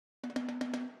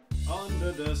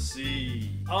Under the sea.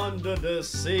 Under the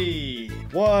sea.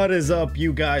 What is up,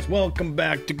 you guys? Welcome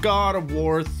back to God of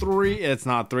War 3. It's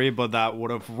not 3, but that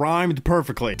would have rhymed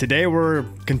perfectly. Today we're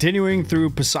continuing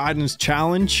through Poseidon's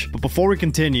challenge. But before we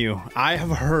continue, I have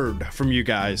heard from you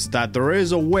guys that there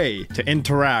is a way to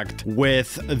interact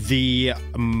with the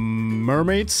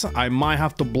mermaids. I might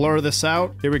have to blur this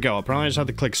out. Here we go. Apparently I just have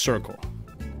to click circle.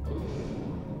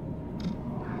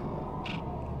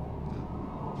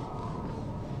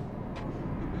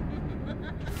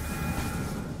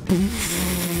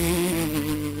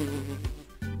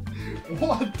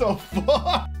 What the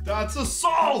fuck? That's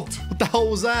assault! What the hell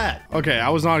was that? Okay, I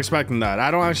was not expecting that.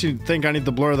 I don't actually think I need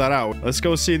to blur that out. Let's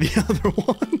go see the other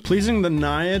one. Pleasing the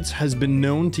Naiads has been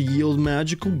known to yield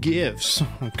magical gifts.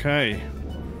 Okay.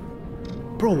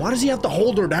 Bro, why does he have to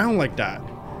hold her down like that?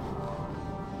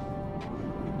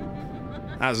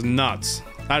 That's nuts.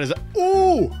 That is...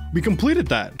 Ooh! We completed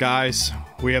that. Guys,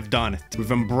 we have done it.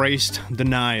 We've embraced the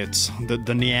Naiads. The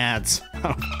Naiads. I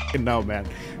don't fucking know, man.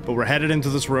 But we're headed into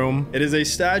this room. It is a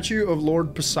statue of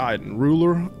Lord Poseidon,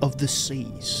 ruler of the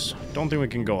seas. Don't think we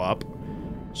can go up.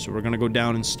 So we're gonna go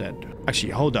down instead.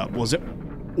 Actually, hold up. Was it...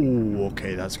 Ooh,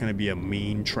 okay. That's gonna be a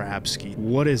mean trap ski.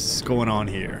 What is going on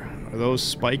here? Are those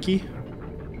spiky?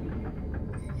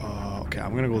 Okay,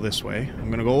 I'm gonna go this way.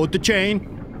 I'm gonna go with the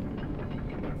chain.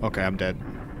 Okay, I'm dead.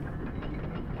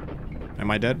 Am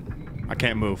I dead? I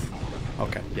can't move.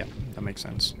 Okay, yeah, that makes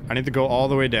sense. I need to go all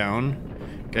the way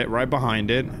down, get right behind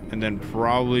it, and then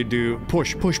probably do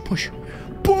push, push, push,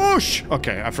 push!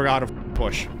 Okay, I forgot to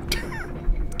push.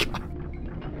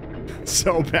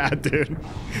 So bad, dude.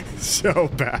 So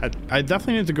bad. I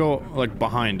definitely need to go, like,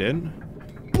 behind it.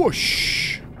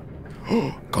 Push!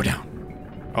 Go down.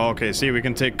 Okay, see, we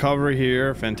can take cover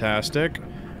here. Fantastic.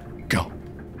 Go.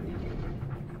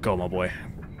 Go, my boy.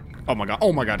 Oh my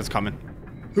god, it's coming.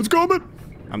 It's coming!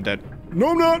 I'm dead.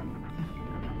 No, I'm not!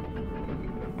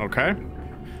 Okay.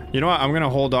 You know what? I'm gonna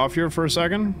hold off here for a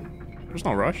second. There's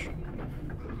no rush.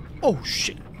 Oh,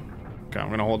 shit. Okay, I'm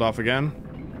gonna hold off again.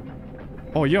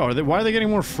 Oh, yo, why are they getting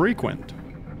more frequent?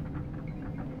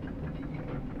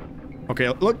 Okay,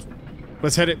 look.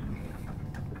 Let's hit it.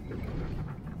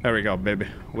 There we go, baby.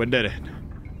 We did it.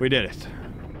 We did it.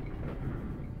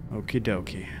 Okie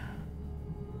dokie.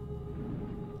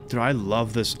 Dude, I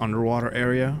love this underwater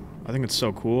area. I think it's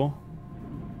so cool.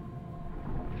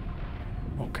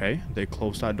 Okay, they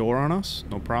closed that door on us.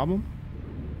 No problem.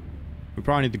 We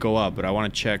probably need to go up, but I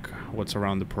want to check what's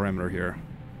around the perimeter here.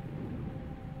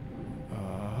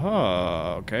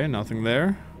 Okay, nothing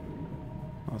there.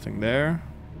 Nothing there.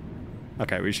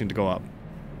 Okay, we just need to go up.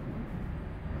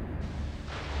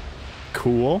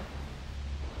 Cool.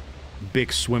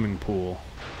 Big swimming pool.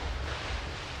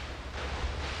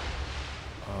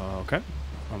 Okay.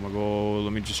 I'm gonna go...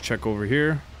 Let me just check over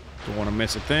here. Don't want to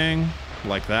miss a thing.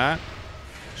 Like that.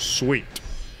 Sweet.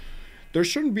 There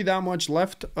shouldn't be that much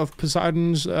left of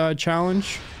Poseidon's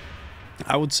challenge,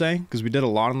 I would say, because we did a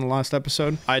lot in the last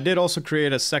episode. I did also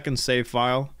create a second save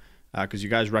file, because you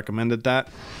guys recommended that.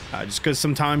 Just because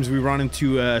sometimes we run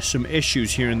into some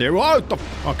issues here and there. What the...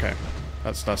 Okay.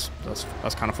 That's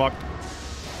kind of fucked.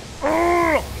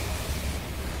 Oh!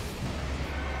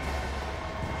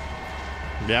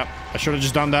 Yep, I should have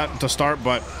just done that to start,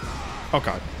 but... Oh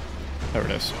god. There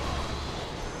it is.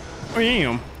 Oh,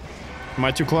 yeah. Am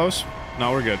I too close?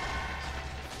 No, we're good.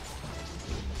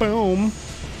 Boom.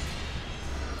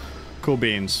 Cool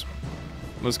beans.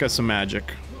 Let's get some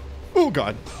magic. Oh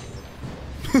god.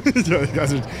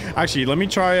 Actually, let me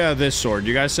try this sword.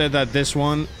 You guys said that this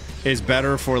one is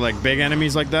better for, like, big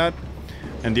enemies like that.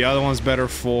 And the other one's better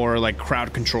for, like,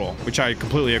 crowd control, which I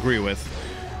completely agree with.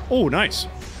 Oh, nice.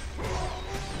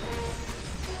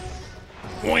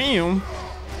 Wham!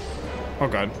 Oh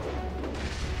god.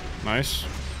 Nice.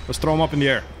 Let's throw him up in the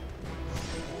air.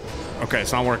 Okay,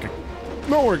 it's not working.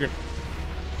 Not working.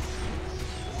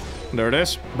 There it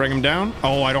is. Bring him down.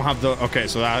 Oh, I don't have the... Okay,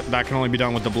 so that can only be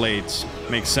done with the blades.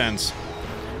 Makes sense.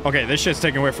 Okay, this shit's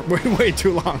taking away from... way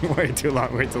too long. Way too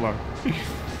long. Way too long.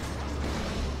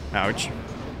 Ouch.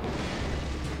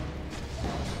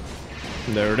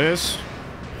 There it is.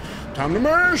 Time to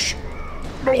mash!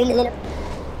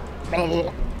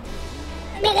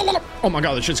 Oh my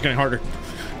god, this shit's getting harder.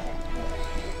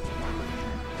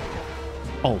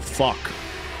 Oh, fuck.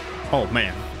 Oh,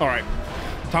 man. Alright.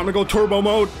 Time to go turbo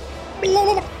mode.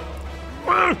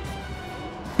 Bro,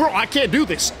 I can't do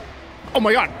this. Oh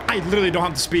my god, I literally don't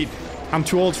have the speed. I'm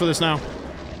too old for this now.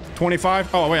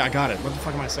 25? Oh, wait, I got it. What the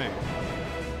fuck am I saying?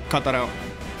 Cut that out.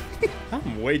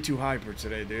 I'm way too hyper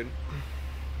today, dude.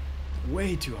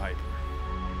 Way too hyper.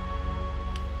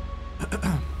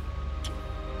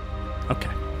 Okay.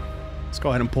 Let's go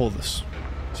ahead and pull this.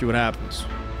 See what happens.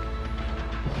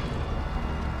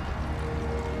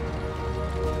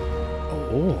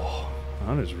 Oh,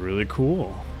 that is really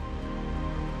cool.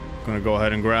 Gonna go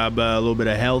ahead and grab a little bit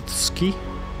of health ski.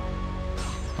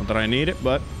 Not that I need it,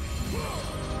 but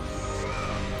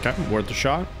okay, worth a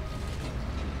shot.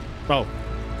 Oh,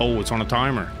 it's on a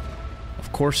timer.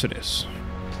 Of course it is.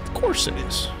 Of course it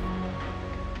is.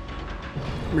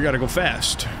 We gotta go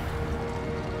fast.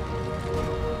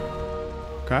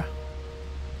 Okay.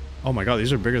 Oh my god,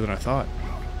 these are bigger than I thought.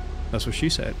 That's what she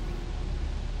said.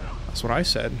 That's what I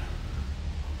said.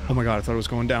 Oh my god, I thought it was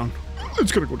going down.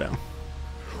 It's gonna go down.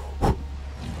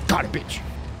 Got it, bitch.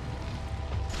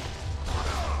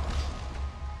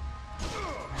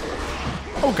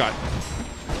 Oh god.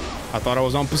 I thought I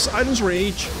was on Poseidon's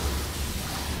rage.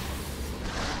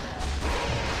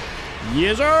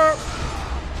 Yes, sir.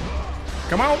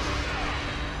 Come out.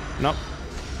 Nope.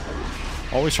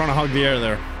 Always trying to hug the air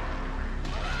there.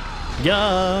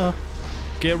 Yeah.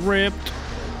 Get ripped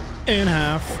in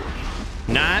half.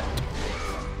 Not.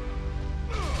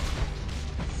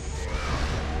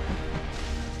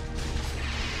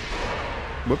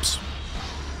 Whoops.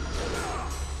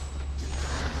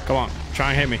 Come on.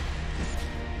 Try and hit me.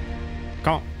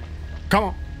 Come on. Come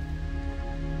on.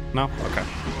 No? Okay.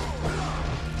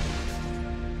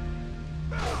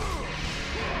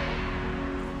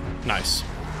 Nice.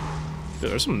 Dude,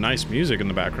 there's some nice music in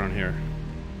the background here.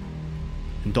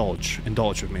 Indulge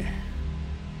with me.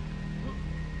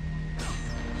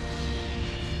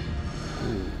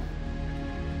 Ooh.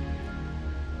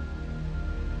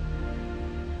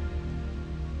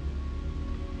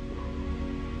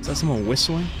 Is that someone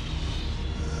whistling?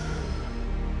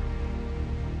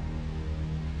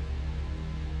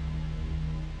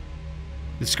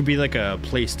 This could be like a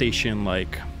PlayStation,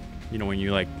 like, you know, when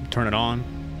you like turn it on.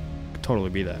 Could totally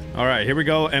be that. All right, here we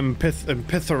go.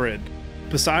 Empitharid.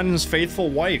 Poseidon's faithful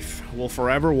wife will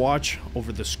forever watch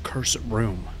over this cursed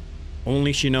room.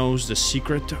 Only she knows the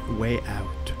secret way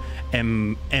out.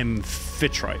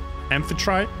 Amphitrite.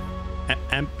 Amphitrite?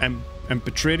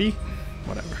 Amphitrite?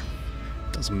 Whatever.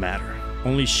 Doesn't matter.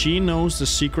 Only she knows the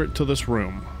secret to this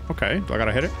room. Okay, do I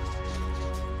gotta hit it?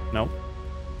 No.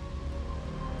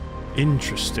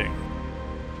 Interesting.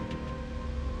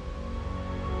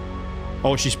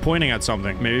 Oh, she's pointing at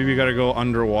something. Maybe we gotta go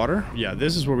underwater? Yeah,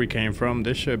 this is where we came from.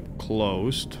 This ship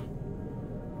closed.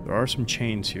 There are some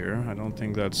chains here. I don't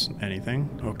think that's anything.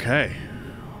 Okay.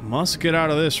 Must get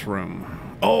out of this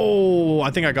room. Oh,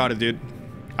 I think I got it, dude.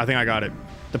 I think I got it.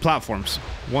 The platforms.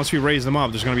 Once we raise them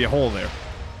up, there's gonna be a hole there.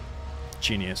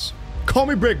 Genius. Call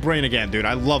me Big Brain again, dude.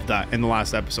 I love that in the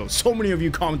last episode. So many of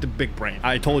you commented Big Brain.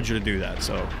 I told you to do that,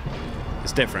 so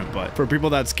it's different. But for people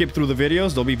that skip through the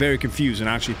videos, they'll be very confused and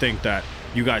actually think that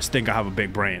you guys think I have a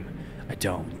big brain. I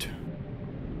don't.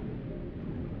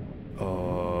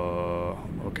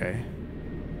 Okay.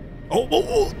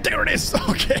 Oh, there it is.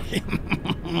 Okay.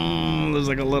 There's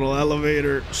like a little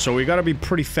elevator. So we gotta be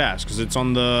pretty fast because it's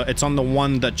on the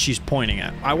one that she's pointing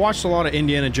at. I watched a lot of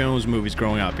Indiana Jones movies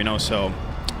growing up, you know, so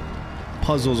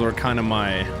puzzles are kind of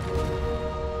my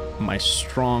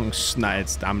strong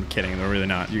snides. I'm kidding, they're really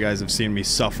not. You guys have seen me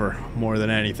suffer more than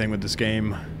anything with this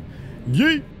game.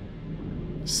 Yeet!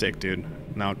 Sick, dude.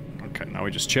 Now, okay, now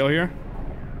we just chill here.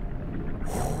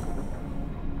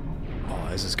 Oh,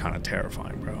 this is kind of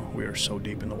terrifying, bro. We are so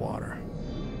deep in the water.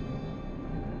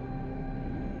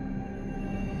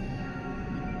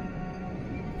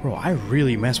 Bro, I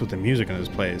really mess with the music in this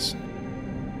place.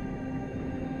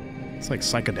 It's like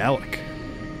psychedelic.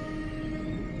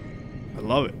 I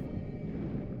love it.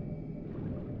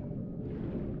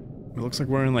 It looks like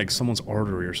we're in like someone's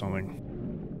artery or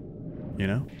something. You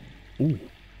know? Ooh.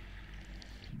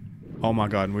 Oh my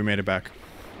god, we made it back.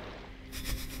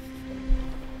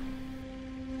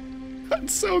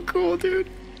 That's so cool, dude.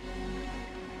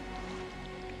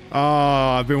 Oh,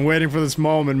 I've been waiting for this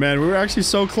moment, man. We were actually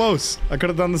so close. I could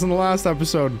have done this in the last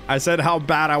episode. I said how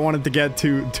bad I wanted to get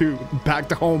to back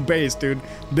to home base, dude.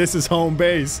 This is home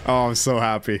base. Oh, I'm so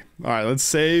happy. All right, let's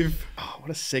save. Oh, what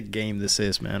a sick game this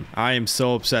is, man. I am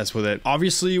so obsessed with it.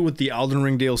 Obviously, with the Elden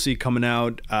Ring DLC coming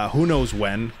out, who knows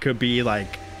when? Could be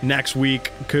like next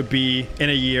week, could be in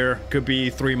a year, could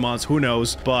be 3 months, who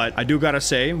knows. But I do gotta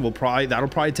say, that'll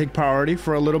probably take priority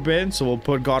for a little bit, so we'll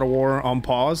put God of War on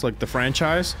pause, like the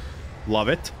franchise. Love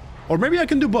it. Or maybe I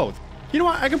can do both. You know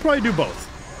what, I can probably do both.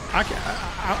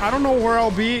 I don't know where I'll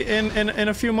be in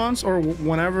a few months, or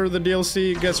whenever the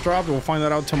DLC gets dropped. We'll find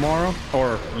that out tomorrow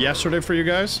or yesterday for you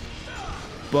guys.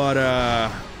 But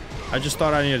I just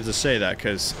thought I needed to say that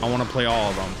because I want to play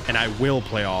all of them, and I will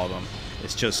play all of them.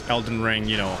 It's just Elden Ring,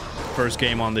 you know, first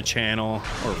game on the channel,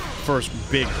 or first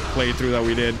big playthrough that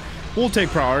we did. We'll take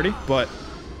priority, but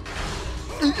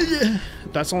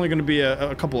that's only going to be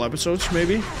a couple episodes,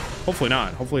 maybe. Hopefully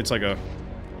not. Hopefully it's like a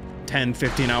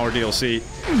 10-15 hour DLC.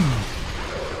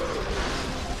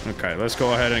 Okay, let's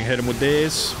go ahead and hit him with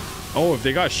this. Oh, if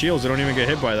they got shields, they don't even get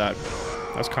hit by that.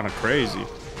 That's kind of crazy.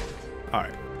 All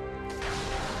right.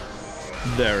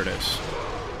 There it is.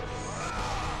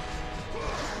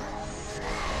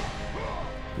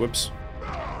 Whoops.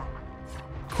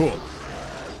 Cool.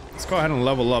 Let's go ahead and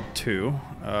level up too.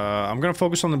 I'm gonna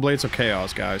focus on the Blades of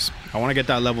Chaos, guys. I want to get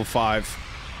that level 5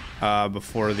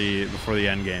 before the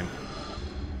end game,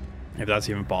 if that's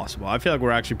even possible. I feel like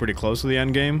we're actually pretty close to the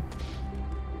end game,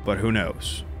 but who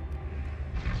knows?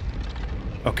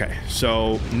 Okay,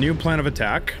 so new plan of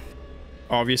attack.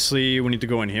 Obviously, we need to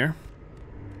go in here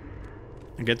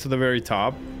and get to the very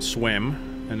top,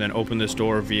 swim, and then open this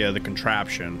door via the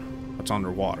contraption that's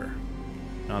underwater.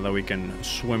 Now that we can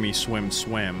swimmy swim,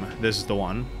 this is the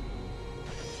one.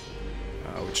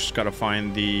 We just gotta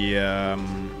find the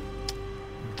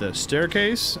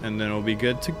staircase, and then it'll be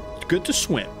good to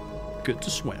swim. Good to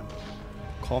swim.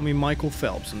 Call me Michael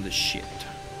Phelps in this shit.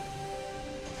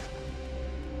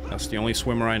 That's the only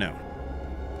swimmer I know.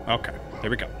 Okay, there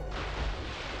we go.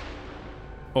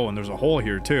 Oh, and there's a hole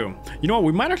here too. You know what?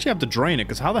 We might actually have to drain it,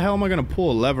 because how the hell am I gonna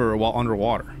pull a lever while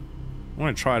underwater? I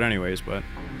want to try it anyways, but...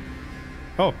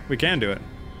 Oh, we can do it.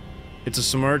 It's a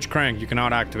submerged crank. You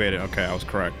cannot activate it. Okay, I was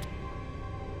correct.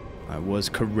 I was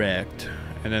correct.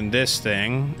 And then this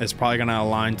thing is probably going to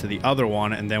align to the other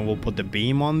one, and then we'll put the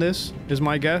beam on this, is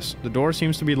my guess. The door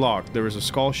seems to be locked. There is a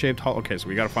skull-shaped hole. Okay, so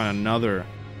we got to find another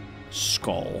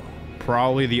skull.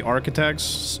 Probably the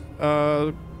architect's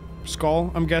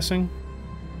skull, I'm guessing.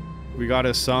 We got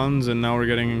his son's, and now we're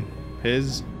getting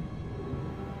his.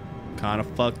 Kind of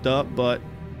fucked up, but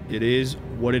it is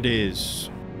what it is.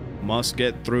 Must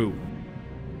get through.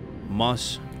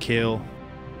 Must kill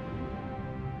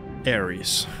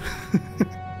Ares.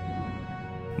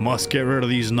 Must get rid of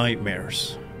these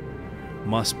nightmares.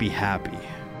 Must be happy.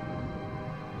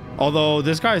 Although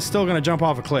this guy is still gonna jump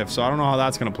off a cliff, so I don't know how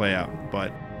that's gonna play out.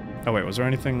 But oh wait, was there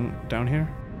anything down here?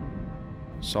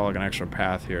 Saw like an extra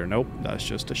path here. Nope, that's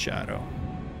just a shadow.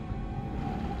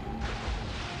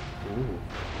 Ooh.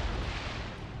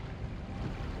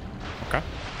 Okay.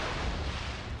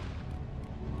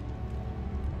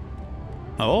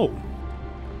 Oh.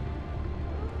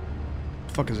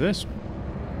 The fuck is this?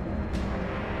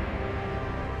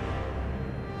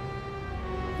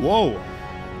 Whoa.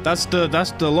 That's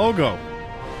the logo.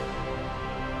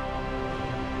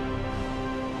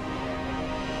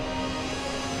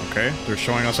 Okay, they're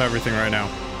showing us everything right now.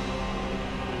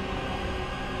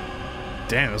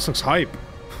 Damn, this looks hype.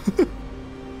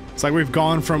 It's like we've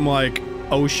gone from like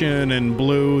ocean and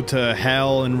blue to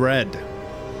hell and red.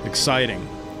 Exciting.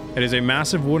 It is a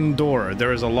massive wooden door.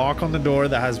 There is a lock on the door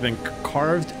that has been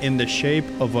carved in the shape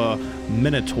of a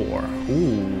Minotaur.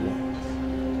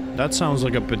 Ooh. That sounds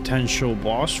like a potential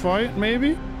boss fight,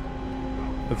 maybe?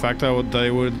 The fact that they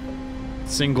would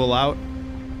single out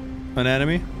an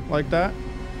enemy like that?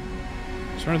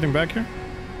 Is there anything back here?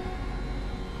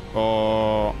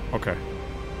 Oh, okay.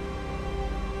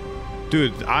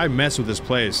 Dude, I mess with this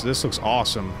place. This looks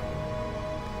awesome.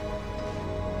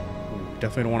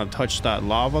 Definitely don't want to touch that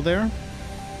lava there.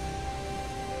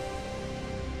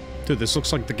 Dude, this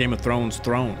looks like the Game of Thrones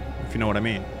throne, if you know what I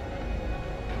mean.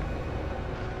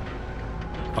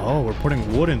 Oh, we're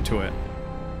putting wood into it.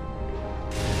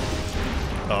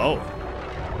 Oh.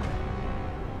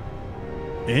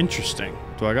 Interesting.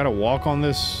 Do I gotta walk on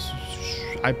this?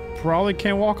 I probably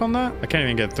can't walk on that. I can't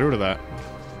even get through to that.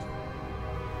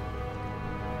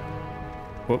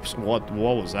 Whoops, what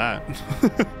was that?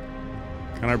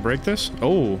 Can I break this?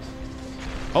 Oh.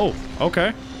 Oh,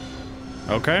 okay.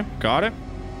 Okay, got it.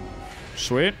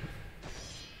 Sweet.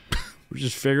 We're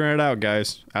just figuring it out,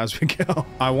 guys, as we go.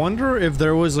 I wonder if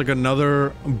there was like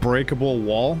another breakable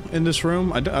wall in this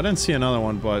room. I didn't see another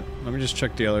one, but let me just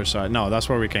check the other side. No, that's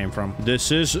where we came from.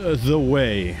 This is the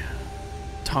way.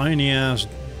 Tiny ass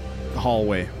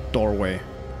hallway, doorway.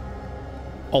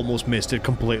 Almost missed it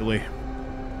completely.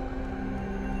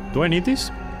 Do I need these?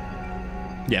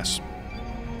 Yes.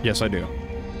 Yes, I do.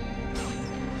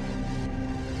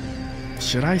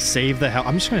 Should I save the health?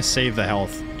 I'm just gonna save the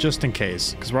health, just in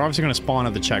case. Because we're obviously gonna spawn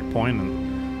at the checkpoint,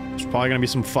 and there's probably gonna be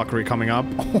some fuckery coming up.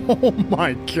 Oh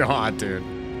my god, dude.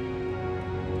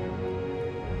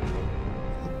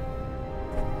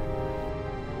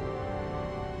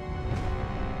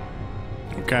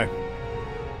 Okay.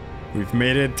 We've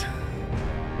made it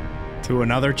to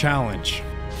another challenge.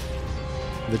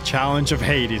 The challenge of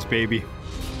Hades, baby.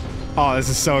 Oh, this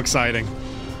is so exciting.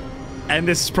 And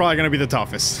this is probably gonna be the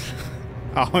toughest.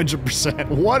 100%.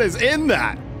 What is in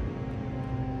that?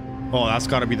 Oh, that's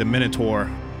gotta be the Minotaur.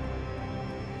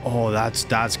 Oh, that's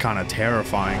kind of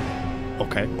terrifying.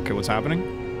 Okay, what's happening?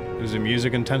 Is the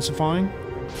music intensifying?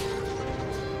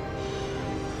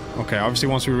 Okay, obviously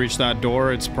once we reach that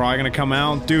door, it's probably gonna come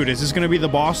out. Dude, is this gonna be the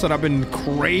boss that I've been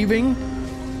craving?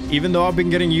 Even though I've been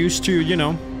getting used to, you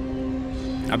know,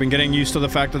 I've been getting used to the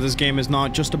fact that this game is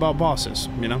not just about bosses,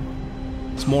 you know?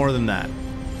 It's more than that.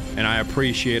 And I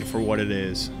appreciate it for what it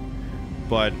is.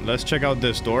 But let's check out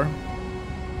this door.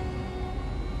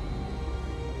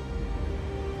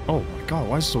 Oh my god,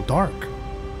 why is it so dark?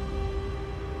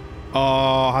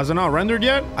 Has it not rendered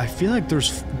yet? I feel like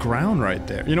there's ground right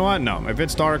there. You know what? No, if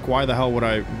it's dark, why the hell would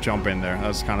I jump in there?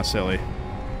 That's kind of silly.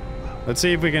 Let's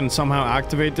see if we can somehow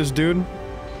activate this dude.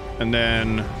 And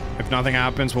then, if nothing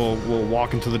happens, we'll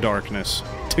walk into the darkness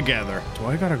together. Do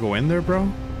I gotta go in there, bro?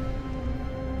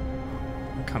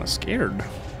 I'm kind of scared.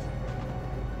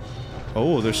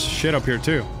 Oh, there's shit up here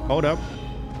too. Hold up.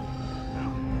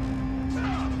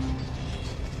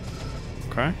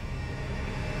 Okay.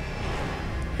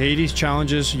 Hades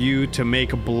challenges you to make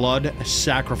blood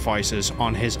sacrifices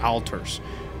on his altars.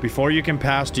 Before you can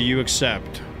pass, do you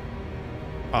accept?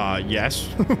 Yes.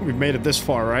 We've made it this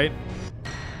far, right?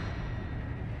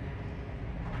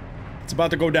 It's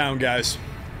about to go down, guys.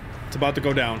 It's about to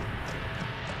go down.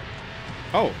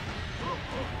 Oh.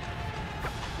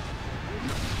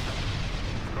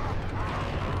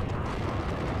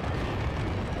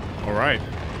 All right.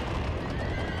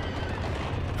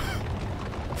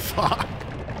 Fuck.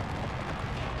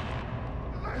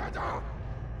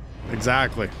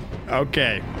 Exactly.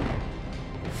 Okay.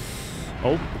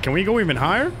 Oh, can we go even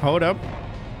higher? Hold up.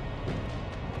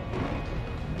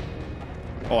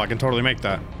 Oh, I can totally make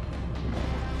that.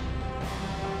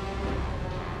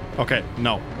 Okay,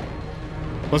 no.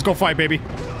 Let's go fight, baby.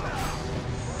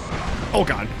 Oh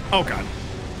god. Oh god.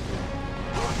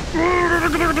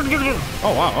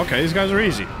 Oh wow, okay, these guys are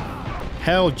easy.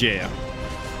 Hell yeah.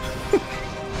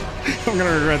 I'm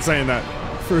gonna regret saying that.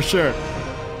 For sure.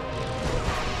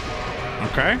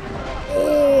 Okay.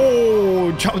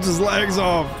 Oh, chopped his legs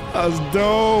off. That's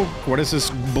dope. What is this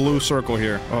blue circle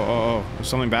here? Oh. Is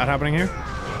something bad happening here?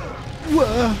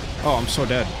 Whoa. Oh, I'm so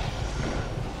dead.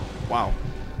 Wow.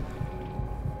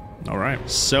 Alright.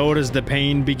 So does the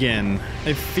pain begin.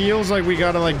 It feels like we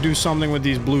gotta, like, do something with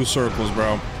these blue circles,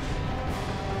 bro.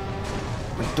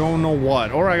 I don't know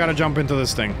what. Or I gotta jump into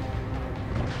this thing.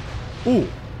 Ooh.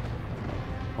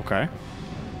 Okay.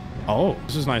 Oh,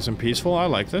 this is nice and peaceful. I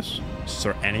like this. Is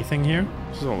there anything here?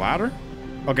 This is a ladder?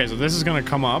 Okay, so this is gonna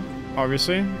come up,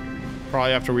 obviously.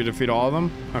 Probably after we defeat all of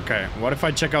them. Okay, what if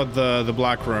I check out the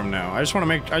black room now? I just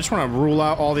wanna rule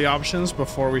out all the options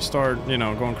before we start, you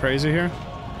know, going crazy here.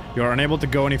 You are unable to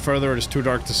go any further, it is too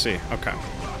dark to see. Okay.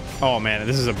 Oh man,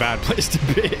 this is a bad place to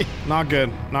be. Not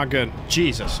good, not good.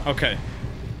 Jesus, okay.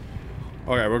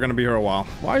 Okay, we're gonna be here a while.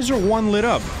 Why is there one lit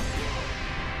up?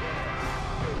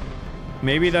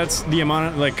 Maybe that's the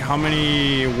amount of, like, how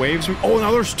many waves we... Oh,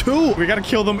 now there's two! We gotta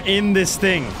kill them in this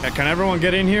thing. Can everyone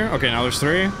get in here? Okay, now there's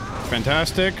three.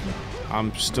 Fantastic.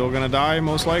 I'm still gonna die,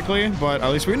 most likely, but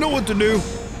at least we know what to do.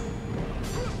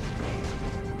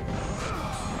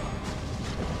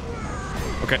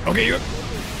 Okay, you...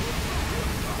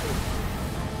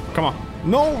 Come on.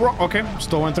 No, okay,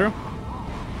 still went through.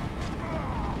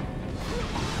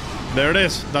 There it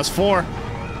is. That's 4.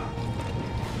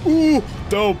 Ooh,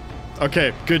 dope.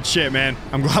 Okay, good shit, man.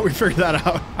 I'm glad we figured that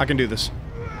out. I can do this.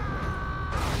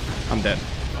 I'm dead.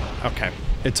 Okay,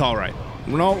 it's alright.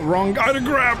 No, wrong guy to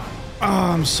grab. Oh,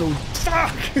 I'm so...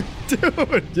 Fuck!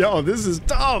 Dude, yo, this is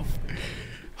tough.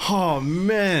 Oh,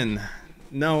 man.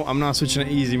 No, I'm not switching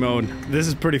to easy mode. This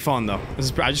is pretty fun, though. I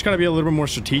just gotta be a little bit more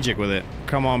strategic with it.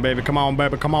 Come on, baby. Come on,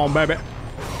 baby. Come on, baby.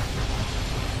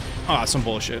 Oh, that's some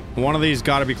bullshit. One of these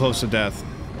gotta be close to death.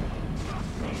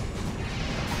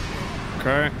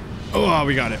 Okay. Oh,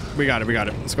 we got it. We got it. We got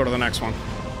it. Let's go to the next one.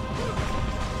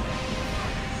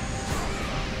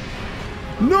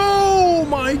 No,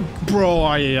 my bro.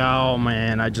 Oh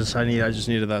man, I just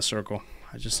needed that circle.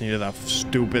 I just needed that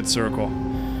stupid circle.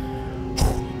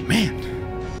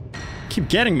 Man, keep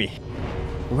getting me.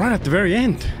 Right at the very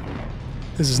end.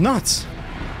 This is nuts.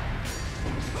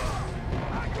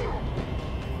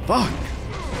 Fuck.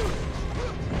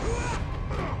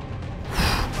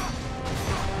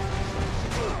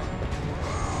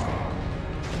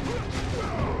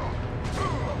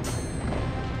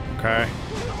 Okay.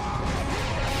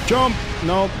 Jump!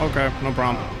 Nope. Okay, no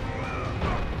problem.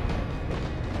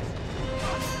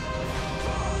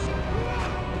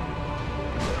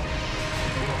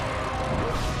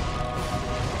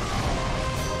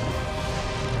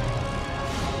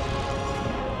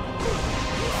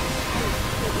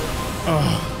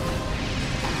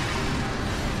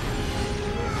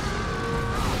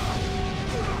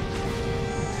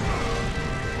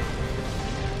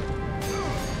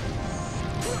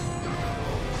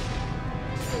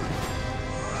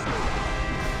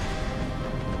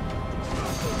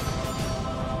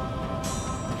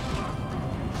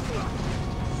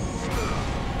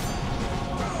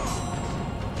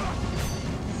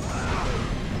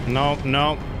 No,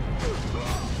 no.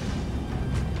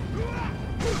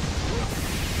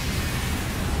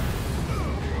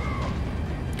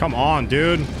 Come on,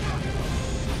 dude.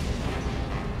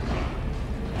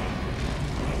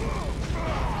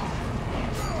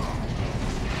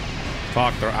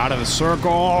 Fuck, they're out of the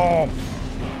circle.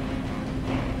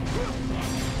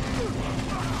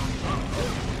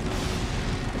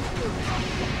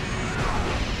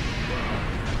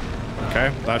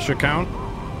 Okay, that should count.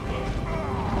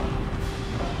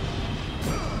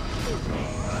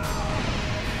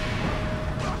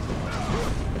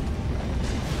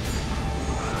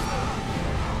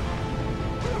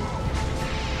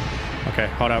 Okay,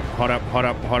 hold up, hold up, hold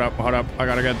up, hold up, hold up. I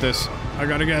gotta get this. I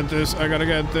gotta get this. I gotta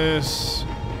get this.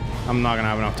 I'm not gonna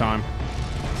have enough time.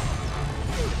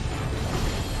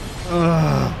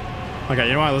 Ugh. Okay,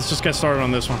 you know what? Let's just get started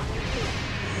on this one.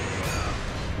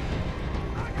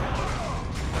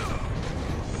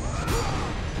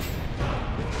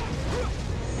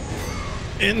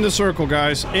 In the circle,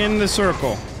 guys. In the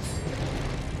circle.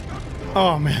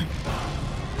 Oh, man.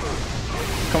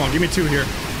 Come on, give me 2 here.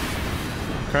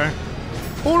 Okay.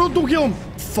 Oh, no, don't kill him.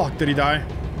 Fuck, did he die?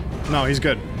 No, he's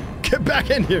good. Get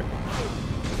back in here.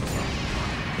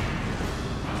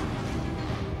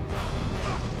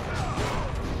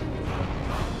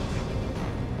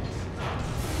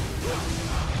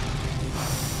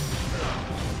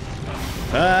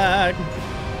 Back.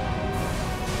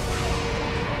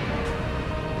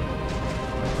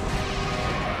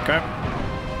 Okay.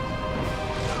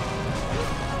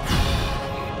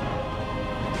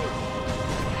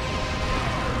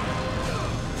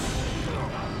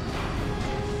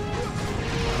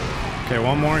 Okay,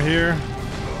 one more here.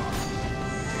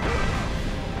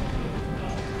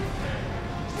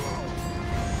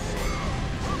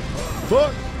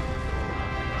 Fuck.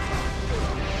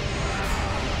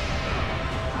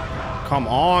 Come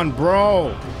on,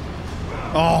 bro.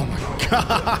 Oh my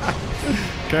god.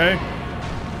 Okay.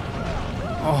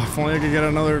 Oh, if only I could get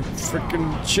another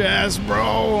freaking chest,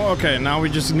 bro. Okay, now we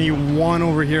just need 1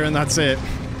 over here and that's it.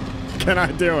 Can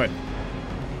I do it?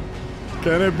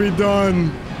 Can it be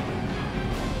done?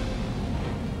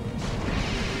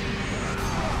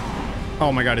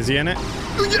 Oh my god, is he in it?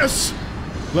 Yes!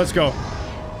 Let's go.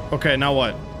 Okay, now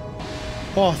what?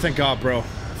 Oh, thank god, bro.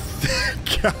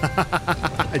 Thank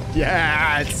god.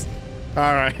 Yes!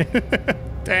 Alright.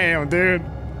 Damn, dude.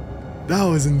 That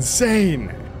was insane.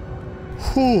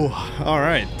 Whew.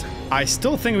 Alright. I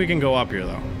still think we can go up here,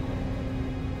 though.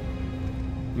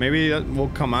 Maybe we'll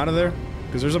come out of there?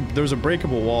 Because there's a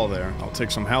breakable wall there. I'll take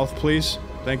some health, please.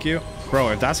 Thank you. Bro,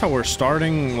 if that's how we're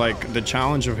starting, like, the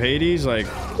challenge of Hades, like,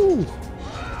 whew.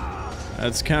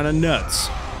 That's kind of nuts.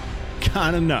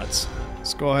 Kind of nuts.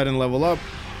 Let's go ahead and level up.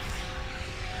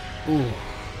 Ooh.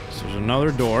 So there's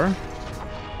another door.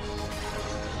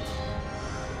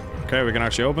 Okay, we can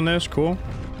actually open this. Cool.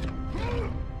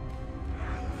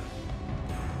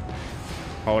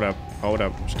 Hold up. Hold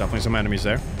up. There's definitely some enemies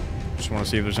there. Just want to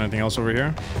see if there's anything else over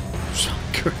here.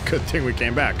 Good thing we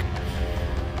came back.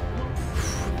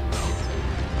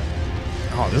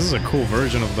 Oh, this is a cool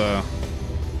version of the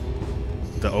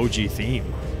OG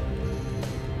theme.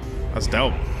 That's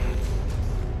dope.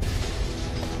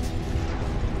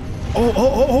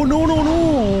 Oh, no, no, no.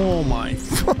 Oh, my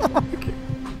fuck.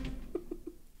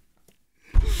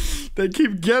 They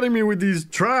keep getting me with these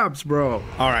traps, bro.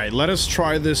 All right, let us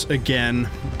try this again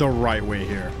the right way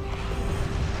here.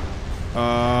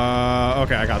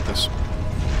 Okay, I got this.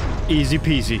 Easy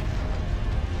peasy.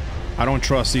 I don't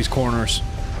trust these corners.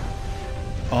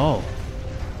 Oh.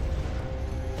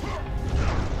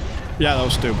 Yeah, that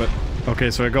was stupid. Okay,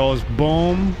 so it goes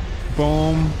boom,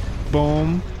 boom,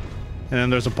 boom, and then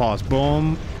there's a pause.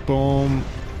 Boom, boom,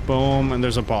 boom, and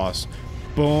there's a pause.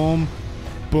 Boom,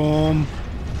 boom.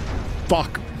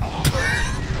 Fuck.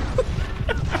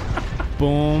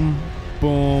 Boom,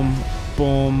 boom,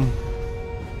 boom,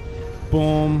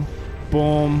 boom,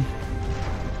 boom.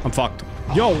 I'm fucked.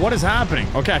 Yo, what is happening?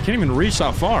 Okay, I can't even reach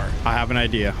that far. I have an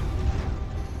idea.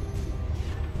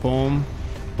 Boom,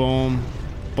 boom,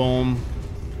 boom,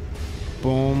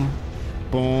 boom,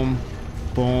 boom,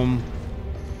 boom.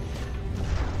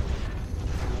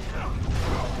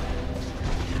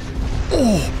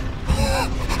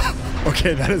 Oh!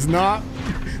 Okay, that is not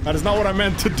what I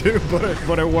meant to do, but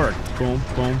it worked. Boom,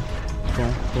 boom,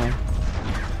 boom, boom.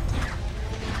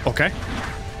 Okay.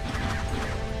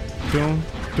 Doom,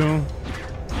 doom,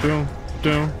 doom,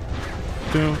 doom,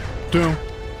 doom, doom.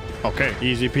 Okay,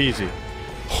 easy peasy.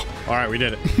 All right, we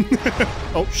did it.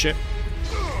 Oh shit!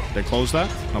 They closed that.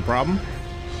 No problem.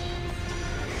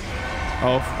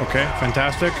 Oh, okay,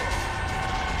 fantastic.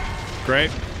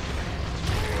 Great.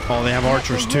 Oh, they have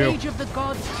archers too.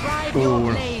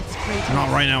 Ooh.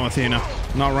 Not right now, Athena.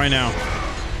 Not right now.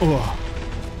 Oh.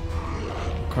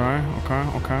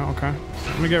 Okay.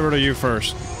 Let me get rid of you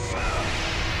first.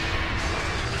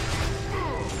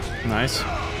 Nice.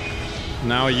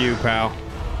 Now you, pal.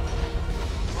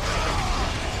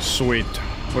 Sweet.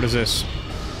 What is this?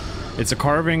 It's a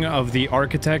carving of the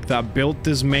architect that built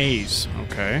this maze.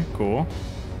 Okay, cool.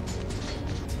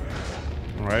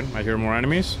 Alright, I hear more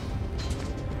enemies.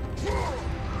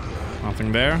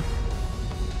 Nothing there.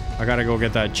 I gotta go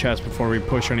get that chest before we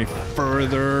push any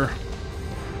further.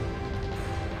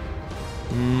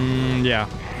 Yeah.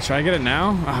 Should I get it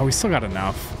now? Ah, we still got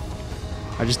enough.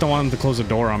 I just don't want them to close the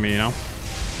door on me, you know?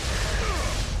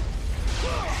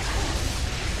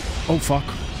 Oh, fuck.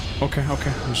 Okay.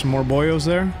 There's some more boyos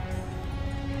there.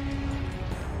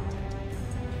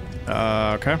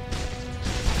 Okay.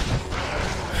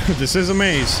 This is a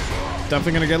maze.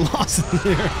 Definitely gonna get lost in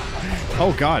here.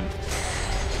 Oh, God.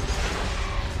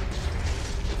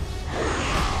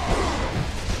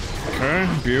 Okay,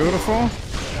 beautiful.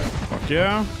 Fuck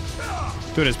yeah.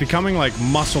 Dude, it's becoming like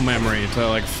muscle memory to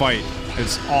like fight.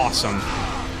 It's awesome.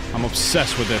 I'm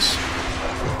obsessed with this.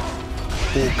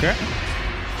 Okay.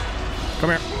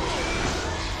 Come here.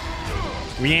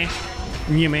 Me.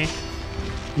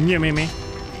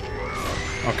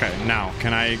 Okay, now,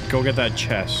 can I go get that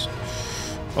chest?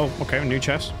 Oh, okay, a new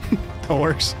chest. That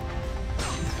works.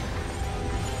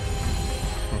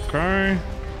 Okay.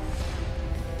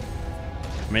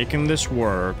 Making this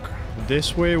work.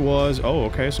 This way was... Oh,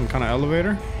 okay, some kind of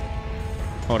elevator.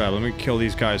 Hold on, let me kill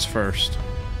these guys first.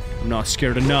 I'm not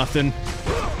scared of nothing.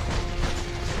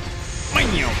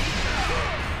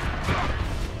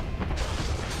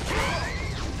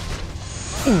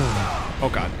 Oh,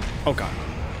 God. Oh, God.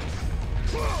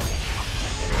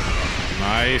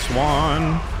 Nice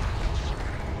one.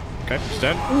 Okay, he's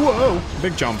dead. Whoa!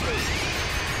 Big jump.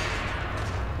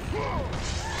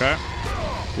 Okay.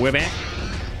 Whip it.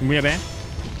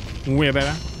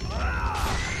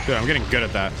 Dude, I'm getting good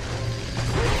at that.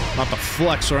 Not the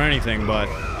flex or anything, but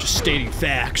just stating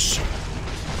facts.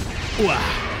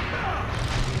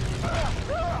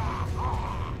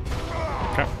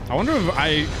 Okay. I wonder if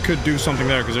I could do something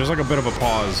there, because there's like a bit of a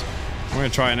pause. I'm gonna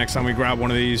try it next time we grab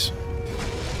one of these.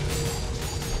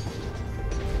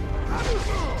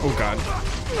 Oh, God.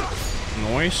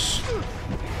 Nice.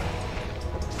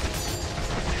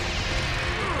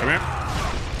 Come here.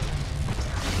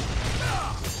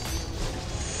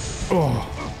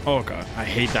 Oh, God. I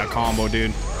hate that combo,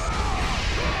 dude.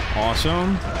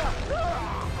 Awesome.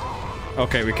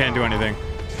 Okay, we can't do anything.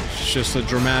 It's just a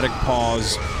dramatic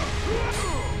pause.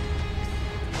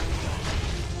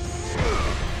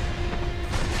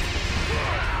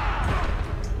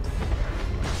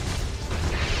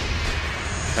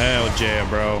 Hell yeah,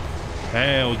 bro.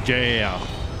 Hell yeah.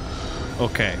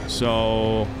 Okay,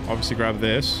 so obviously grab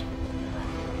this.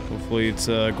 Hopefully it's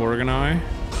Gorgonite.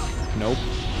 Nope.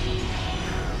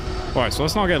 Alright, so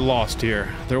let's not get lost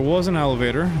here. There was an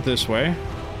elevator this way.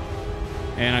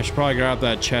 And I should probably grab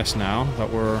that chest now that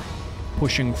we're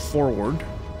pushing forward.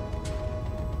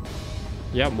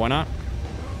 Yep, why not?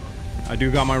 I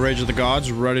do got my Rage of the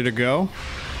Gods ready to go.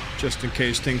 Just in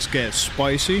case things get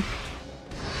spicy.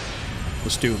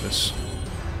 Let's do this.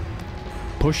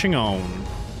 Pushing on.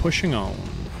 Pushing on.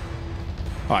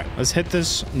 Alright, let's hit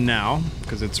this now,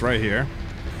 because it's right here.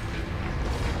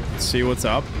 Let's see what's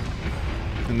up.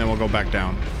 And then we'll go back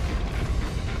down.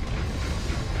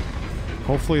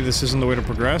 Hopefully this isn't the way to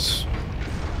progress.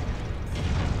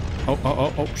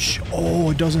 Oh,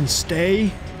 it doesn't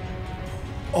stay?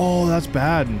 Oh, that's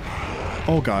bad.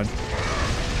 Oh, God.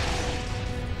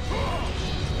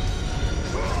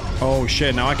 Oh,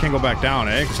 shit. Now I can't go back down,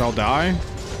 eh? Because I'll die?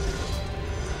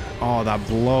 Oh, that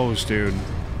blows, dude.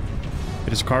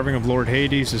 It is a carving of Lord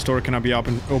Hades. This door cannot be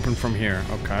open from here.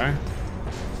 Okay.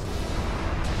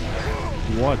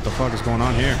 What the fuck is going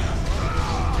on here?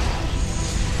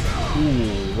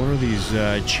 Ooh, what are these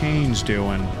chains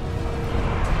doing?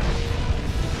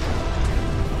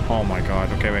 Oh my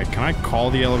god. Okay, wait. Can I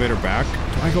call the elevator back?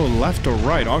 Do I go left or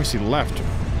right? Obviously left.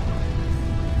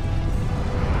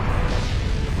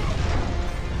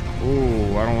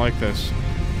 Ooh, I don't like this.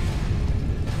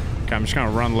 Okay, I'm just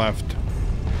gonna run left.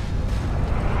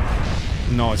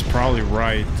 No, it's probably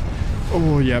right.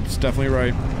 Oh, yep, it's definitely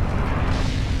right.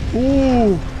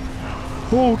 Ooh.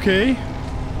 Okay.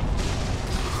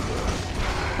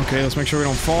 Okay, let's make sure we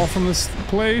don't fall from this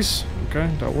place. Okay,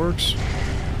 that works.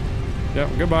 Yep,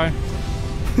 goodbye.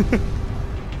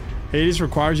 Hades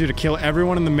requires you to kill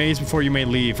everyone in the maze before you may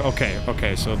leave. Okay,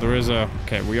 okay, so there is a...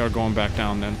 Okay, we are going back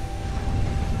down then.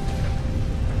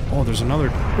 Oh, there's another...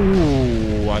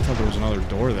 Ooh, I thought there was another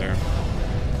door there.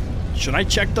 Should I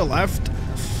check the left?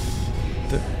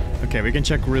 Okay, we can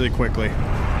check really quickly.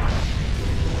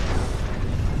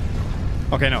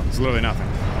 Okay, no, it's literally nothing.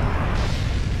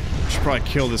 Should probably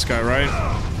kill this guy, right?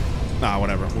 Nah,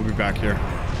 whatever. We'll be back here.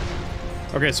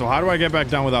 Okay, so how do I get back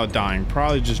down without dying?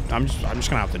 Probably just... I'm just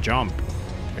gonna have to jump,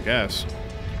 I guess.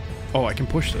 Oh, I can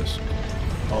push this.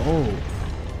 Oh.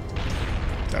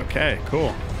 Okay,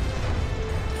 cool.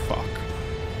 Fuck.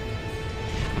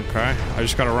 Okay, I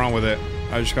just gotta run with it.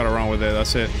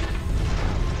 That's it.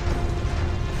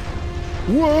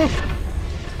 Whoa!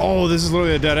 Oh, this is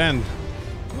literally a dead end.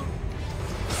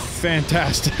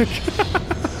 Fantastic.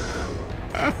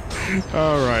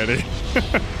 Alrighty.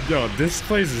 Yo, this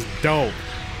place is dope,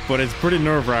 but it's pretty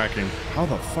nerve-wracking. How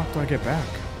the fuck do I get back?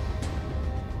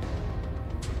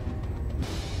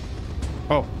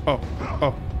 Oh,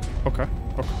 okay.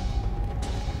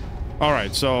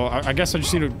 Alright, so I guess I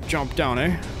just need to jump down,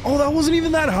 eh? Oh, that wasn't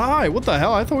even that high! What the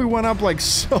hell? I thought we went up, like,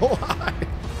 so high.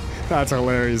 That's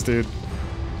hilarious, dude.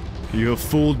 You have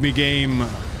fooled me, game.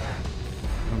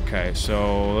 Okay,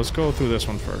 so let's go through this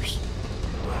one first.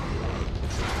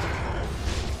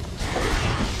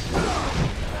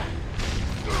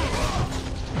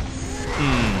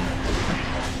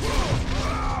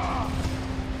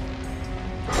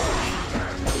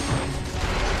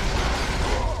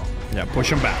 Yeah,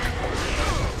 push him back.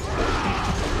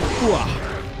 Ooh.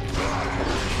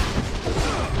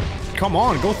 Come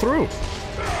on, go through.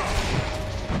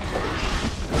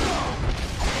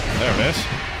 There it is.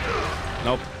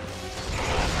 Nope.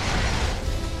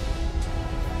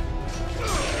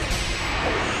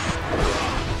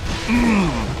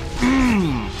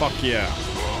 Fuck yeah.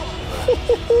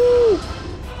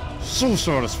 So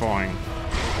satisfying.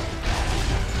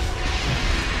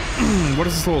 What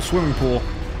is this little swimming pool?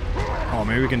 Oh,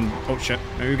 maybe we can... Oh, shit.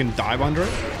 Maybe we can dive under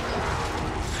it?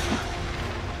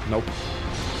 Nope.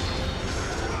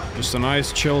 Just a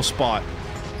nice, chill spot.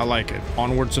 I like it.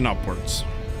 Onwards and upwards.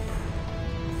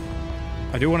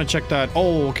 I do want to check that...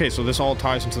 Oh, okay, so this all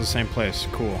ties into the same place.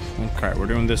 Cool. Okay, we're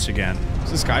doing this again.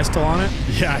 Is this guy still on it?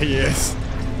 Yeah, he is.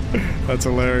 That's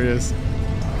hilarious.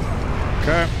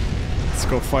 Okay. Let's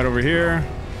go fight over here.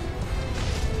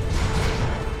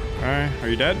 Okay, are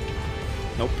you dead?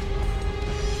 Nope.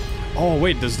 Oh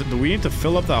wait, do we need to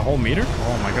fill up that whole meter?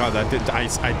 Oh my god,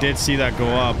 I did see that go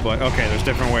up, but okay, there's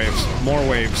different waves. More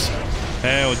waves.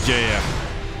 Hell yeah.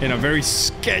 In a very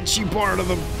sketchy part of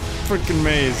the freaking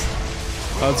maze.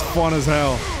 That's fun as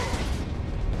hell.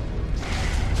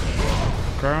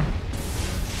 Okay.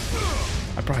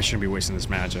 I probably shouldn't be wasting this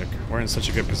magic. We're in such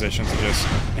a good position to just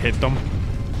hit them.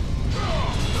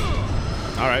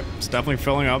 Alright, it's definitely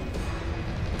filling up.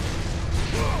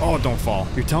 Oh, don't fall.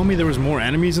 You're telling me there was more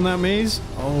enemies in that maze?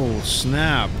 Oh,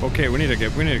 snap. Okay, we need to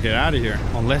get out of here.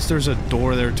 Unless there's a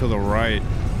door there to the right.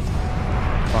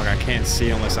 Fuck, I can't see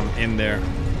unless I'm in there.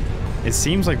 It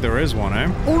seems like there is one,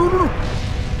 eh? Oh, no, no, no.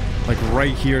 Like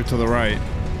right here to the right.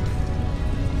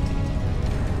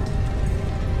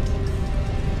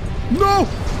 No!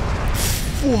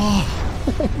 Whoa.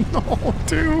 Oh, no,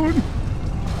 dude.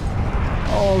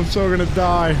 Oh, I'm so gonna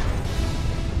die.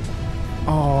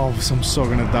 Oh, I'm so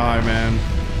gonna die, man.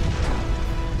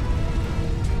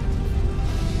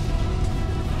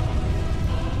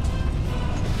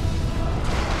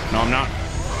 No, I'm not.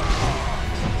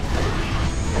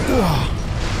 Whoa.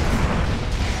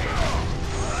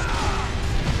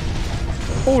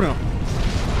 Oh, no.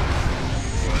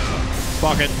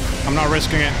 Fuck it. I'm not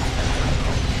risking it.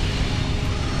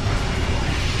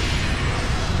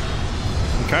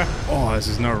 Okay. Oh, this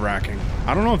is nerve-wracking.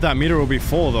 I don't know if that meter will be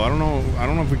full though. I don't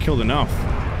know if we killed enough.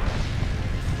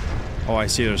 Oh, I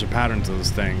see there's a pattern to this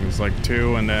thing. It's like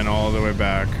 2 and then all the way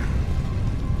back.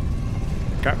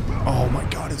 Okay. Oh my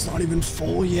god, it's not even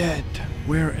full yet.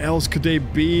 Where else could they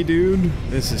be, dude?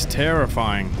 This is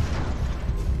terrifying.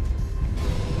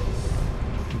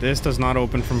 This does not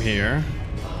open from here.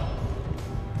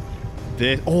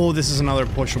 Oh, this is another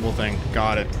pushable thing.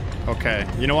 Got it. Okay.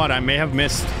 You know what? I may have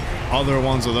missed other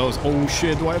ones of those. Oh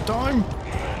shit, do I have time?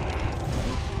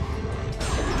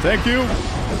 Thank you.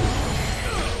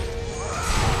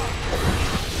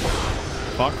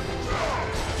 Fuck.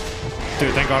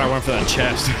 Dude, thank god I went for that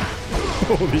chest.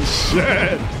 Holy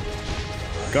shit.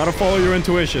 Gotta follow your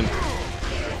intuition.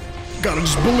 Gotta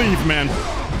just believe, man.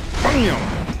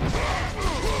 Bam!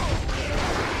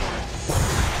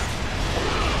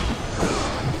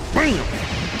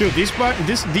 Dude,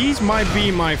 these might be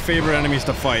my favorite enemies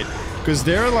to fight, because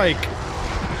they're like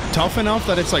tough enough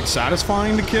that it's like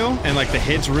satisfying to kill, and like the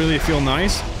hits really feel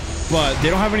nice, but they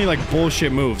don't have any like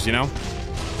bullshit moves, you know?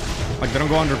 Like, they don't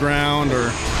go underground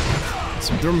or...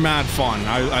 They're mad fun.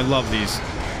 I love these.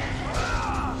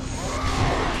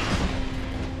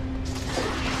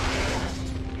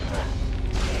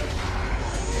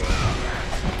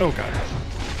 Oh, God.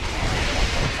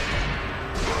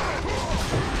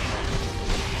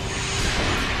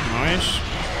 Nice.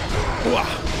 Ooh.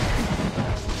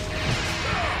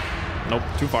 Nope,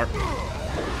 too far.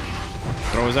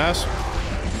 Throw his ass.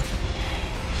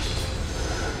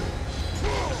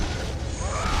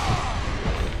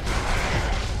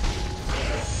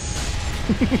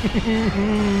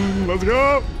 Let's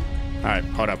go. All right,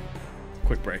 hold up.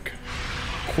 Quick break.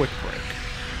 Quick break.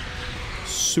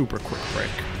 Super quick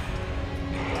break.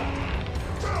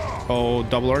 Oh,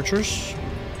 double archers.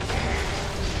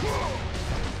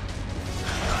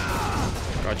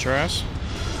 Got your ass.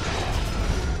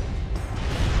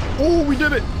 Oh, we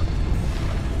did it.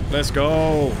 Let's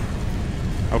go.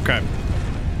 Okay.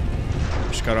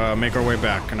 Just gotta make our way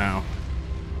back now.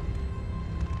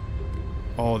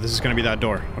 Oh, this is gonna be that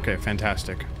door. Okay,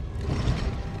 fantastic.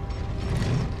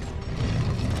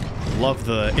 Love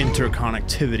the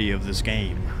interconnectivity of this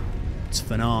game. It's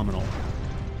phenomenal.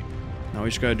 Now we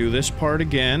just gotta do this part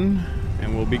again,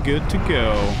 and we'll be good to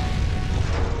go.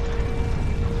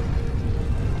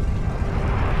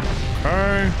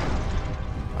 Okay.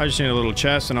 I just need a little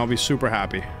chest, and I'll be super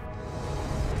happy.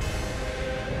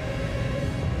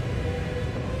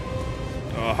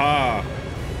 Aha!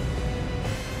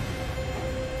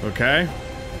 Okay.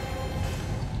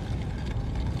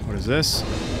 What is this?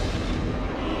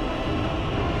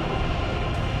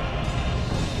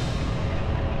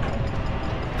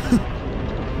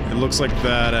 It looks like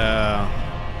that,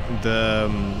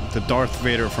 the Darth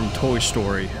Vader from Toy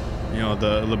Story. You know,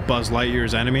 the Buzz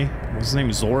Lightyear's enemy. What's his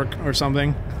name? Zork or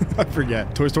something? I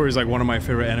forget. Toy Story is like one of my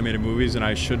favorite animated movies, and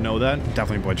I should know that.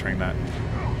 Definitely butchering that.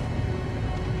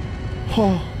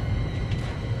 Oh.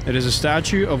 It is a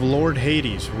statue of Lord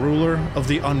Hades, ruler of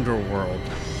the underworld.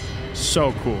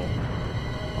 So cool.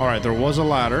 Alright, there was a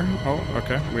ladder. Oh,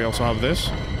 okay. We also have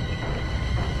this.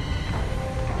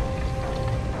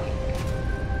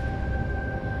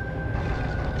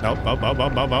 Nope.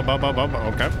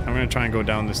 Okay, I'm gonna try and go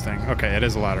down this thing. Okay, it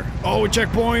is a ladder. Oh,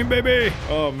 checkpoint, baby!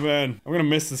 Oh, man. I'm gonna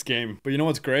miss this game. But you know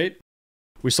what's great?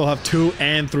 We still have 2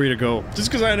 and 3 to go.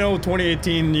 Just because I know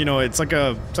 2018, you know, it's like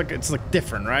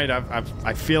different, right?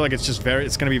 I feel like it's just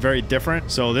it's gonna be very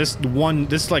different. So this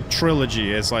like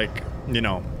trilogy is like, you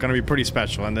know, gonna be pretty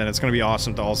special, and then it's gonna be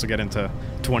awesome to also get into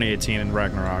 2018 and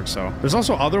Ragnarok. So there's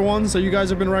also other ones that you guys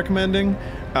have been recommending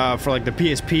for like the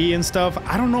PSP and stuff.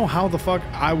 I don't know how the fuck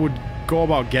I would go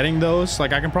about getting those.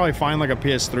 Like, I can probably find like a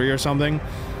PS3 or something,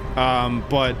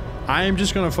 but I am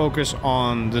just gonna focus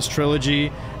on this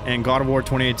trilogy and God of War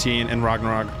 2018 and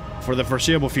Ragnarok for the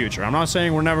foreseeable future. I'm not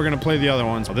saying we're never gonna play the other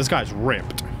ones. Oh, this guy's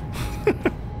ripped.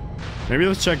 Maybe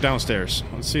let's check downstairs.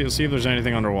 Let's see if there's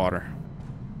anything underwater.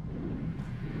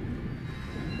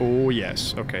 Oh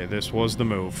yes. Okay, this was the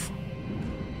move.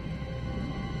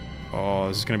 Oh,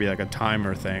 this is gonna be like a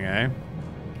timer thing, eh?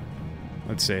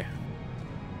 Let's see.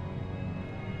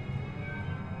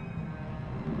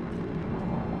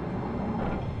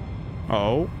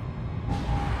 Oh.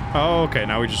 Oh, okay,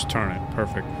 now we just turn it.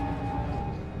 Perfect.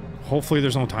 Hopefully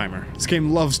there's no timer. This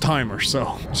game loves timers, so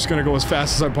I'm just gonna go as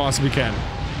fast as I possibly can.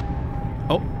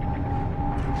 Oh.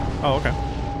 Oh, okay.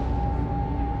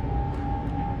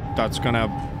 That's gonna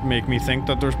make me think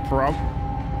that there's I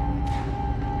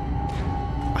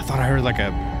thought I heard like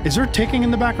a... Is there ticking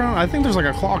in the background? I think there's like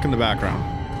a clock in the background.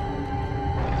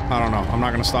 I don't know. I'm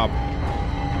not gonna stop.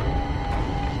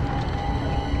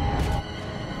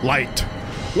 Light.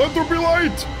 Let there be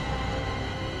light!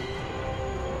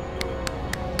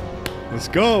 Let's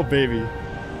go, baby.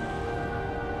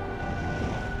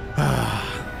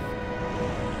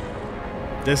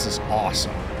 This is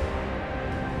awesome.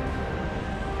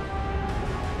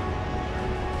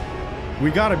 We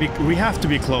have to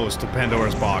be close to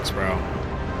Pandora's box, bro.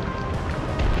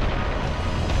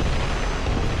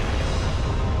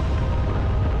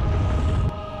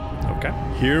 Okay.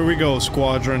 Here we go,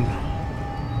 squadron.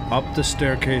 Up the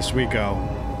staircase we go.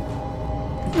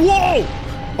 Whoa!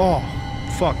 Oh,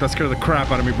 fuck, that scared the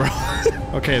crap out of me, bro.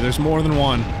 Okay, there's more than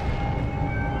one.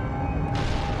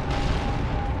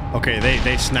 Okay,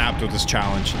 they snapped with this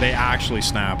challenge. They actually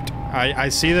snapped. I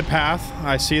see the path.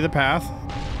 I see the path.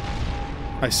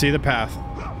 I see the path.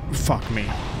 Fuck me.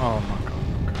 Oh my god.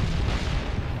 Okay.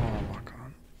 Oh my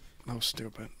god. That was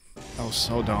stupid. That was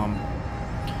so dumb.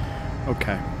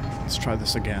 Okay. Let's try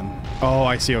this again. Oh,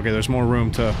 I see. Okay, there's more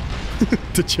room to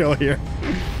to chill here.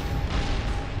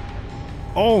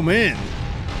 Oh, man.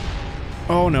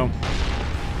 Oh, no.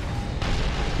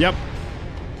 Yep.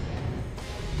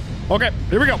 Okay,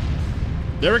 here we go.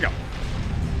 There we go.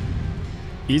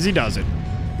 Easy does it.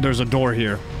 There's a door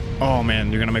here. Oh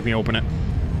man, you're gonna make me open it.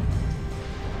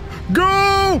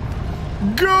 Go!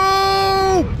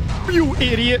 Go! You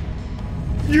idiot!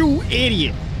 You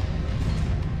idiot!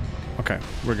 Okay,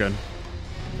 we're good.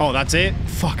 Oh, that's it?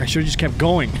 Fuck, I should've just kept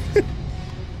going.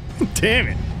 Damn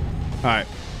it. Alright.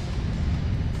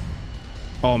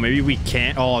 Oh, maybe we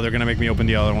can't. Oh, they're gonna make me open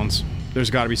the other ones. There's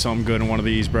gotta be something good in one of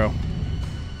these, bro.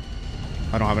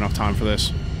 I don't have enough time for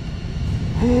this.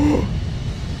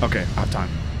 Okay, I have time.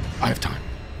 I have time.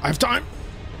 I have time.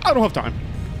 I don't have time.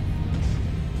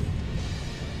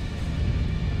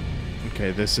 Okay,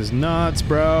 this is nuts,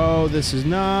 bro. This is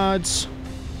nuts.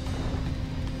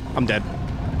 I'm dead.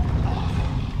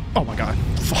 Oh my god.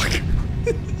 Fuck.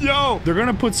 Yo! They're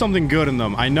gonna put something good in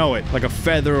them. I know it. Like a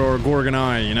feather or a gorgon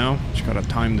eye, you know? Just gotta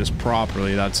time this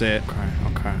properly. That's it.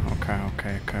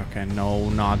 Okay. No,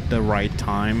 not the right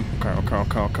time. Okay.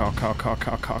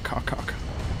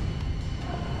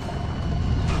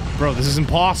 Bro, this is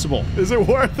impossible. Is it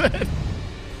worth it?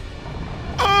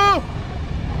 Oh!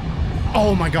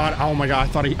 Oh my god. Oh my god.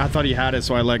 I thought he had it,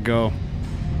 so I let go.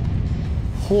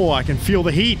 Oh, I can feel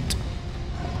the heat.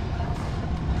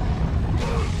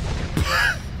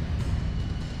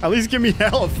 At least give me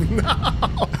health. No.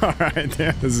 Alright,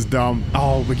 damn. This is dumb.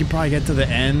 Oh, we can probably get to the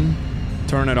end,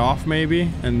 turn it off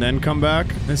maybe, and then come back.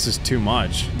 This is too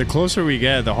much. The closer we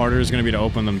get, the harder it's gonna be to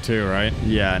open them too, right?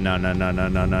 Yeah, no.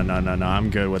 I'm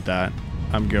good with that.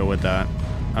 I'm good with that.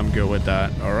 I'm good with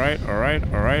that. Alright.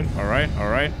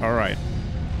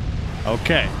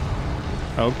 Okay.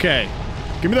 Okay.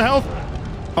 Give me the health.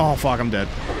 Oh, fuck, I'm dead.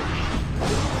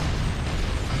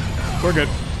 We're good.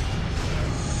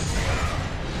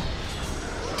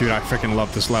 Dude, I freaking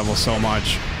love this level so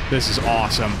much. This is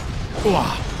awesome. Ooh.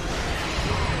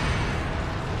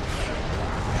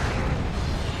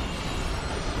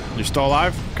 You're still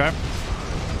alive? Okay.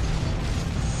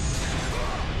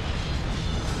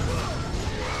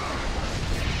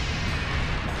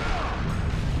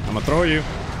 I'm gonna throw you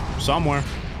somewhere.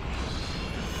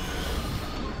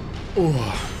 Ooh.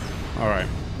 Alright.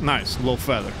 Nice. Little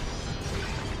feather.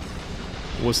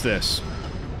 What's this?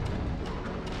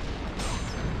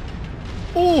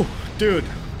 Oh, dude,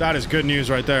 that is good news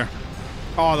right there.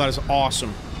 Oh, that is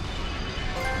awesome.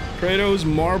 Kratos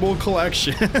Marble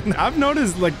Collection. I've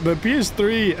noticed, like, the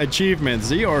PS3 achievements,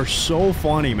 they are so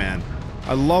funny, man.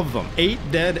 I love them. 8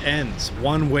 dead ends,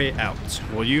 1 way out.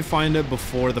 Will you find it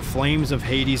before the flames of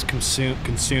Hades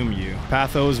consume you?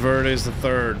 Pathos Verdes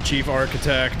III, chief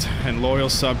architect and loyal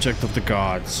subject of the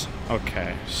gods.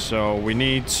 Okay, so we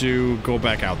need to go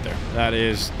back out there. That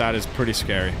is pretty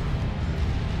scary.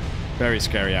 Very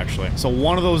scary, actually. So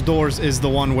one of those doors is the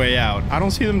one way out. I don't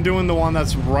see them doing the one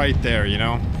that's right there, you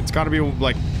know? It's got to be,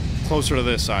 like, closer to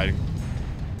this side.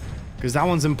 Because that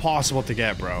one's impossible to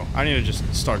get, bro. I need to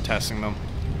just start testing them.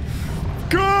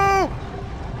 Go!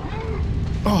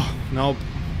 Oh, nope.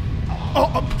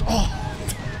 Oh.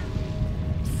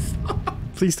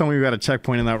 Please tell me we got a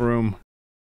checkpoint in that room.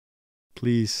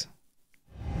 Please.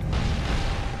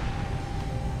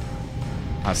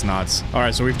 That's nuts.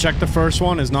 Alright, so we've checked the first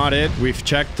one, is not it. We've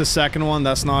checked the second one,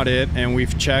 that's not it. And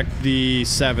we've checked the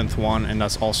 7th one, and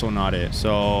that's also not it.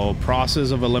 So, process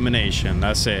of elimination,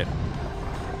 that's it.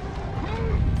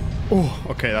 Oh,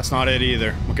 okay, that's not it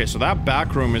either. Okay, so that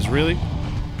back room is really...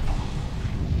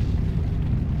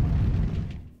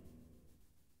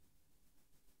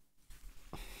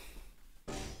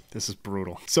 This is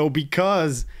brutal. So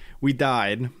because we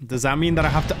died, does that mean that I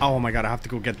have to... Oh my god, I have to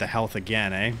go get the health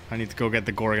again, eh? I need to go get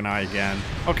the Gorgon Eye again.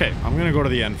 Okay, I'm gonna go to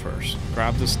the end first.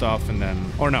 Grab the stuff and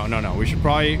then... Or no. We should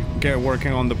probably get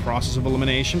working on the process of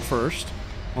elimination first.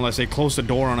 Unless they close the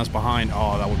door on us behind.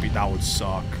 Oh, that would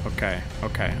suck. Okay.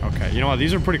 You know what?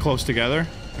 These are pretty close together.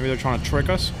 Maybe they're trying to trick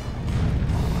us.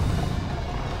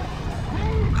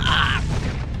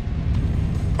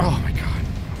 Oh my god.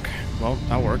 Okay. Well,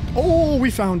 that worked. Oh,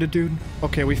 we found it, dude.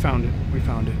 Okay, we found it. We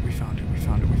found it.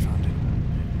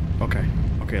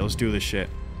 Okay, let's do this shit.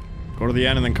 Go to the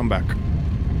end and then come back.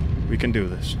 We can do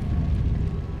this.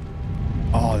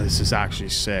 Oh, this is actually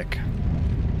sick.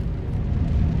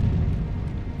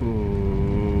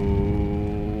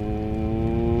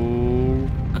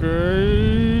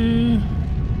 Okay.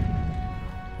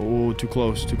 Oh, too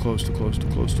close.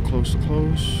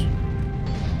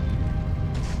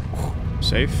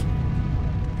 Safe.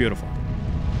 Beautiful.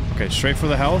 Okay, straight for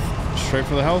the health.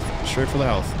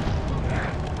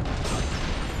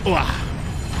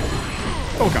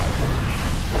 Oh god.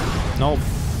 Nope.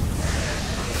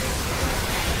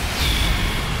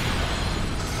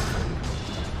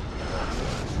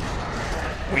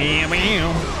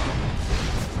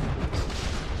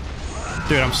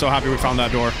 Dude, I'm so happy we found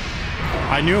that door.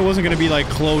 I knew it wasn't gonna be like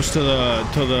close to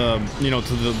the you know,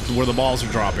 to the where the balls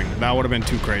are dropping. That would have been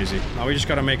too crazy. Now we just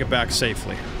gotta make it back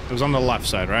safely. It was on the left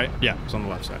side, right? Yeah, it was on the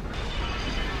left side.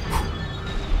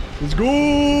 Let's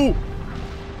go!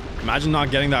 Imagine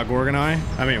not getting that Gorgon Eye.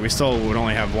 I mean, we still would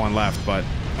only have one left, but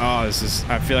oh, this is.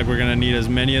 I feel like we're gonna need as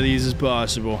many of these as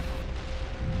possible.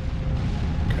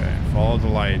 Okay, follow the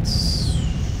lights.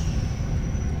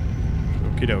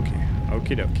 Okie dokie.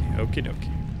 Okie dokie. Okie dokie.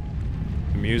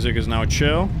 The music is now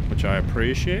chill, which I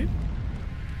appreciate.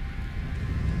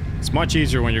 It's much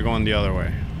easier when you're going the other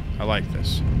way. I like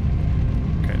this.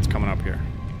 Okay, it's coming up here.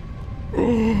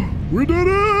 We did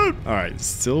it! Alright,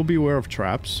 still beware of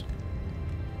traps.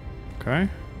 Okay.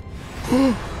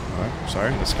 Alright, sorry,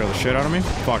 that scared the shit out of me.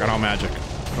 Fuck, I don't magic.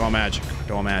 Don't magic.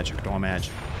 Don't magic. Don't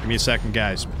magic. Give me a second,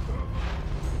 guys.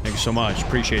 Thank you so much.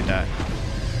 Appreciate that.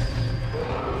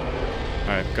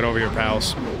 Alright, get over here,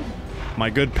 pals. My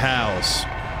good pals.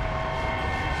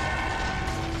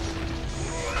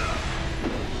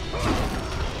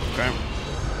 Okay.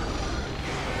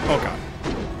 Oh, God.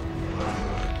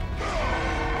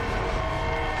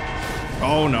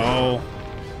 Oh, no.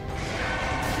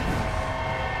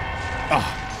 Oh.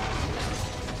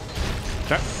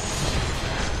 Okay.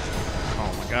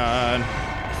 Oh, my God.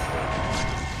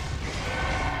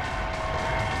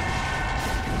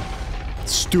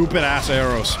 Stupid ass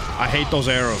arrows. I hate those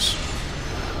arrows.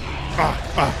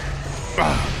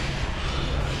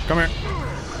 Come here.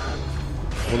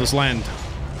 Will this land?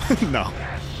 No.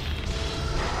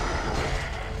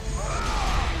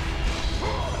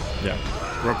 Yeah.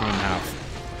 Broke him in half.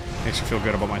 Makes me feel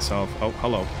good about myself. Oh,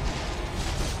 hello.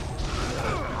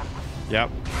 Yep.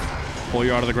 Pull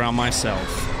you out of the ground myself.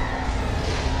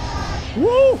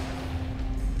 Woo!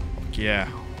 Yeah.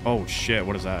 Oh, shit.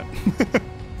 What is that?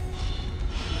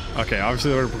 Okay,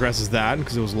 obviously the order progresses that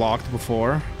because it was locked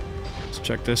before. Let's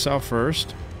check this out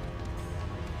first.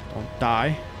 Don't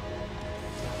die.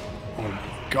 Oh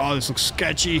God, this looks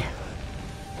sketchy.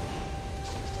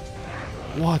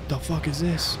 What the fuck is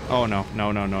this? Oh no,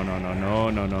 no, no, no, no, no, no,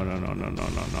 no, no, no, no, no, no, no,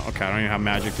 no. Okay, I don't even have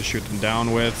magic to shoot them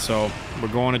down with, so we're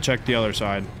going to check the other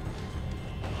side.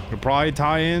 We'll probably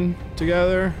tie in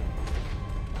together.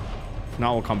 If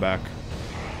not, we'll come back.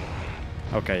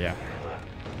 Okay, yeah.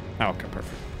 Okay,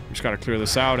 perfect. We just gotta clear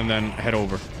this out and then head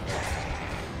over.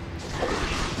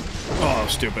 Oh,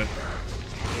 stupid.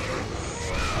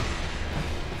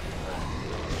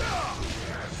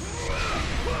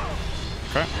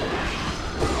 Okay.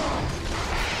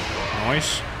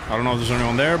 Nice. I don't know if there's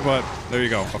anyone there, but there you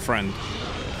go. A friend.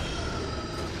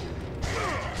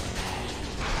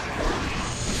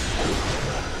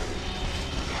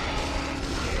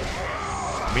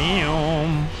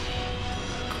 Bam.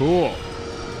 Cool.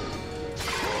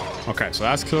 Okay, so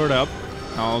that's cleared up.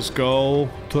 Now let's go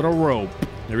to the rope.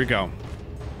 There we go.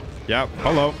 Yep.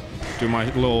 Hello. Do my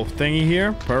little thingy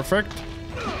here. Perfect.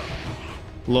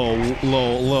 Little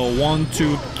 1,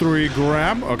 2, 3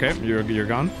 grab. Okay, you're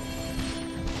gone.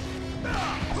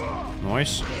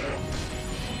 Nice.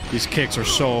 These kicks are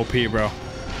so OP, bro.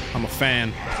 I'm a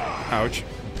fan. Ouch.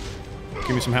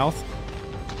 Give me some health.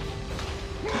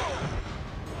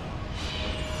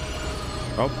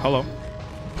 Oh, hello.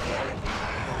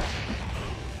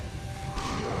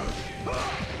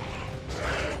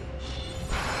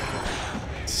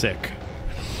 Sick.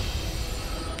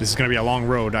 This is gonna be a long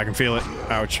road. I can feel it.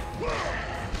 Ouch.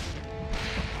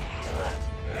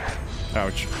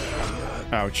 Ouch.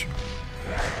 Ouch.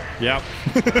 Yep.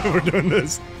 We're doing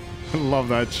this. I love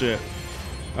that shit.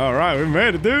 Alright, we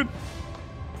made it, dude.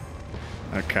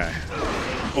 Okay.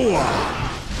 Ooh.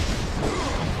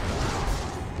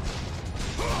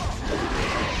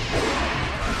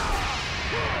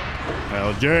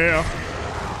 Hell yeah.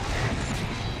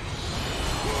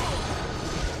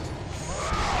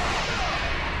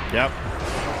 Yep.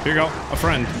 Here you go. A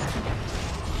friend.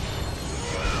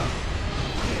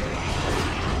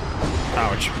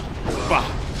 Ouch. Bah.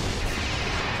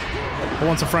 Who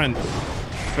wants a friend?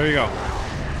 There you go.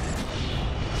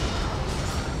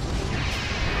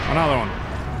 Another one.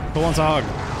 Who wants a hug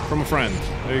from a friend?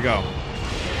 There you go.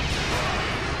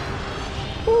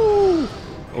 Woo.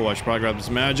 Oh, I should probably grab this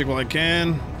magic while I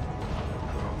can.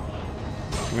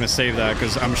 I'm gonna save that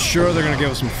because I'm sure they're gonna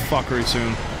give us some fuckery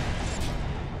soon.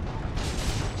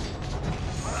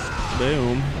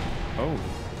 Boom. Oh.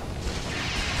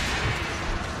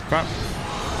 Crap.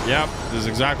 Yep, this is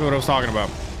exactly what I was talking about.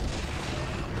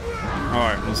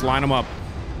 Alright, let's line them up.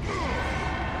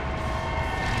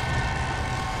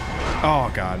 Oh,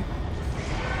 God.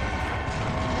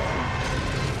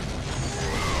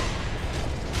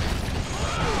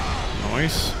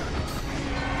 Nice.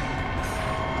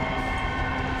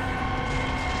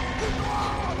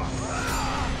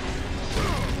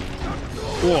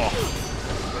 Whoa.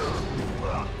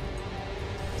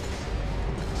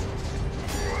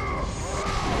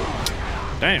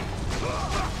 Damn.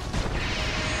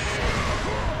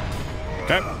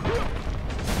 Okay.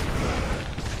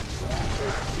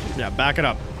 Yeah, back it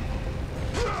up.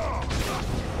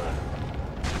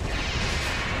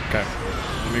 Okay.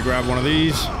 Let me grab one of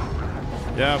these.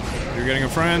 Yep, you're getting a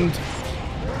friend.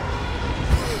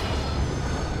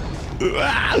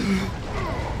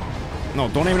 No,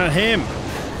 don't aim at him.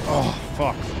 Oh,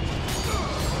 fuck.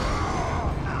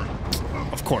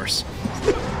 Of course.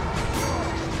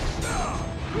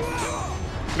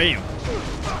 Bam.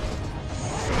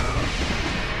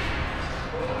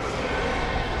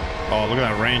 Oh, look at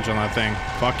that range on that thing.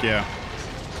 Fuck yeah.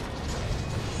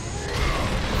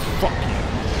 Fuck yeah.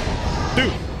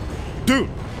 Dude,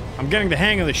 I'm getting the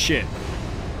hang of this shit.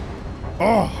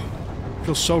 Oh,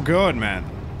 feels so good, man.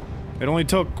 It only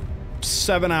took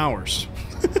 7 hours.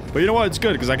 But you know what? It's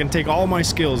good, because I can take all my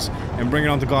skills and bring it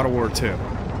onto God of War 2.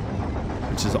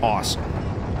 Which is awesome.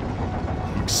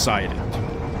 I'm excited.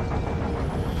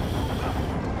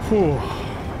 Whew.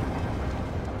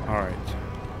 Alright.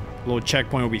 A little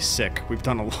checkpoint will be sick. We've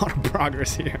done a lot of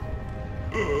progress here.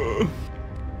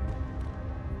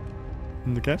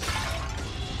 Okay.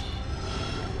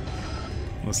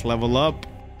 Let's level up.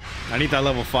 I need that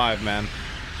level 5, man.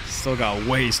 Still got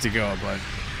ways to go, but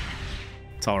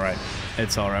it's alright.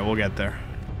 It's alright. We'll get there.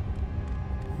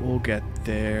 We'll get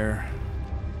there.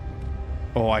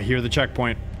 Oh, I hear the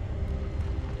checkpoint.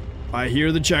 I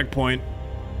hear the checkpoint.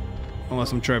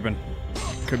 Unless I'm tripping.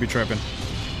 Could be tripping.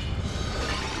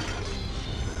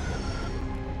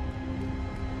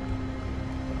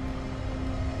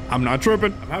 I'm not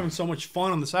tripping. I'm having so much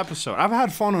fun on this episode. I've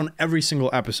had fun on every single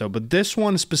episode, but this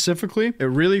one specifically, it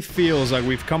really feels like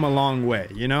we've come a long way,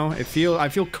 you know? I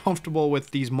feel comfortable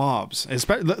with these mobs.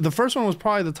 The first one was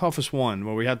probably the toughest one,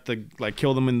 where we had to, like,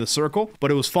 kill them in the circle, but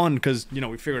it was fun because, you know,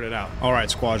 we figured it out. All right,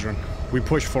 Squadron. We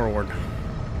push forward.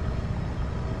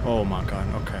 Oh my god,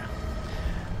 okay.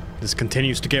 This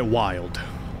continues to get wild.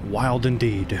 Wild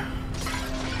indeed.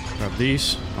 Grab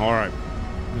these. All right.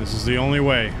 This is the only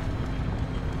way.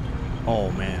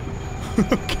 Oh, man.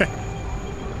 Okay.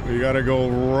 We gotta go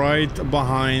right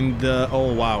behind the...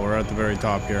 Oh, wow. We're at the very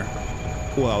top here.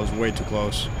 Oh, that was way too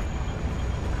close.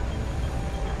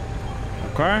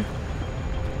 Okay.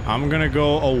 I'm gonna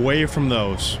go away from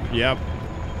those. Yep.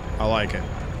 I like it.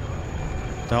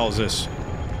 What the hell is this?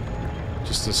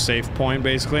 Just a safe point,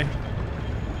 basically?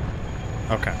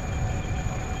 Okay.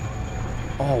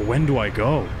 Oh, when do I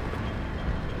go?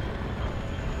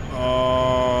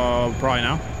 Probably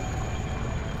now.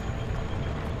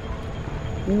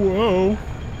 Whoa.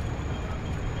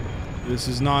 This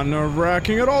is not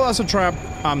nerve-wracking at all. That's a trap.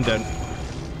 I'm dead.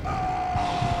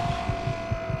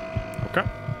 Okay.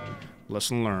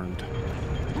 Lesson learned.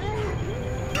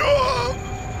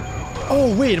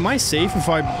 Oh, wait. Am I safe if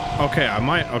I... Okay, I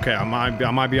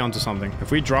might be onto something.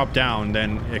 If we drop down,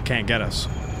 then it can't get us.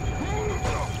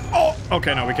 Oh!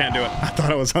 Okay, no, we can't do it. I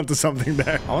thought I was onto something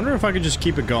there. I wonder if I could just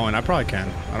keep it going. I probably can.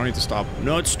 I don't need to stop.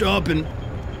 Not stopping.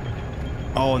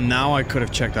 Oh, now I could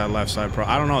have checked that left side,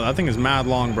 I don't know. That thing is mad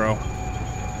long, bro.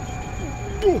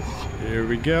 Here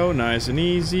we go. Nice and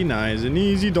easy. Nice and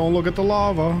easy. Don't look at the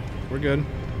lava. We're good.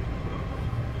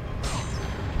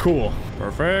 Cool.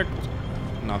 Perfect.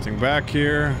 Nothing back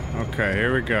here. Okay,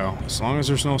 here we go. As long as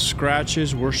there's no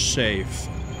scratches, we're safe.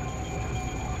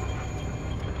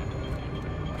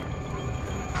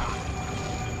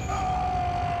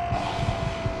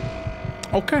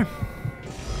 Okay.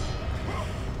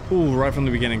 Ooh, right from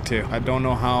the beginning, too. I don't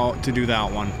know how to do that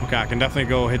one. Okay, I can definitely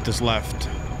go hit this left.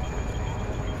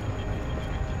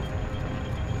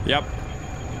 Yep.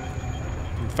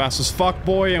 Fast as fuck,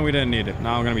 boy, and we didn't need it.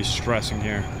 Now I'm gonna be stressing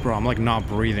here. Bro, I'm like not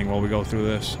breathing while we go through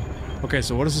this. Okay,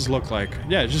 so what does this look like?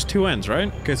 Yeah, it's just two ends,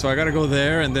 right? Okay, so I gotta go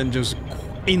there and then just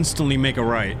instantly make a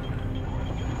right.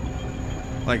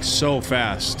 Like, so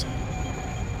fast.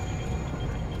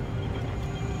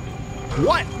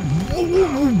 What?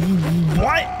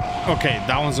 What? Okay,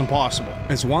 that one's impossible.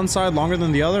 Is one side longer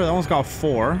than the other? That one's got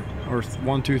 4. Or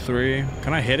 1, 2, 3.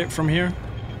 Can I hit it from here?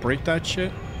 Break that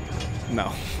shit?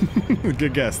 No.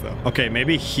 Good guess, though. Okay,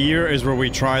 maybe here is where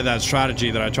we try that strategy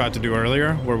that I tried to do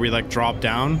earlier, where we, like, drop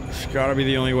down. It's gotta be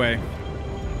the only way.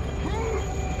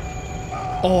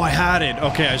 Oh, I had it.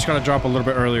 Okay, I just gotta drop a little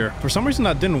bit earlier. For some reason,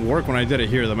 that didn't work when I did it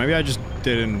here, though. Maybe I just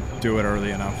didn't do it early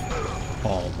enough.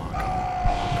 Oh, my God.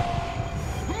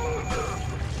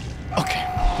 Okay,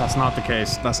 that's not the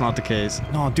case. That's not the case.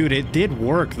 No, dude, it did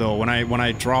work, though, when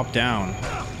I dropped down.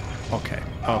 Okay,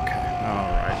 okay.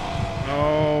 All right.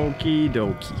 Okie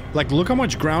dokie. Like, look how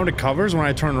much ground it covers when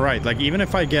I turn right. Like, even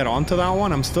if I get onto that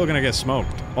one, I'm still gonna get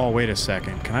smoked. Oh, wait a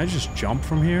second. Can I just jump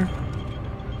from here?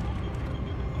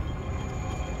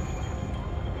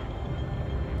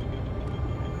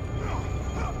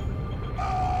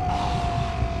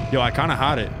 Yo, I kind of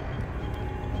had it.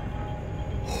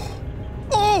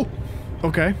 Oh!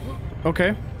 Okay.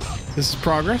 Okay. This is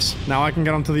progress. Now I can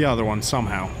get onto the other one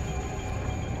somehow.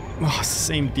 Oh, it's the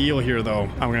same deal here, though.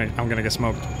 I'm gonna get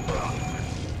smoked.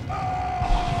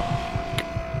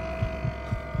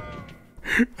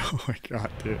 Oh my god,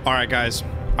 dude. Alright, guys.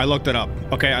 I looked it up.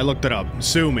 Okay, I looked it up.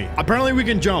 Sue me. Apparently we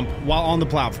can jump while on the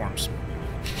platforms.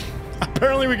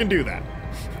 Apparently we can do that.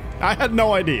 I had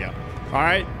no idea.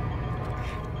 Alright?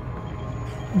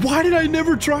 Why did I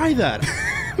never try that?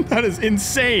 That is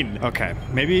insane. Okay,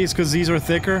 maybe it's because these are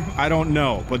thicker. I don't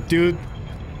know. But dude,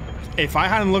 if I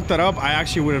hadn't looked that up, I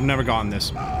actually would have never gotten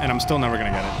this. And I'm still never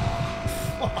gonna get it.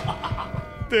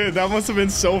 Dude, that must have been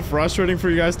so frustrating for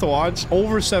you guys to watch.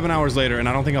 Over 7 hours later, and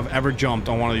I don't think I've ever jumped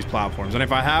on one of these platforms. And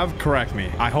if I have, correct me.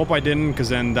 I hope I didn't, because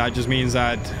then that just means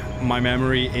that my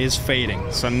memory is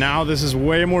fading. So now this is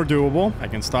way more doable. I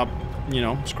can stop, you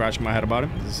know, scratching my head about it.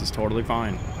 This is totally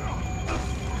fine.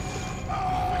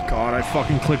 God, I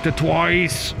fucking clicked it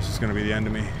twice. This is gonna be the end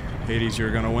of me. Hades,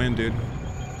 you're gonna win, dude.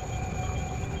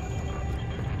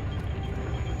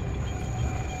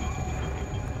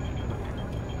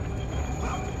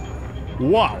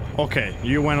 Wow. Okay,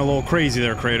 you went a little crazy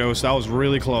there, Kratos. That was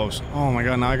really close. Oh my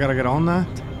god, now I gotta get on that?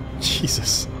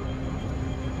 Jesus.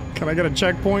 Can I get a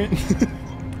checkpoint?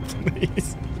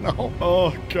 Please. No.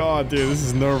 Oh god, dude, this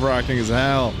is nerve-wracking as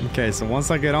hell. Okay, so once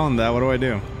I get on that, what do I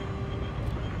do?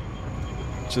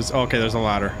 Just, okay, there's a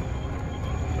ladder.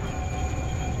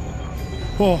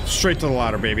 Oh, straight to the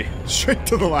ladder, baby. Straight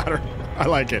to the ladder. I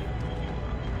like it.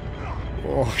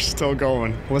 Oh, still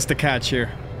going. What's the catch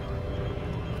here?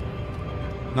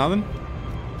 Nothing?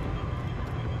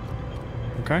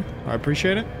 Okay, I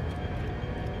appreciate it.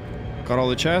 Got all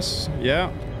the chests?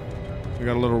 Yeah. We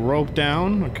got a little rope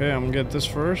down. Okay, I'm gonna get this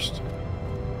first.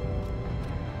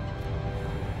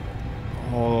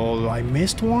 Oh, I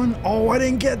missed one? Oh, I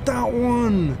didn't get that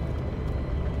one!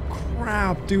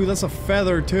 Crap, dude, that's a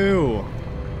feather too.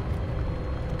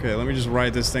 Okay, let me just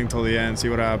ride this thing till the end, see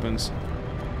what happens.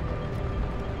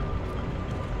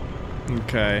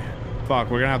 Okay. Fuck,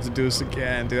 we're gonna have to do this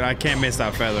again, dude. I can't miss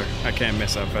that feather. I can't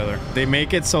miss that feather. They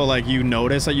make it so, like, you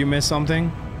notice that you missed something,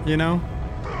 you know?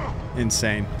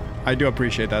 Insane. I do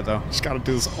appreciate that, though. Just gotta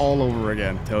do this all over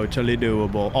again. Totally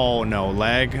doable. Oh, no.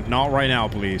 Lag? Not right now,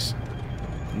 please.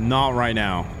 Not right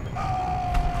now.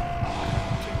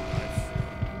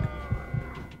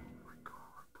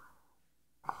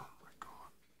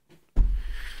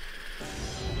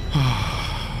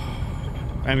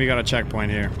 And we got a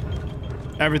checkpoint here.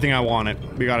 Everything I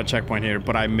wanted. We got a checkpoint here,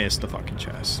 but I missed the fucking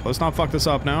chest. Let's not fuck this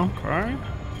up now. Alright?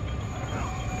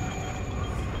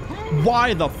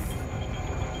 Why the f-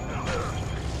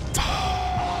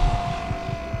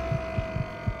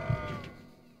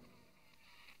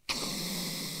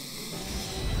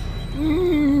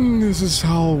 This is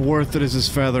how worth it is this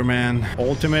feather, man.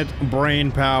 Ultimate brain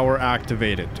power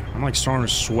activated. I'm like starting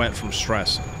to sweat from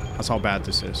stress. That's how bad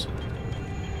this is.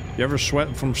 You ever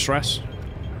sweat from stress?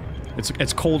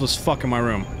 It's cold as fuck in my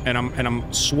room, and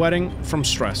I'm sweating from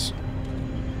stress.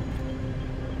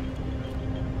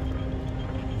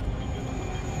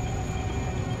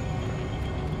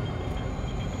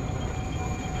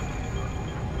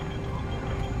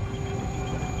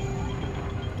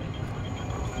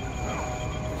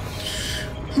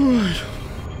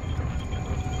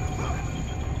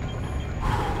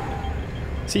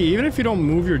 See, even if you don't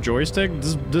move your joystick,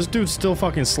 this dude still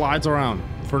fucking slides around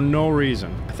for no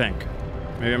reason, I think.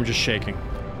 Maybe I'm just shaking.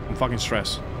 I'm fucking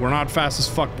stressed. We're not fast as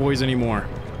fuck boys anymore.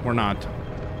 We're not.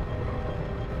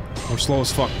 We're slow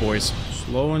as fuck boys.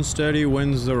 Slow and steady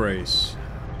wins the race.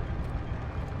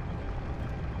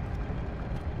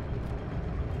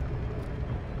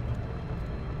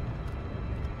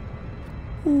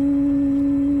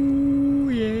 Ooh,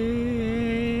 yeah.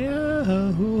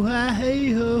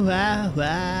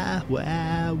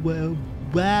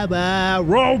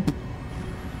 Rope!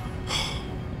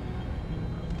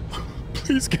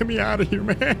 Please get me out of here,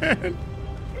 man.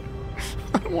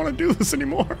 I don't want to do this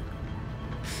anymore.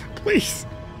 Please.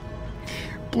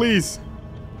 Please.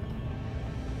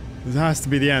 This has to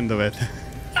be the end of it.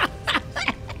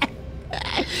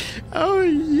 Oh,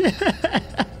 yeah.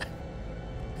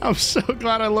 I'm so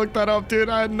glad I looked that up, dude.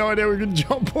 I had no idea we could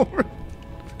jump over.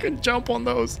 We could jump on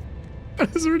those.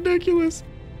 That is ridiculous.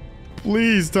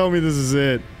 Please tell me this is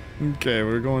it. Okay,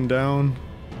 we're going down.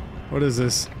 What is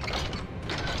this?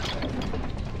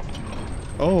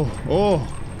 Oh,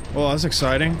 that's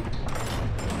exciting.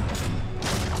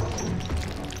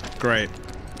 Great.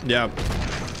 Yep.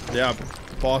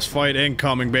 Boss fight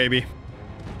incoming, baby.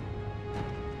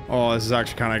 Oh, this is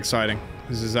actually kind of exciting.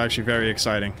 This is actually very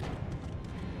exciting.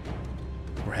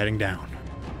 We're heading down.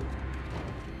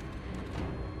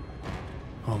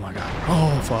 Oh my god.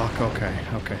 Oh, fuck.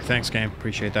 Okay. Thanks, game.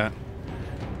 Appreciate that.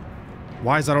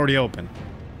 Why is that already open?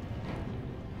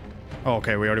 Oh,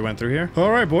 okay, we already went through here.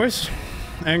 Alright, boys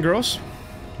and girls,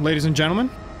 ladies and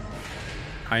gentlemen,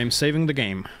 I am saving the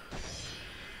game.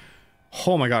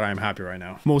 Oh my god, I am happy right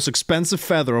now. Most expensive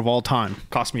feather of all time.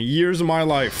 Cost me years of my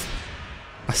life.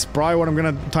 That's probably what I'm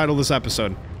gonna title this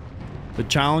episode. The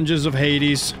Challenges of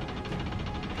Hades.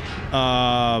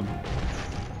 I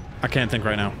can't think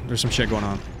right now. There's some shit going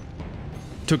on.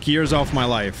 Took years off my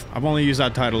life. I've only used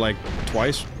that title like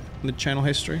twice in the channel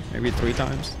history. Maybe 3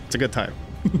 times. It's a good title.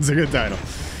 It's a good title.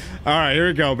 Alright, here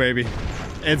we go, baby.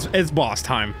 It's boss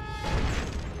time.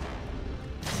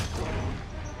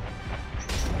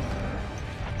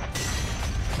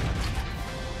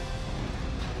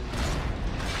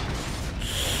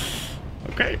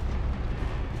 Okay.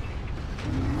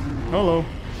 Hello.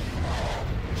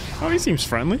 Oh, he seems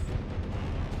friendly.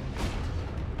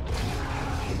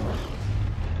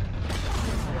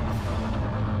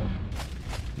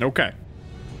 Okay.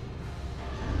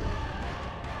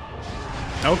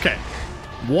 Okay.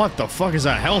 What the fuck is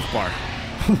that health bar?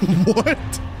 What?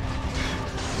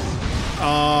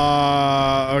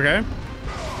 Okay.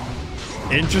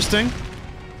 Interesting.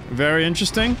 Very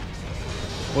interesting.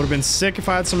 Would have been sick if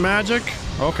I had some magic.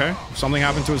 Okay. Something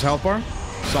happened to his health bar.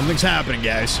 Something's happening,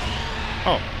 guys.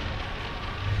 Oh.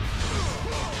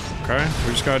 Okay.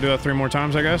 We just gotta do that 3 more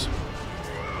times, I guess.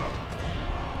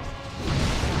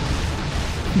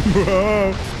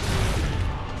 Whoa.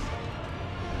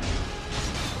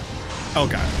 Oh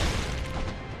god.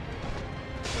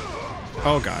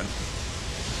 Oh god.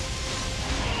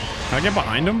 Can I get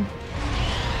behind him?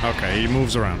 Okay, he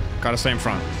moves around. Gotta stay in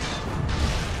front.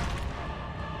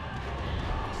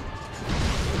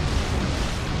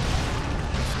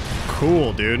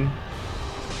 Cool, dude.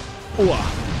 Ooh.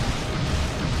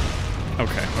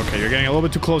 Okay, you're getting a little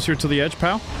bit too close here to the edge,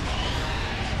 pal.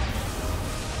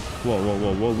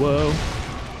 Whoa.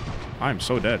 I'm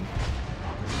so dead.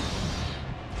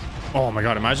 Oh my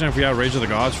god, imagine if we had Rage of the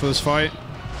Gods for this fight.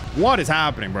 What is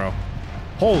happening, bro?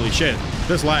 Holy shit,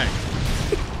 this lag.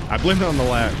 I blame it on the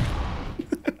lag.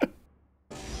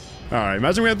 Alright,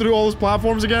 imagine we had to do all those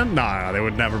platforms again? Nah, they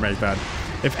would never make that.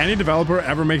 If any developer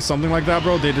ever makes something like that,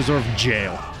 bro, they deserve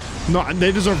jail. No,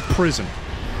 they deserve prison.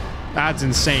 That's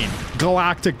insane.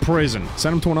 Galactic prison.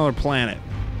 Send them to another planet.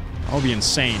 That would be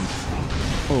insane.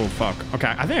 Oh, fuck.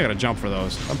 Okay, I think I gotta jump for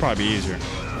those. That'd probably be easier.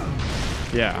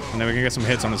 Yeah, and then we can get some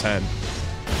hits on his head.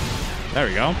 There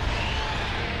we go.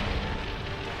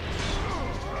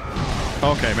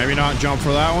 Okay, maybe not jump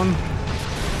for that one.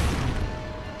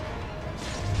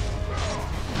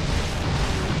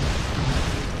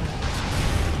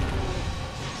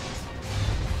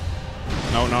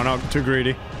 No, too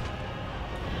greedy.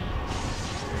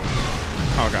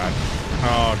 Oh god.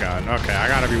 Oh god. Okay, I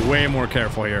gotta be way more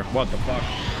careful here. What the fuck?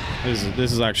 This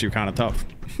is actually kind of tough.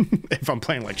 If I'm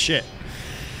playing like shit.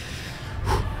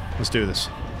 Let's do this.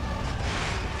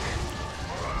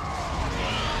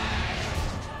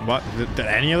 What? Did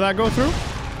any of that go through?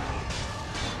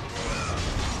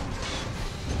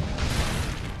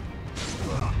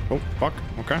 Oh, fuck.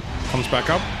 Okay. Comes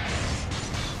back up.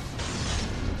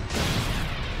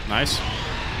 Nice.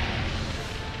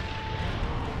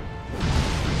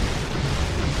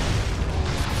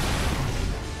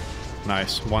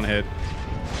 Nice. One hit.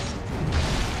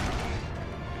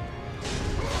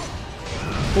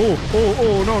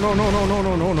 Oh, no.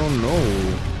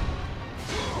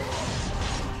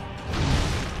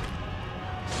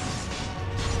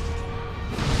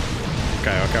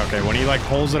 Okay. When he like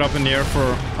holds it up in the air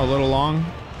for a little long,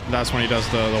 that's when he does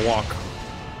the walk.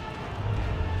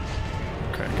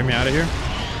 Okay, get me out of here.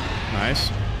 Nice.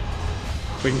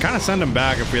 We can kind of send him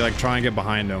back if we like try and get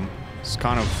behind him. It's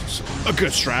kind of a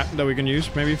good strat that we can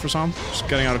use maybe for some. Just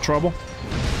getting out of trouble.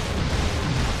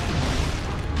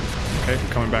 Okay,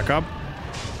 coming back up.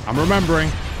 I'm remembering.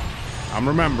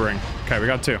 Okay, we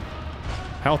got 2.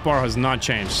 Health bar has not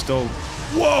changed. Still.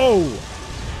 Whoa!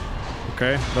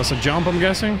 Okay, that's a jump, I'm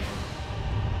guessing.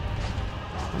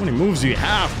 How many moves do you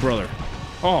have, brother?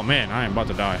 Oh man, I am about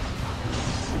to die.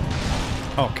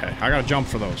 Okay, I gotta jump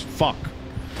for those. Fuck.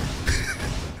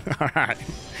 Alright.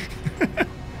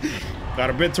 Got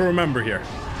a bit to remember here.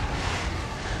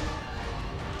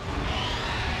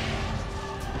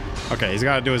 Okay, he's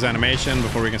gotta do his animation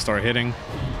before we can start hitting.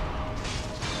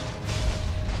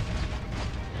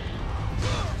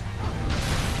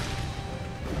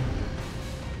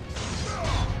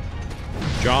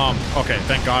 Jump. Okay,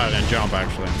 thank God I didn't jump,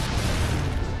 actually.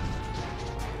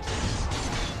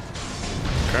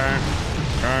 Okay.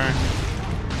 Okay.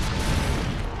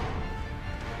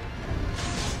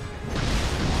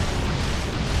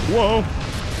 Whoa.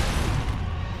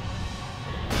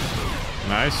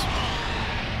 Nice.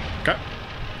 Okay.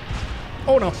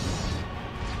 Oh, no.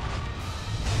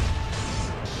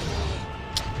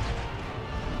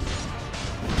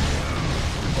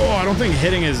 Oh, I don't think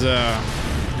hitting his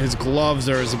gloves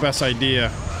there is the best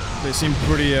idea. They seem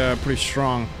pretty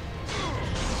strong. I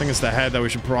think it's the head that we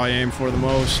should probably aim for the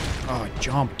most. Oh,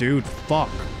 jump, dude. Fuck.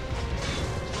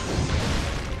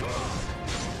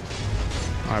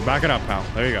 Alright, back it up, pal.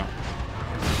 There you go.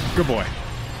 Good boy.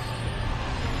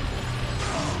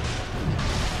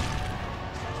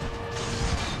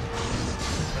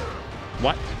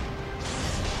 What?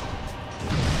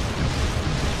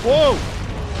 Whoa!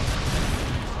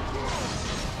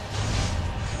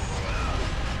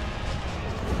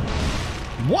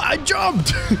 What? I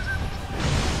jumped!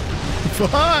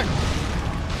 Fuck!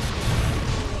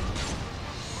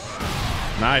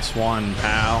 Nice one,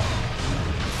 pal.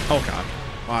 Oh god.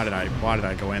 Why did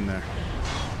I go in there?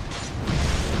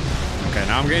 Okay,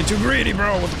 now I'm getting too greedy,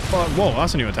 bro. What the fuck? Whoa,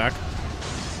 that's a new attack.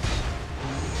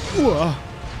 Whoa.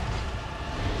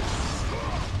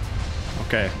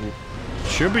 Okay.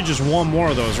 Should be just one more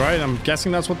of those, right? I'm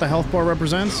guessing that's what the health bar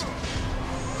represents.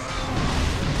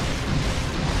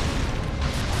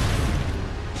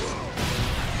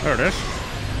 There it is.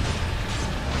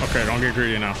 Okay, don't get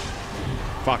greedy now.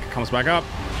 Fuck, it comes back up.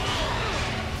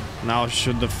 Now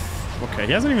should the... Okay,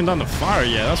 he hasn't even done the fire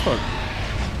yet. That's what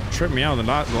tripped me out the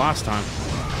last time.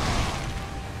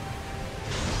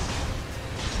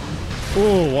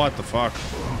 Oh, what the fuck?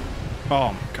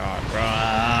 Oh my god, bro.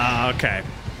 Okay.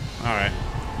 Alright.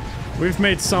 We've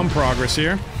made some progress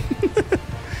here.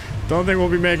 Don't think we'll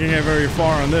be making it very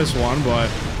far on this one, but...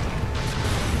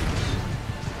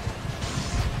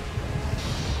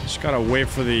 Just gotta wait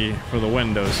for the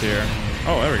windows here.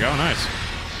 Oh, there we go. Nice.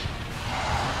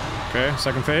 Okay,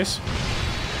 second phase.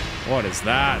 What is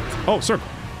that? Oh, circle.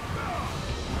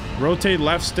 Rotate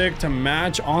left stick to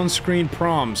match on-screen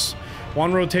prompts.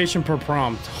 One rotation per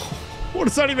prompt. What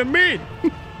does that even mean?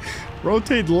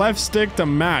 Rotate left stick to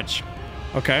match.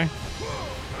 Okay.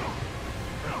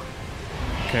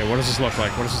 Okay, what does this look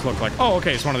like? What does this look like? Oh,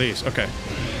 okay, it's one of these. Okay.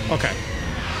 Okay.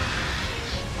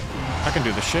 I can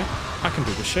do this shit. I can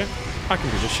do this shit. I can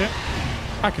do this shit.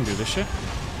 I can do this shit.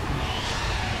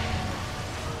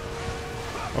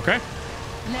 Okay.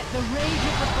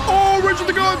 Oh, Rage of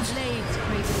the Gods!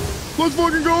 Let's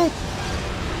fucking go!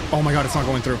 Oh my god, it's not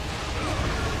going through.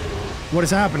 What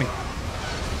is happening?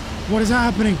 What is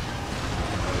happening?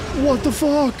 What the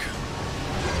fuck?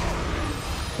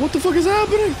 What the fuck is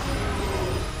happening?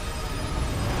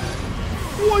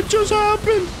 What just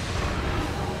happened?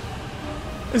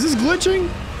 Is this glitching?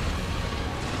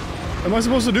 Am I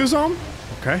supposed to do something?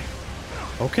 Okay.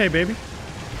 Okay, baby.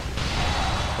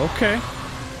 Okay.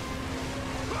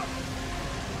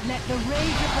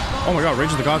 Oh my god,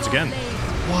 Rage of the Gods again.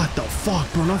 What the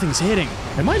fuck, bro? Nothing's hitting.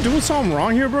 Am I doing something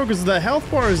wrong here, bro? Because the health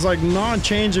bar is like not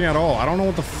changing at all. I don't know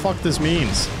what the fuck this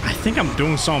means. I think I'm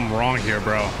doing something wrong here,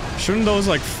 bro. Shouldn't those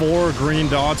like 4 green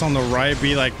dots on the right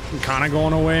be like kind of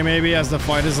going away maybe as the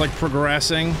fight is like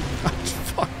progressing?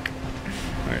 Fuck.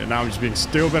 Alright, now I'm just being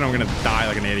stupid. I'm gonna die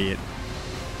like an idiot.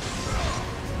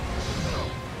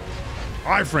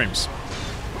 Iframes.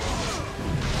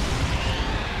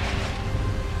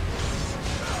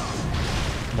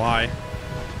 Why?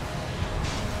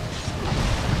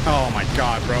 Oh my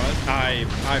god, bro. I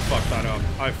fucked that up.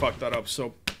 I fucked that up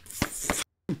so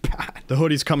bad. The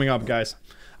hoodie's coming up, guys.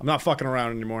 I'm not fucking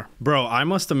around anymore. Bro, I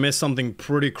must have missed something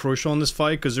pretty crucial in this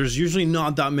fight because there's usually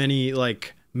not that many,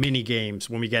 like, mini games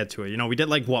when we get to it. You know, we did,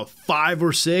 like, what, 5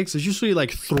 or 6? There's usually,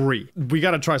 like, 3. We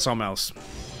gotta try something else.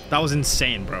 That was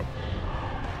insane, bro.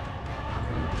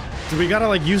 Do we gotta,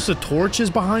 like, use the torches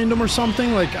behind him or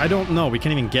something? Like, I don't know. We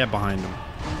can't even get behind him.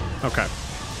 Okay.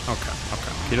 Okay.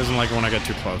 Okay. He doesn't like it when I get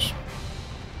too close.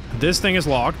 This thing is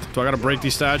locked. Do I gotta break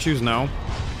these statues? No.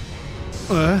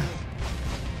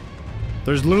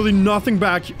 There's literally nothing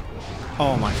back here.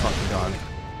 Oh my fucking god.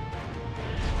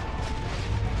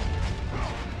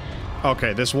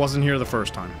 Okay, this wasn't here the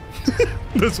first time.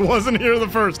 This wasn't here the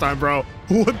first time, bro.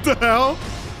 What the hell?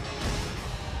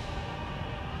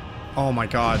 Oh my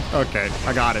god. Okay,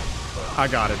 I got it. I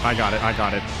got it. I got it. I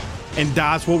got it. And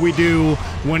that's what we do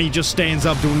when he just stands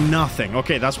up doing nothing.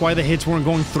 Okay, that's why the hits weren't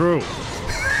going through.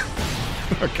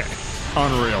 Okay.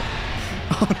 Unreal.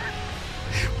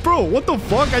 Bro, what the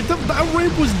fuck? That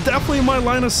ramp was definitely in my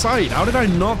line of sight. How did I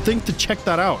not think to check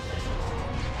that out?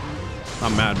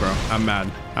 I'm mad, bro. I'm mad.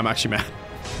 I'm actually mad.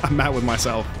 I'm mad with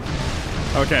myself.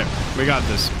 Okay, we got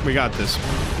this. We got this.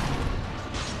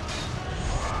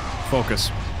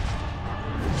 Focus.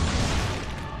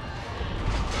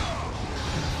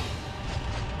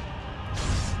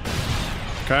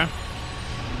 Okay.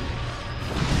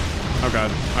 Oh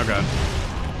god. Oh god.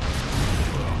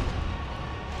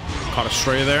 Caught a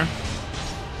stray there.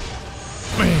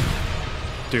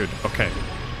 Dude, okay.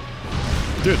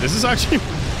 Dude, this is actually...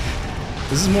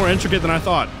 This is more intricate than I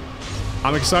thought.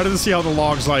 I'm excited to see how the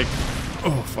logs, like...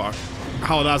 Oh, fuck.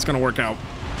 How that's gonna work out.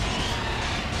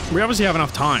 We obviously have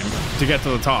enough time to get to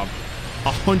the top.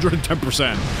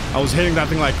 110%. I was hitting that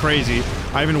thing like crazy.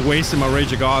 I even wasted my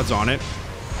Rage of Gods on it.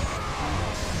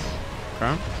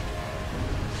 Okay.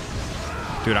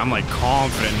 Dude, I'm like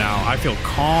confident now. I feel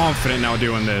confident now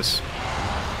doing this.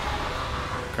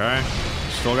 Okay.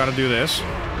 Still gotta do this.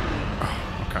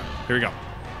 Okay. Here we go.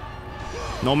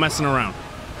 No messing around.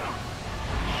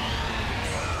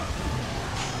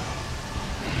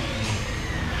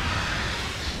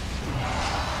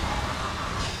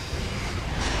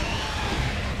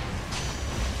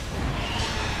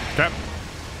 Okay.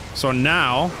 So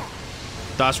now,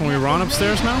 that's when we run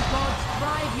upstairs now?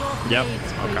 Yep.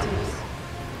 Okay.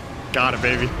 Got it,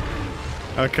 baby.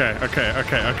 Okay. Hurry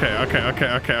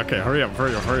up.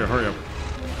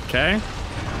 Okay.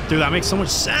 Dude, that makes so much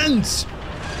sense.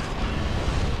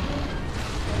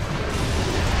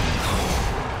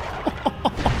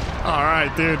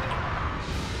 Alright, dude.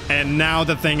 And now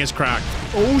the thing is cracked.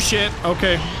 Oh, shit.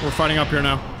 Okay, we're fighting up here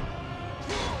now.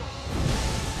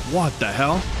 What the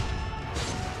hell?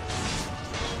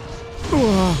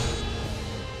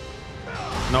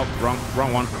 Nope,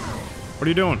 wrong one. What are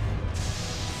you doing?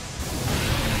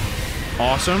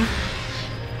 Awesome.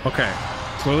 Okay.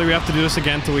 Clearly we have to do this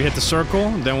again till we hit the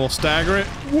circle. Then we'll stagger it.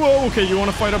 Whoa, okay, you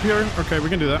want to fight up here? Okay, we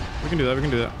can do that. We can do that.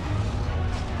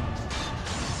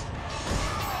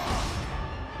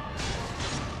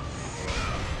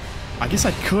 I guess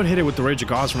I could hit it with the Rage of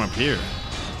Gods from up here.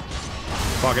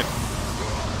 Fuck it.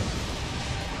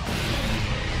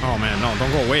 Oh man, no,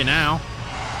 don't go away now.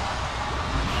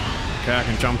 Okay, I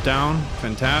can jump down.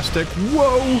 Fantastic.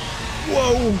 Whoa!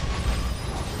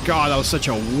 God, that was such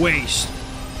a waste.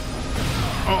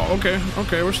 Oh, okay,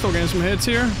 we're still getting some hits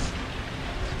here.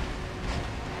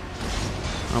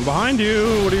 I'm behind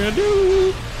you. What are you gonna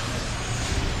do?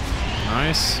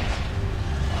 Nice.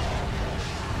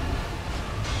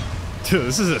 Dude,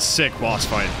 this is a sick boss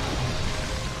fight.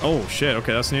 Oh shit,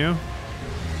 okay, that's new.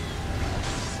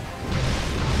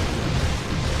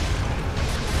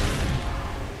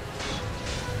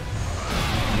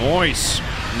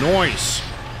 Noise.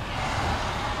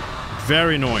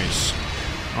 Very nice.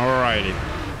 Alrighty.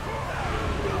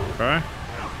 Okay.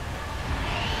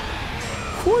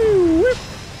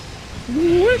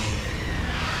 Whip.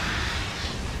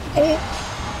 Oh.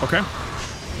 Okay.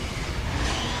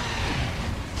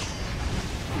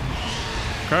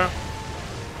 Okay.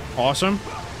 Awesome.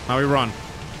 Now we run.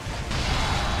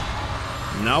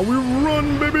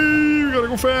 Baby. We gotta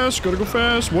go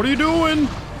fast. What are you doing?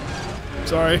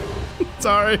 Sorry.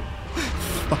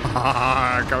 Fuck,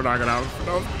 I'm not gonna have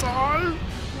enough time.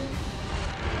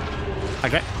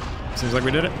 Okay. Seems like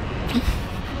we did it.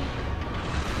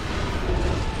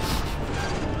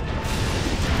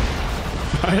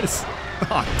 Nice.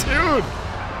 Oh, dude.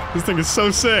 This thing is so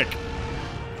sick.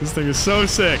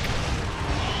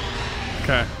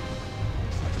 Okay.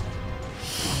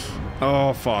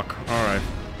 Oh, fuck. Alright.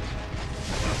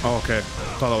 Oh, okay.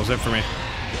 Thought that was it for me.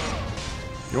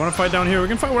 You want to fight down here? We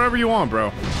can fight wherever you want,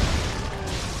 bro.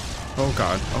 Oh,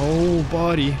 God. Oh,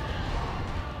 buddy.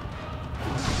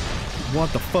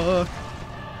 What the fuck?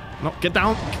 No, get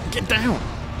down. Get down.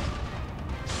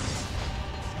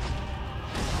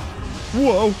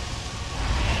 Whoa.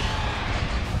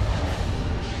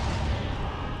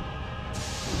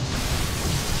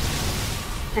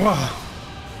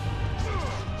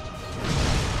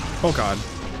 Oh, God.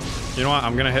 You know what?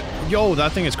 I'm gonna hit... Yo,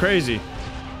 that thing is crazy.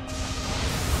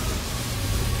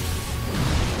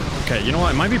 Okay, you know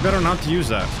what? It might be better not to use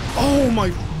that. Oh,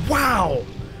 my... Wow!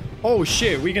 Oh,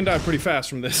 shit. We can die pretty fast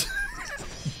from this.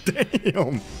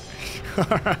 Damn.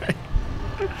 Alright.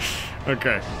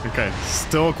 Okay.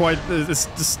 Still quite... It's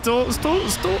still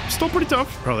pretty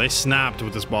tough. Bro, they snapped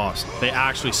with this boss. They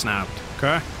actually snapped.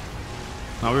 Okay?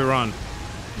 Now we run.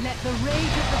 Let the rage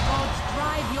of the gods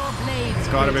drive your blades.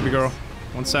 Got it, baby girl.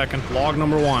 1 second. Log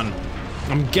number 1.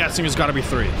 I'm guessing it's gotta be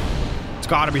 3. It's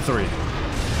gotta be 3.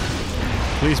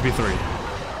 Please be 3.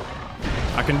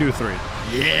 I can do 3.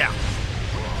 Yeah!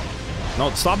 No,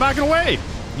 stop backing away!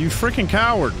 You freaking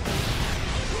coward.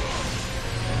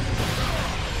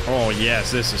 Oh,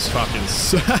 yes, this is fucking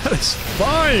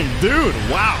satisfying, dude.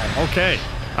 Wow. Okay.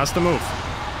 That's the move.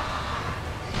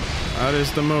 That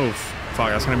is the move. Fuck,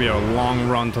 that's gonna be a long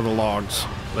run to the logs.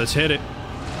 Let's hit it.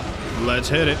 Let's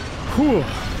hit it. Whew.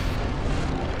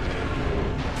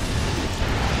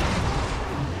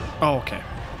 Oh, okay.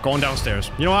 Going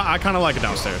downstairs. You know what? I kind of like it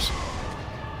downstairs.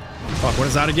 Fuck, what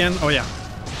is that again? Oh, yeah.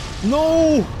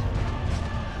 No!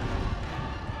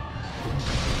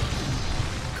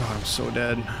 God, I'm so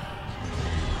dead.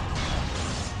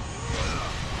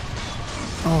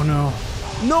 Oh, no.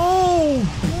 No!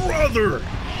 Brother!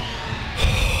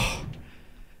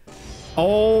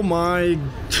 Oh, my...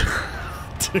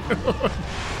 Dude.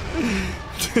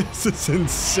 This is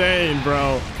insane,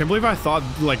 bro. Can't believe I thought,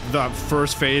 like, the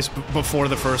first phase before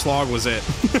the first log was it.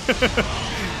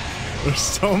 There's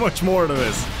so much more to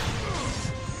this.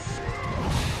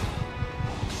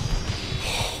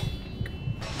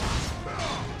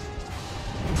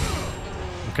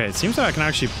 Okay, it seems like I can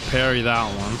actually parry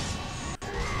that one.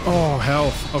 Oh,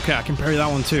 health. Okay, I can parry that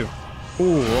one too.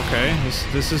 Ooh, okay.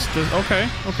 This is okay.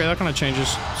 Okay, that kind of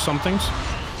changes some things.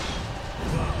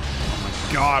 Oh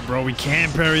my god, bro, we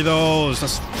can parry those.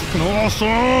 That's fucking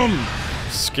awesome.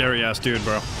 Scary ass dude,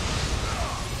 bro.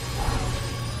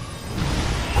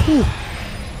 Whew.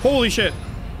 Holy shit.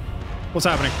 What's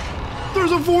happening?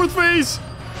 There's a fourth phase.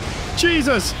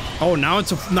 Jesus. Oh, now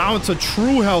it's a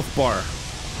true health bar.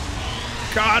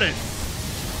 Got it.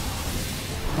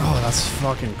 Oh, that's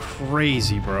fucking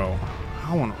crazy, bro.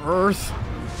 How on earth?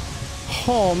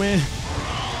 Oh, man.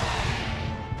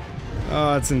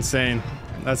 Oh, that's insane.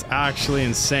 That's actually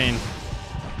insane.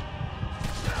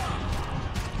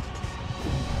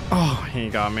 Oh, he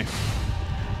got me.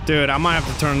 Dude, I might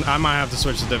have to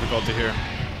switch the difficulty here.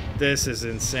 This is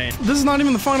insane. This is not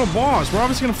even the final boss. We're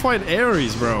obviously gonna fight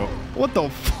Ares, bro. What the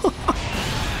fuck?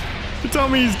 You tell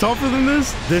me he's tougher than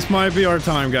this? This might be our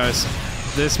time, guys.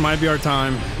 This might be our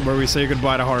time where we say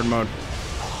goodbye to hard mode.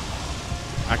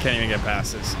 I can't even get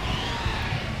past this.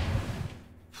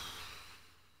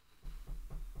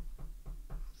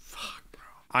 Fuck, bro.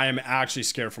 I am actually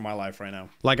scared for my life right now.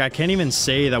 Like, I can't even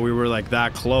say that we were, like,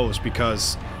 that close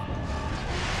because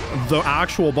the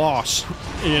actual boss,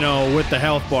 you know, with the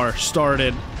health bar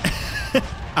started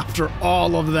after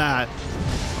all of that.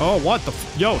 Oh, what the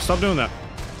f- Yo, stop doing that.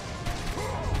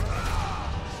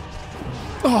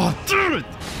 Oh, damn it!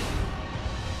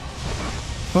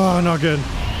 Oh, not good.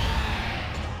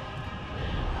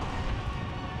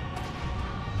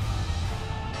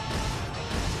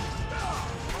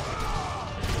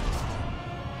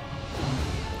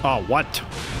 Oh, what?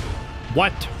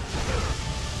 What?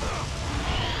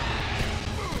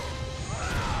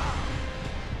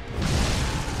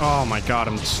 Oh my god,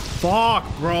 I'm just... Fuck,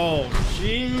 bro.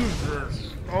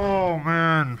 Jesus. Oh,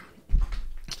 man.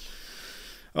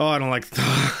 Oh, I don't like...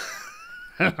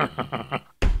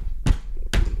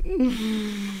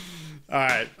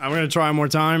 Alright, I'm gonna try one more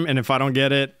time, and if I don't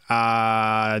get it,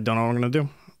 I don't know what I'm gonna do.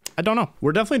 I don't know.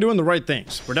 We're definitely doing the right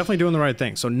things. We're definitely doing the right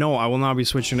things. So no, I will not be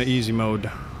switching to easy mode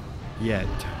yet.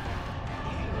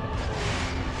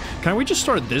 Can we just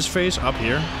start this phase up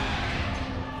here?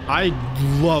 I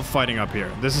love fighting up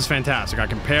here. This is fantastic. I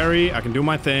can parry, I can do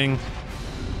my thing.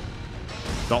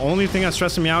 The only thing that's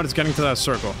stressing me out is getting to that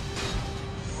circle.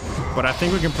 But I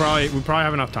think we probably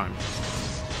have enough time.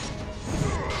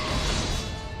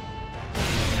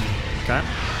 Okay.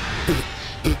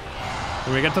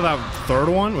 When we get to that third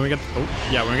one, when we get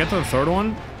to the third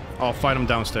one, I'll fight him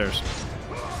downstairs.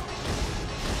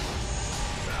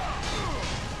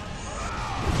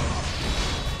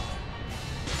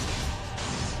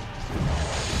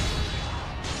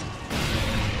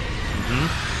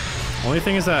 Only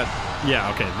thing is that, yeah,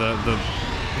 okay, the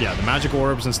magic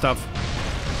orbs and stuff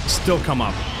still come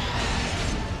up.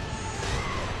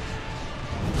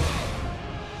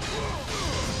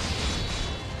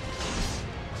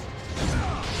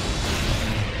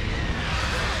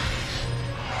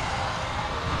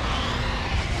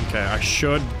 Okay, I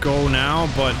should go now,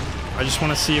 but I just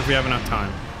want to see if we have enough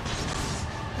time.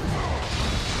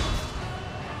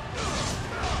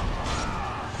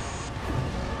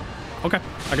 Okay,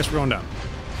 I guess we're going down.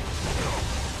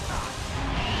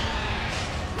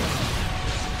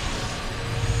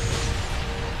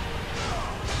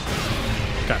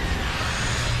 Okay.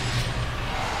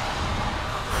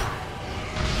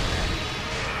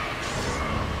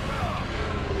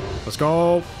 Let's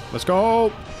go. Let's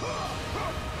go.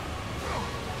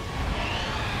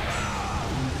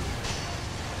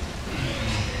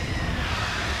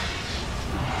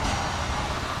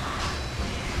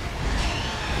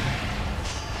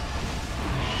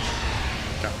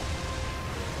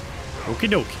 Okie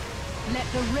dokie. Let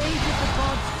the rage of the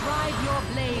gods drive your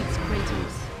blades,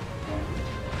 Kratos.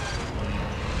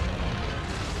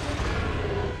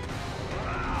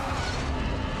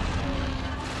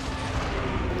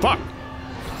 Fuck.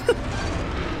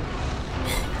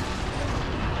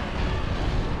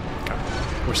 Okay.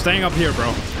 We're staying up here,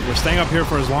 bro. We're staying up here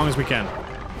for as long as we can.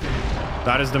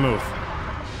 That is the move.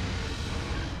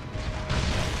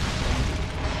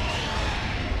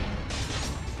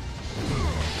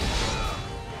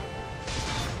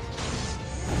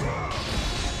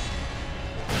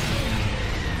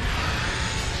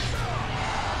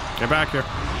 Get back here.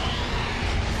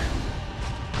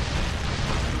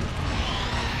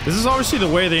 This is obviously the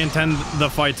way they intend the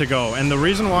fight to go, and the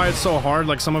reason why it's so hard,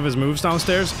 like some of his moves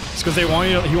downstairs, is because they want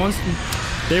you.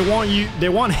 They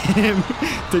want him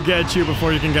to get you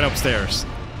before you can get upstairs.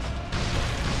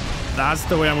 That's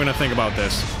the way I'm gonna think about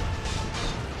this.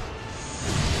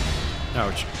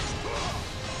 Ouch.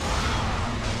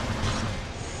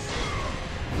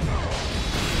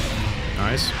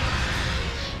 Nice.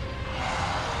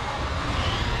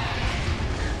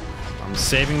 I'm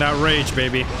saving that rage,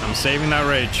 baby. I'm saving that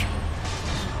rage.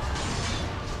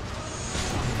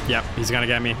 Yep, he's gonna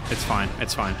get me. It's fine.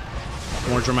 It's fine.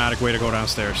 More dramatic way to go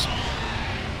downstairs.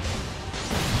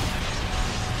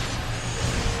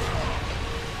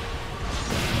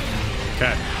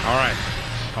 Okay, alright.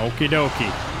 Okie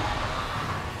dokie.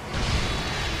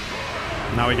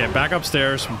 Now we get back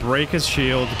upstairs, break his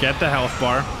shield, get the health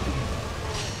bar.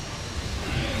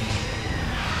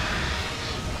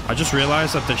 I just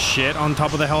realized that the shit on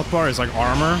top of the health bar is like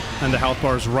armor, and the health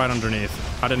bar is right underneath.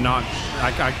 I did not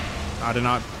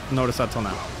notice that till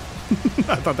now.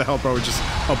 I thought the health bar was just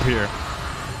up here.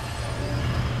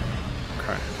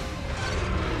 Okay.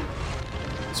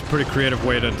 It's a pretty creative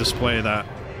way to display that.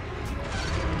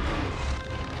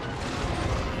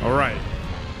 All right.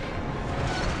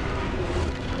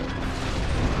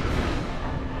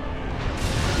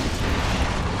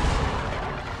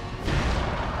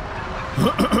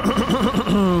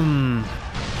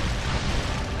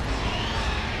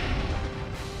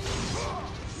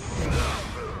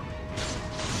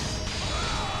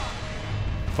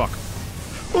 Fuck.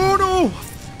 Oh no!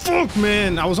 Fuck,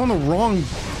 man! I was on the wrong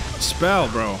spell,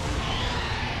 bro.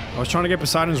 I was trying to get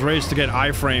Poseidon's Rage to get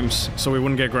iframes so we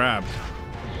wouldn't get grabbed.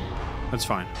 That's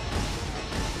fine.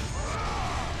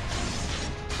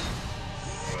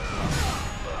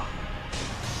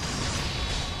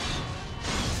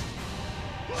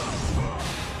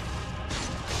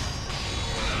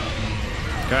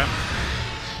 Okay.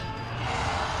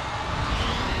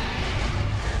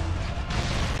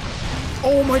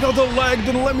 Oh my god, the lag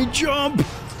didn't let me jump!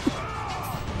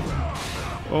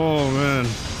 Oh man.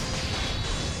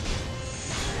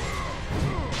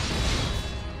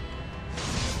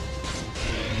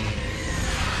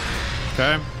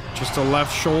 Okay, just a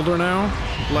left shoulder now,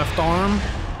 left arm.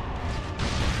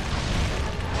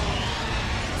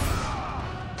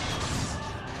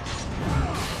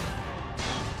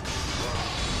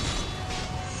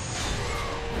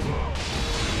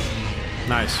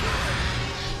 Nice.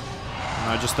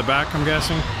 Just the back, I'm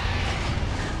guessing.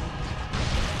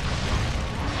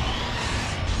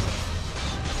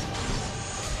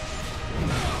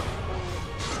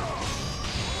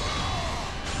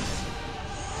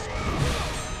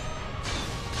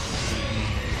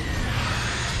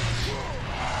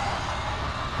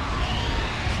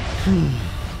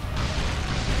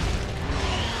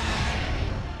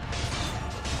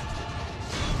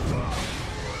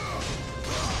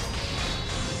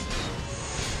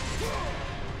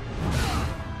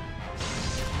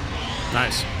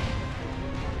 Nice.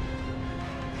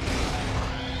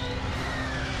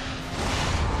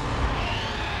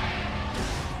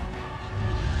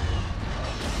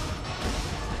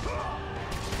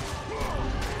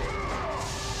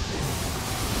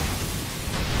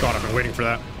 God, I've been waiting for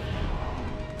that.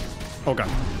 Oh god.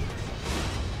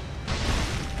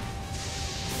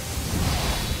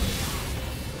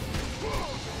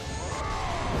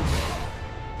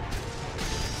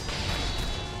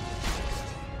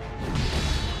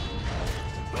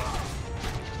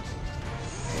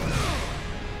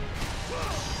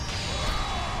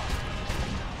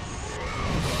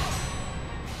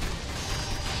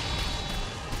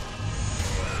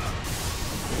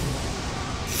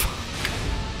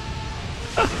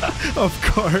 Of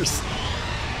course.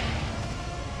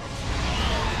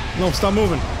 No, stop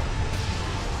moving.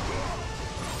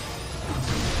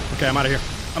 Okay, I'm out of here.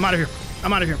 I'm out of here.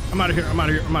 I'm out of here. I'm out of here. I'm out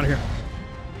of here. I'm out of here.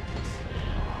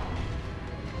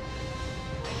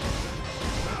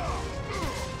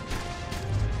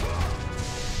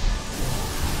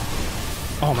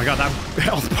 Oh my god, that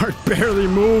health bar barely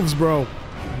moves, bro.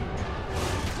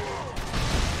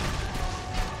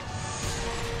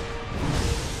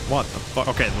 What the fuck?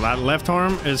 Okay, that left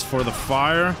arm is for the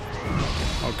fire.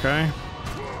 Okay.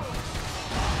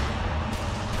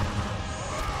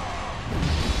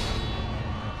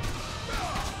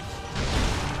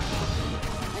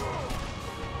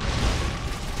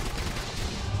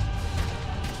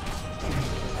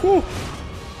 Whew.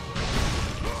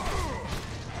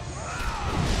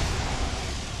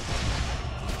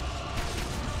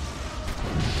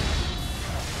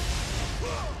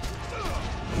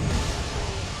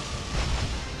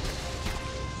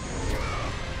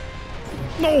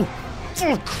 No!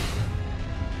 Fuck!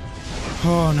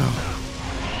 Oh no.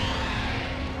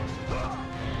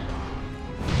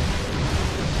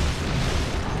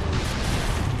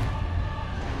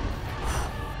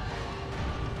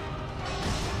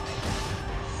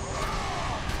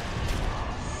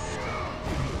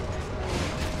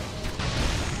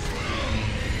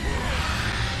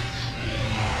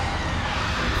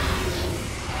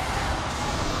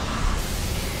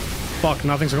 Fuck,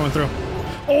 nothing's going through.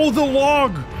 Oh, the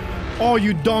log! Oh,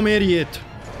 you dumb idiot.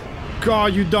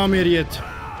 God, you dumb idiot.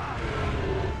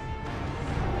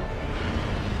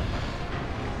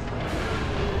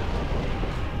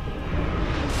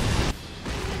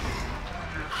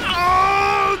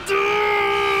 Oh,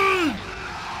 dude!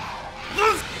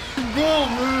 Let's go,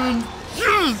 man!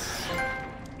 Yes!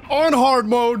 On hard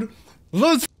mode.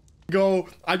 Let's go.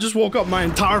 I just woke up my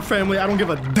entire family. I don't give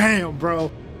a damn,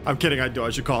 bro. I'm kidding, I do.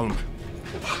 I should call them.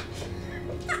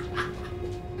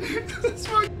 Let's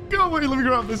fucking go. Wait, let me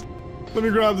grab this. Let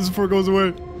me grab this before it goes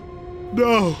away.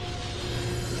 No.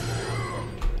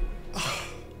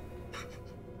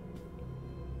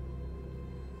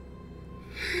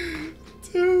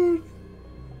 Dude.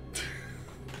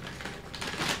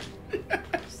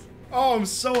 Yes. Oh, I'm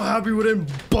so happy we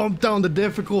didn't bump down the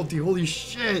difficulty. Holy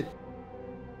shit.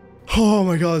 Oh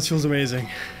my god, this feels amazing.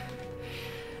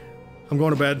 I'm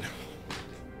going to bed.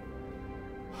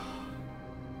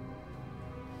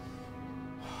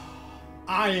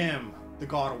 I am the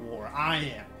God of War. I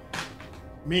am.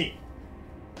 Me.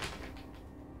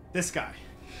 This guy.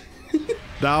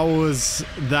 That was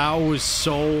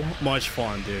so much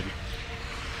fun, dude.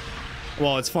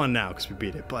 Well, it's fun now because we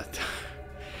beat it, but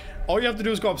all you have to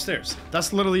do is go upstairs.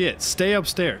 That's literally it. Stay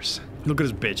upstairs. Look at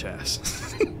his bitch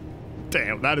ass.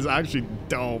 Damn, that is actually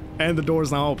dope. And the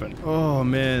door's now open. Oh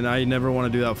man, I never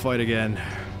want to do that fight again.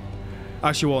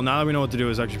 Actually, well, now that we know what to do,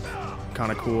 it's actually kind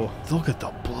of cool. Look at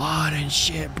the blood and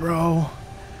shit, bro.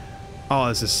 Oh,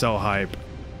 this is so hype.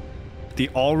 The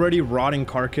already rotting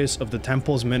carcass of the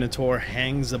temple's Minotaur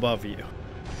hangs above you.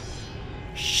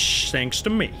 Shh, thanks to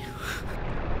me.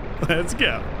 Let's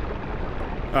go.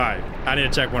 Alright, I need to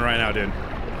check one right now, dude.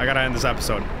 I gotta end this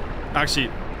episode.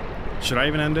 Actually, should I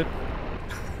even end it?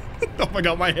 Oh my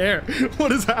god, my hair.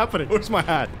 What is happening? Where's my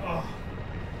hat? Oh.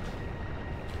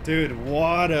 Dude,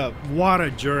 what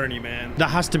a journey, man. That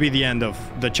has to be the end of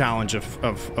the challenge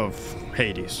of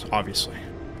Hades, obviously.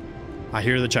 I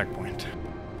hear the checkpoint.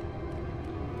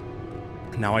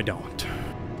 Now I don't.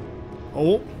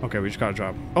 Oh, okay, we just gotta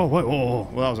drop. Oh, what? Oh,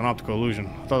 well, that was an optical illusion.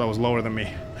 I thought that was lower than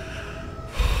me.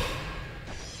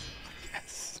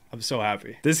 Yes, I'm so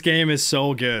happy. This game is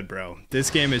so good, bro.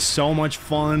 This game is so much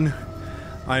fun.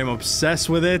 I am obsessed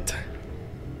with it.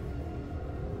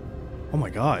 Oh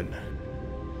my god.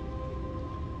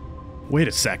 Wait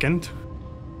a second.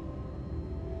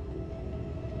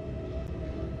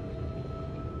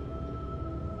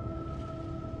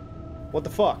 What the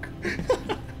fuck?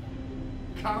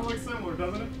 Kind of looks similar,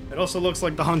 doesn't it? It also looks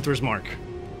like the Hunter's Mark.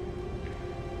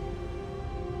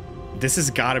 This has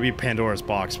got to be Pandora's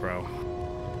box, bro.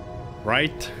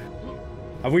 Right?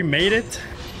 Have we made it?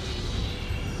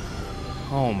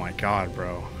 Oh my god,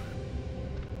 bro.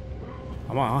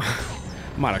 I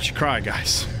might actually cry,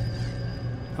 guys.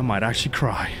 I might actually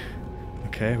cry.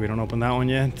 Okay, we don't open that one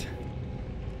yet.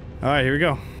 Alright, here we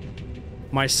go.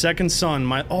 My second son,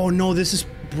 oh no, this is...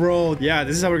 Bro, yeah,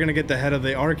 this is how we're gonna get the head of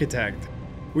the architect.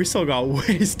 We still got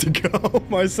ways to go.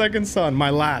 My second son, my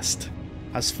last,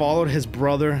 has followed his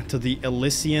brother to the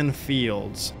Elysian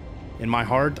fields. In my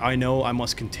heart, I know I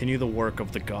must continue the work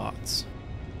of the gods.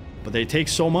 But they take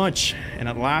so much, and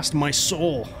at last my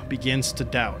soul begins to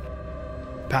doubt.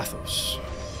 Pathos.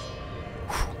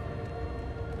 Whew.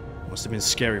 Must have been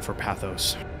scary for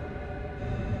Pathos.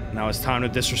 Now it's time to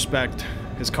disrespect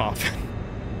his coffin.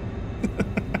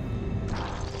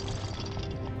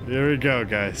 Here we go,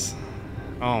 guys.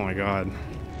 Oh my god.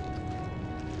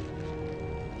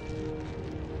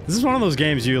 This is one of those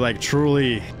games you like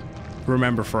truly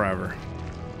remember forever.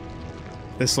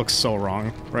 This looks so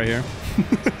wrong right here.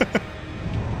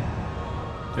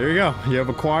 There you go. You have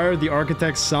acquired the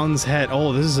architect's son's head.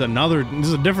 Oh, this is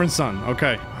a different son.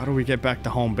 Okay. How do we get back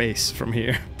to home base from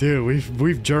here? Dude,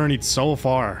 we've journeyed so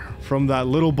far from that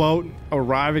little boat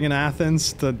arriving in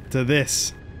Athens to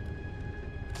this.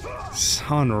 It's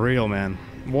unreal, man.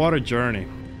 What a journey.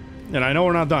 And I know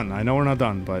we're not done. I know we're not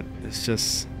done, but it's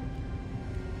just...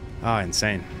 Ah,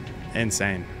 insane.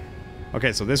 Insane.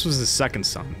 Okay, so this was his second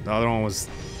son. The other one was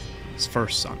his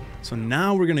first son. So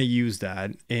now we're gonna use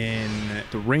that in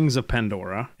the Rings of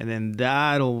Pandora, and then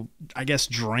that'll, I guess,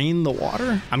 drain the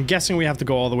water? I'm guessing we have to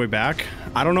go all the way back.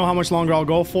 I don't know how much longer I'll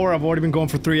go for. I've already been going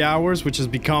for 3 hours, which has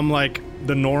become like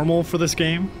the normal for this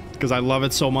game because I love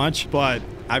it so much, but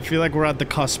I feel like we're at the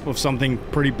cusp of something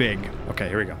pretty big. Okay,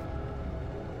 here we go.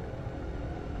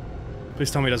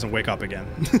 Please tell me he doesn't wake up again.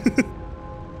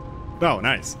 Oh,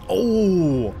 nice.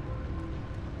 Oh!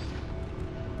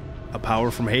 A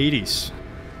power from Hades.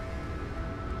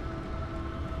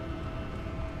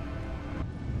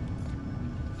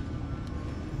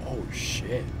 Oh,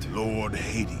 shit. Lord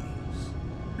Hades.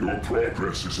 Your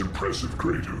progress is impressive,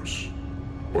 Kratos.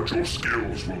 But your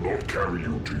skills will not carry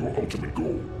you to your ultimate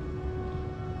goal.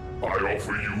 I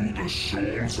offer you the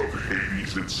souls of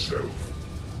Hades itself.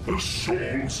 The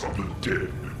souls of the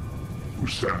dead, who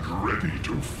stand ready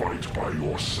to fight by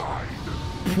your side.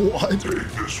 What?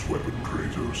 Take this weapon,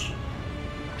 Kratos.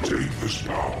 Take this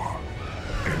power,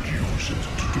 and use it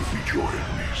to defeat your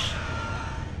enemies.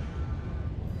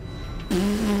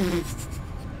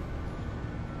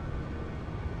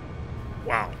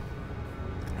 Wow.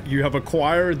 You have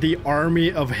acquired the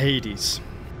Army of Hades.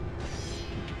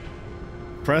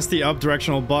 Press the up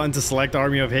directional button to select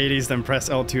Army of Hades, then press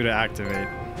L2 to activate.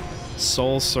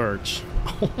 Soul Search.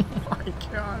 Oh my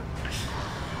god.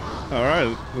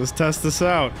 Alright, let's test this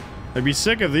out. I'd be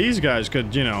sick if these guys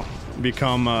could, you know,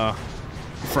 become,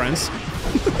 friends.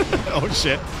 Oh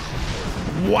shit.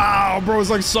 Wow, bro, it's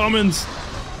like summons.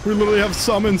 We literally have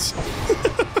summons.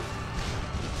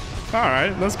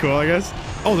 Alright, that's cool, I guess.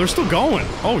 Oh, they're still going.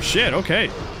 Oh shit, okay.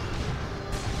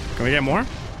 Can we get more?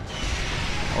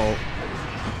 Oh.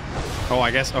 Oh,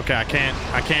 I guess, okay, I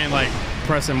can't, like,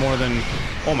 press it more than...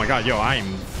 Oh my god, yo, I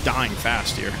am dying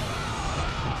fast here.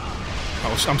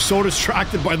 Oh, I'm so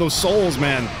distracted by those souls,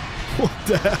 man. What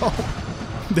the hell?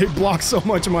 They block so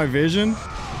much of my vision.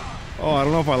 Oh, I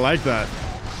don't know if I like that.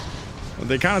 But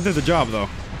they kind of did the job, though.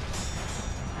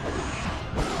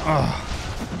 Oh.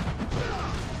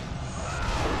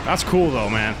 That's cool, though,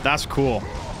 man. That's cool.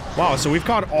 Wow, so we've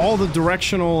got all the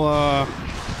directional,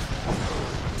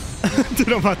 Dude,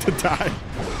 I'm about to die.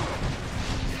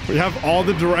 We have all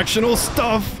the directional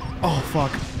stuff. Oh,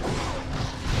 fuck.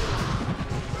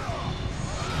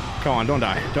 Come on, don't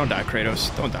die. Don't die,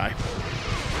 Kratos. Don't die.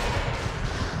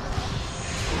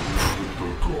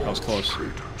 That was close.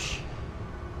 Kratos,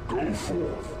 go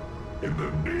forth in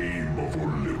the name of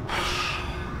Olympus.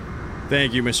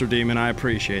 Thank you, Mr. Demon. I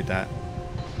appreciate that.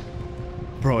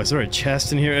 Bro, is there a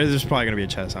chest in here? There's probably gonna be a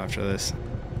chest after this.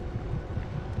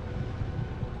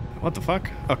 What the fuck?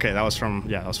 Okay, that was from...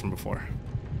 Yeah, that was from before.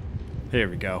 Here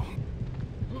we go.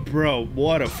 Bro,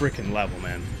 what a freaking level,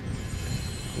 man.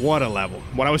 What a level.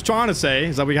 What I was trying to say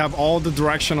is that we have all the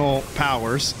directional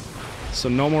powers, so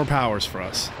no more powers for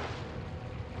us.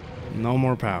 No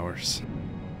more powers.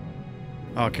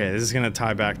 Okay, this is gonna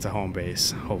tie back to home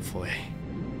base, hopefully.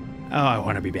 Oh, I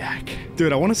want to be back.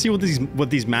 Dude, I want to see what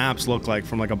these maps look like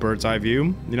from like a bird's eye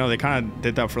view. You know, they kind of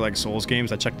did that for like Souls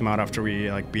games. I checked them out after we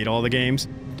like beat all the games.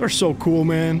 They're so cool,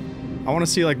 man. I want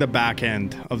to see like the back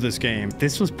end of this game.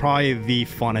 This was probably the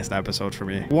funnest episode for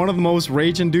me. One of the most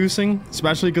rage-inducing,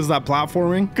 especially because of that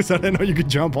platforming, because I didn't know you could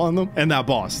jump on them. And that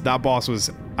boss. That boss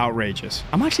was outrageous.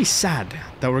 I'm actually sad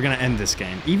that we're going to end this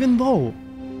game, even though...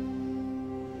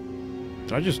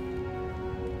 Did I just...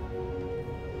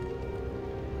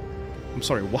 I'm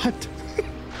sorry, what?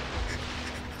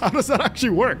 How does that actually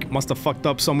work? Must have fucked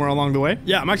up somewhere along the way.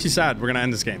 Yeah, I'm actually sad we're gonna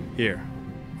end this game. Here.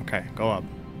 Okay, go up.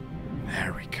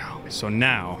 There we go. So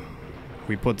now,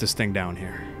 we put this thing down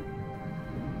here.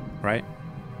 Right?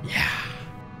 Yeah.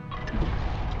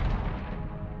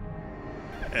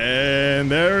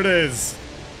 And there it is.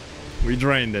 We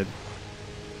drained it.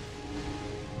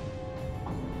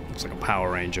 Looks like a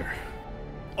Power Ranger.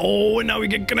 Oh, and now we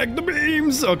can connect the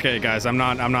beams. Okay, guys, I'm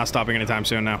not stopping anytime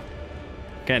soon now.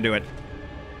 Can't do it.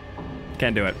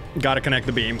 Can't do it. Gotta connect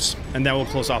the beams, and then we'll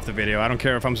close off the video. I don't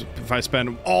care if I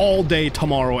spend all day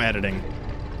tomorrow editing.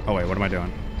 Oh wait, what am I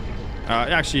doing?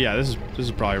 Actually, yeah, this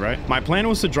is probably right. My plan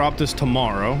was to drop this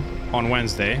tomorrow on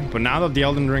Wednesday, but now that the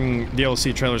Elden Ring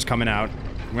DLC trailer is coming out,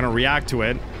 I'm gonna react to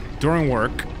it during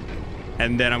work,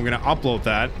 and then I'm gonna upload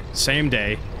that same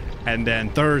day, and then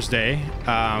Thursday,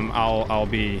 I'll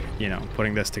be, you know,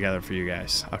 putting this together for you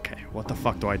guys. Okay, what the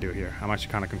fuck do I do here? I'm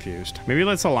actually kind of confused. Maybe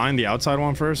let's align the outside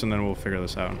one first, and then we'll figure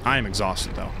this out. I am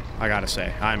exhausted, though. I gotta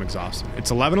say, I am exhausted.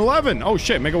 It's 11:11. Oh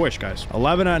shit, make a wish, guys.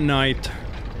 11 at night,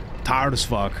 tired as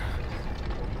fuck,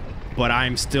 but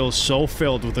I'm still so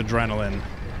filled with adrenaline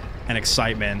and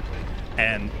excitement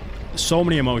and so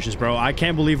many emotions, bro. I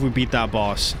can't believe we beat that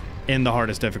boss in the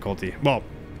hardest difficulty. Well,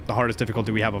 the hardest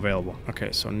difficulty we have available.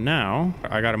 Okay, so now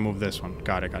I gotta move this one.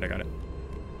 Got it.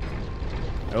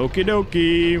 Okie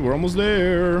dokie, we're almost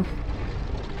there.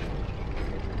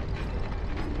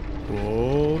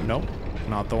 Oh, nope,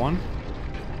 not the one.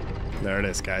 There it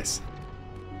is, guys.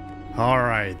 All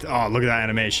right. Oh, look at that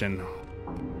animation.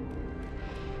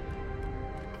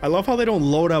 I love how they don't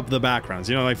load up the backgrounds.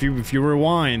 You know, if you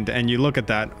rewind and you look at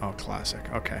that. Oh, classic.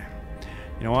 Okay.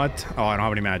 You know what? Oh, I don't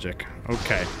have any magic.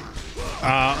 Okay.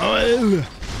 I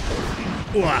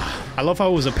love how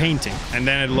it was a painting and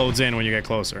then it loads in when you get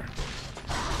closer.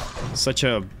 Such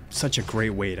a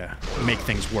great way to make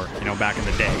things work, you know, back in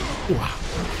the day.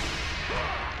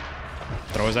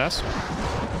 Throw his ass.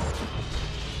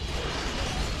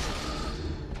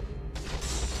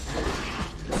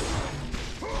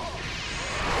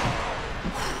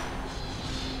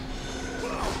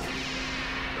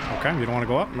 Okay, you don't want to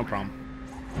go up? No problem.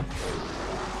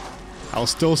 I'll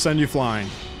still send you flying.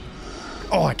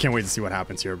 Oh, I can't wait to see what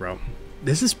happens here, bro.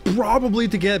 This is probably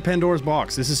to get Pandora's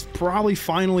box. This is probably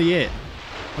finally it.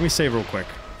 Let me save real quick.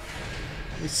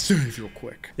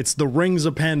 It's the rings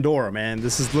of Pandora, man.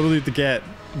 This is literally to get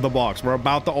the box. We're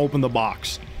about to open the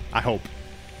box. I hope.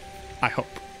 I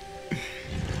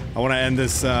want to end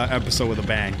this episode with a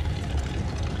bang.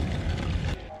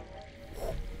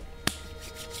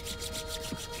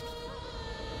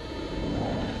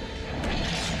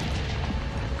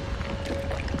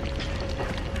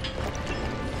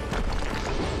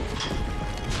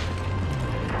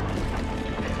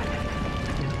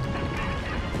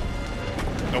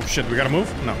 Oh shit, we gotta move?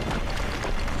 No.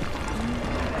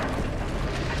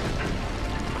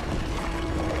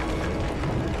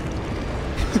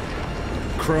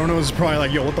 Chronos is probably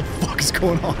like, yo, what the fuck is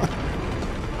going on?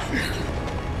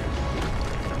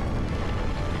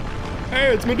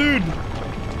 Hey, it's my dude.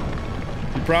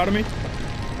 You proud of me?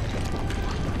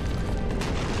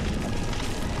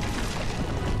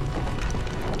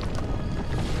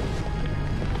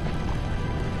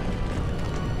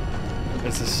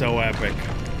 This is so epic.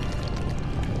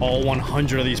 All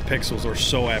 100 of these pixels are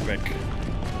so epic.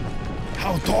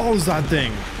 How tall is that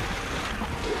thing?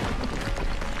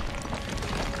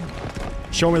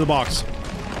 Show me the box.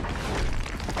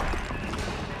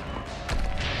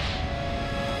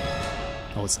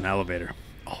 Oh, it's an elevator.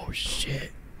 Oh,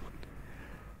 shit.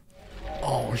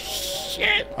 Oh,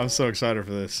 shit. I'm so excited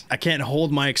for this. I can't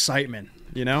hold my excitement,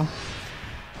 you know?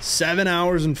 7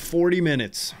 hours and 40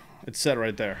 minutes. It's set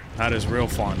right there. That is real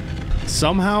fun.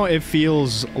 Somehow it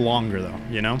feels longer though,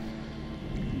 you know?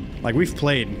 Like we've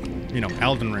played, you know,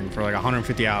 Elden Ring for like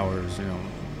 150 hours, you know,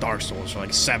 Dark Souls for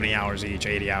like 70 hours each,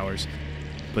 80 hours.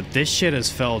 But this shit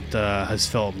has felt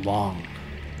long.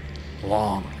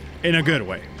 Long. In a good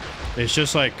way. It's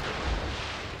just like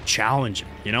challenging,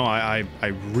 you know? I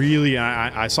really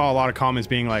saw a lot of comments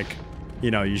being like, you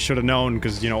know, you should have known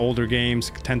because, you know, older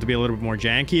games tend to be a little bit more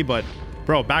janky, but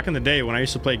bro, back in the day when I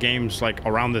used to play games like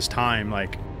around this time,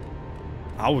 like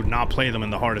I would not play them in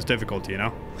the hardest difficulty, you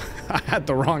know? I had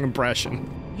the wrong impression.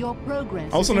 Your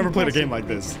progress. I also never played a game like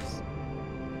this.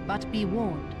 But be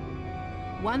warned.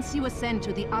 Once you ascend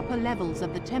to the upper levels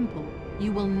of the temple,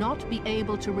 you will not be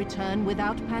able to return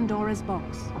without Pandora's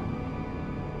box.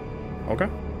 Okay.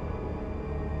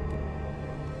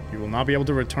 You will not be able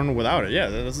to return without it. Yeah,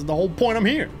 that's the whole point I'm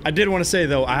here. I did want to say,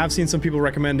 though, I have seen some people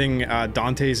recommending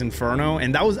Dante's Inferno,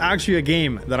 and that was actually a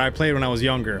game that I played when I was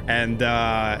younger, and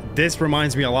this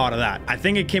reminds me a lot of that. I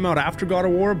think it came out after God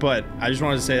of War, but I just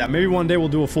wanted to say that. Maybe one day we'll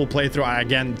do a full playthrough. I,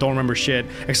 again, don't remember shit,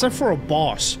 except for a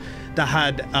boss that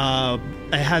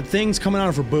had things coming out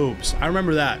of her boobs. I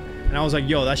remember that, and I was like,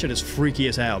 yo, that shit is freaky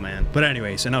as hell, man. But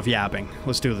anyways, enough yapping.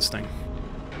 Let's do this thing.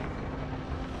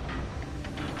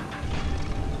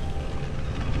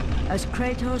 As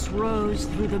Kratos rose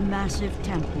through the massive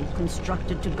temple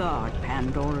constructed to guard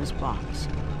Pandora's box,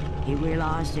 he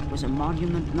realized it was a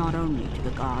monument not only to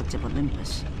the gods of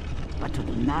Olympus, but to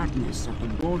the madness of the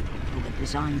mortal who had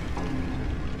designed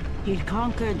it. He'd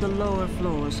conquered the lower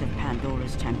floors of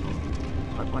Pandora's temple,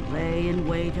 but what lay in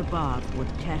wait above would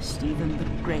test even the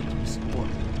greatest mortal.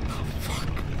 Oh, fuck.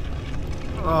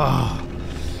 Oh.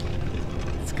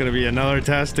 It's gonna be another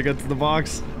test to get to the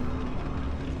box.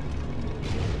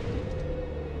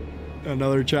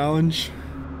 Another challenge.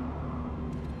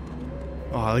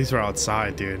 Oh, at least we're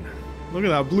outside, dude. Look at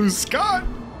that blue sky.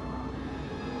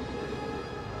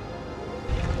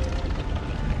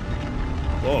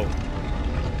 Whoa.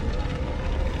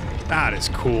 That is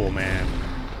cool, man.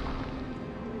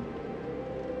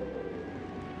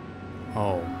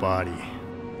 Oh, buddy.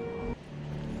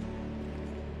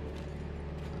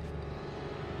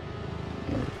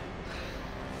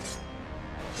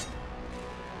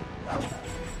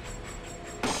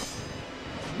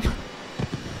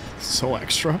 So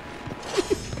extra.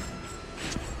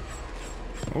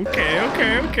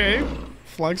 Okay.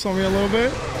 Flex on me a little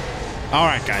bit.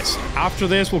 Alright, guys. After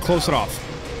this, we'll close it off.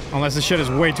 Unless the shit is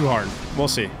way too hard. We'll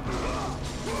see.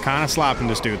 Kinda slapping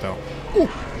this dude, though. Ooh.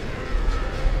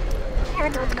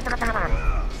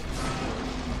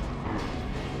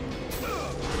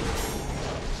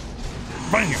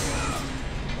 Bang!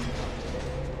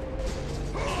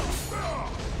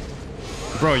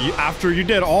 Bro, after you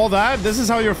did all that, this is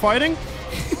how you're fighting?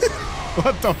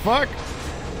 What the fuck?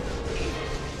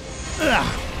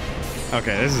 Ugh.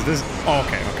 Okay, this is. Oh,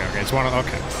 okay. It's one of.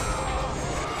 Okay.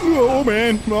 Oh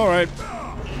man! All right.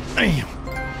 Damn.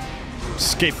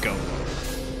 Scapegoat.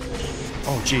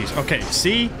 Oh jeez. Okay.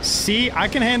 See, I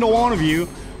can handle one of you.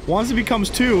 Once it becomes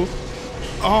two.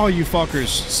 Oh, you fuckers!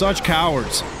 Such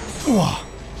cowards. Ooh.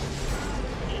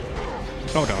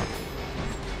 Oh no.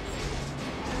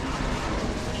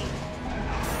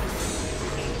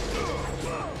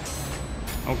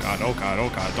 Oh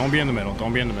god. Don't be in the middle.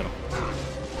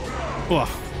 Ugh.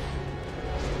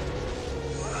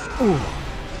 Ooh.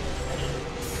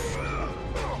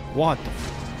 What the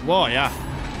whoa, yeah.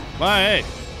 Hey.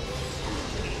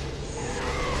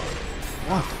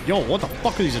 What? Yo, what the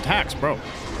fuck are these attacks, bro?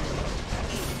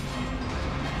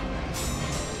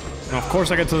 And of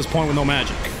course I get to this point with no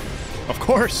magic. Of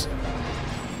course.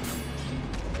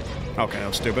 Okay, that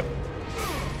was stupid.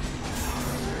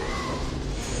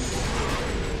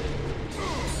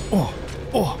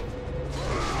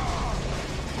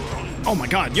 Oh my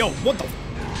god, yo, what the?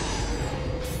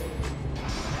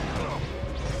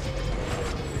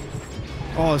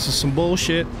 Oh, this is some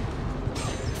bullshit.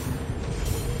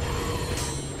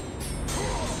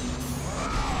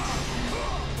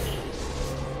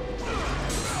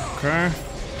 Okay.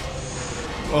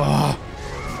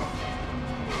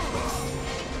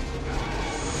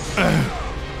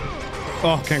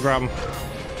 Oh, can't grab him.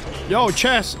 Yo,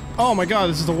 chest! Oh my god,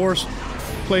 this is the worst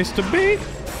place to be.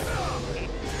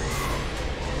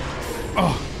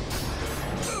 Oh.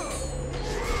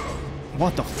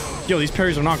 What the f— yo, these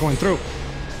parries are not going through.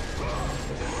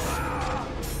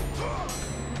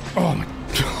 Oh my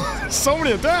god. So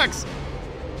many attacks.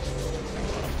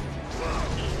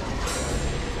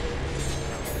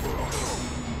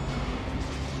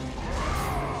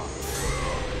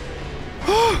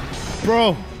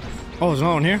 Bro. Oh, there's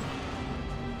no one here?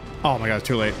 Oh my god, it's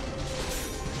too late.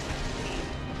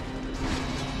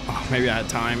 Oh, maybe I had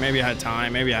time.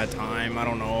 I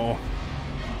don't know.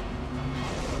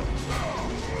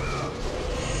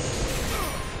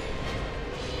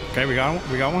 Okay, we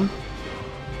got one.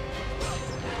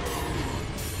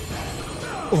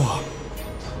 Oh.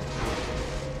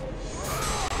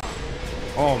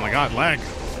 Oh my god, lag.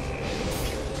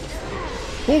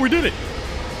 Oh, we did it.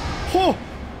 Oh.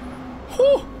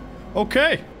 Oh.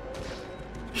 Okay.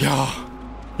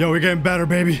 Yo, we're getting better,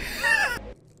 baby.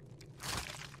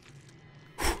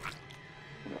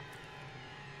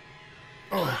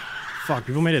 Oh, fuck,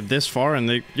 people made it this far and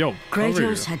they, yo,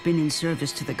 Kratos had been in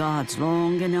service to the gods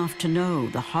long enough to know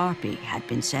the Harpy had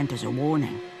been sent as a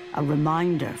warning, a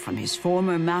reminder from his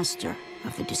former master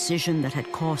of the decision that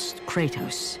had cost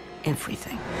Kratos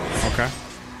everything. Okay.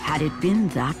 Had it been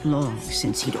that long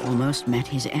since he'd almost met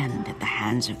his end at the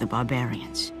hands of the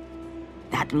barbarians?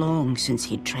 That long since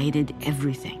he'd traded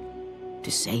everything to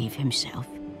save himself?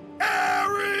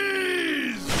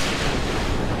 Ares!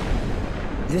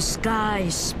 The sky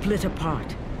split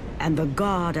apart, and the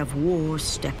god of war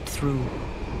stepped through.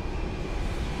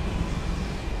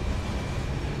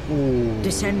 Ooh.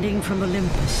 Descending from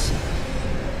Olympus,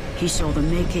 he saw the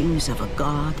makings of a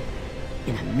god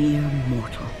in a mere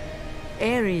mortal.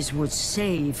 Ares would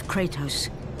save Kratos.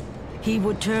 He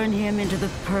would turn him into the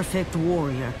perfect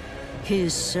warrior,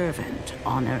 his servant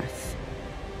on Earth.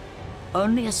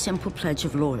 Only a simple pledge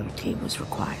of loyalty was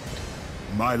required.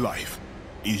 My life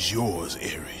is yours,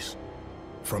 Ares.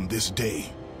 From this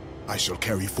day, I shall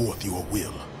carry forth your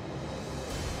will.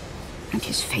 And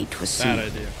his fate was sealed. Bad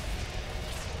idea.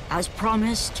 As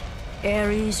promised,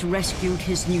 Ares rescued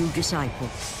his new disciple,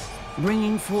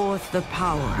 bringing forth the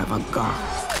power of a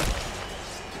god.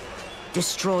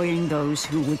 destroying those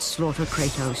who would slaughter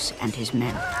Kratos and his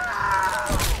men.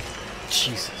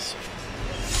 Jesus.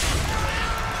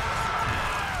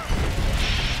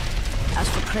 As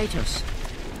for Kratos,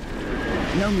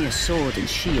 no mere sword and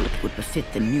shield would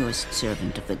befit the newest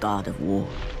servant of the god of war.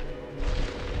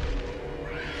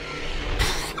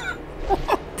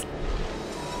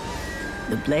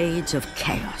 The blades of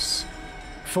chaos,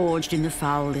 forged in the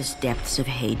foulest depths of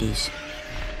Hades.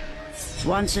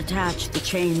 Once attached, the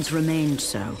chains remained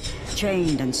so,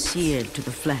 chained and seared to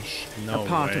the flesh, No a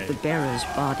part way. of the bearer's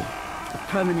body, a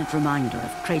permanent reminder of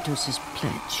Kratos'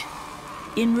 pledge.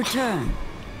 In return,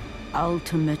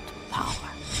 ultimate power.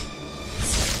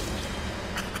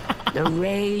 The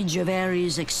rage of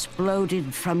Ares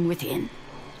exploded from within.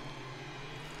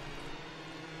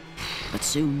 But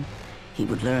soon, he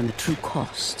would learn the true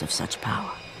cost of such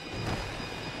power.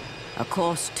 A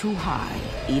cost too high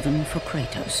even for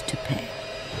Kratos to pay.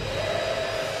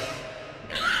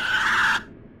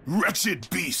 Wretched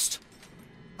beast!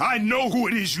 I know who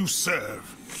it is you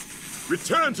serve.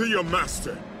 Return to your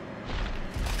master.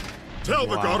 Tell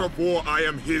the god of war I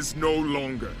am his no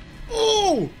longer.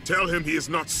 Oh! Tell him he is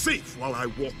not safe while I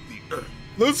walk the earth.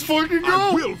 Let's fucking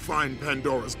I go! will find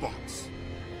Pandora's box.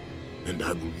 And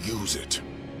I will use it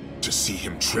to see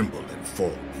him tremble and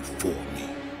fall before me.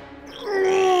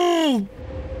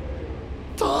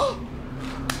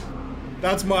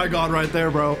 That's my god right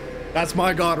there, bro. That's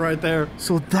my god right there.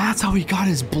 So that's how he got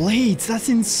his blades. That's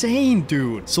insane,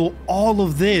 dude. So all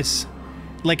of this,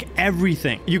 like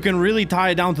everything, you can really tie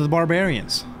it down to the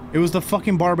barbarians. It was the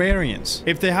fucking barbarians.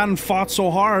 If they hadn't fought so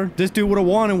hard, this dude would have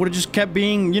won and would have just kept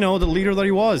being, you know, the leader that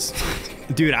he was.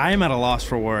 Dude, I am at a loss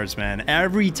for words, man.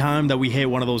 Every time that we hit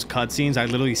one of those cutscenes, I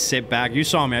literally sit back. You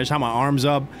saw me. I just had my arms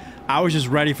up. I was just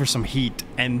ready for some heat,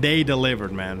 and they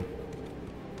delivered, man.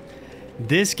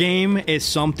 This game is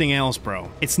something else, bro.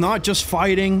 It's not just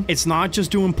fighting. It's not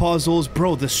just doing puzzles.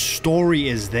 Bro, the story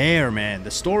is there, man.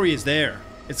 The story is there.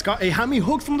 It had me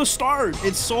hooked from the start.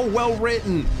 It's so well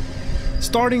written.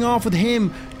 Starting off with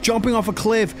him jumping off a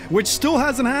cliff, which still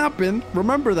hasn't happened.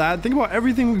 Remember that. Think about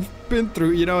everything we've been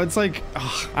through. You know, it's like,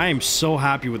 ugh, I am so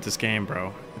happy with this game,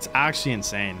 bro. It's actually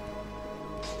insane.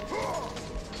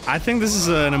 I think this is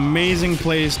an amazing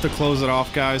place to close it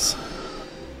off, guys.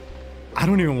 I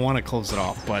don't even want to close it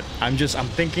off, but I'm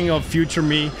thinking of future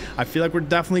me. I feel like we're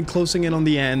definitely closing in on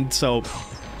the end, so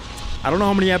I don't know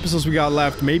how many episodes we got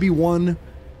left. Maybe 1,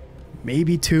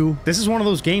 maybe 2. This is one of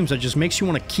those games that just makes you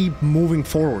want to keep moving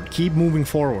forward. Keep moving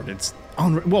forward. It's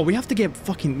well, we have to get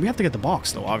the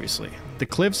box though, obviously. The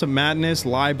cliffs of madness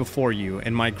lie before you.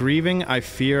 In my grieving, I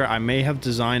fear I may have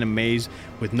designed a maze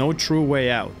with no true way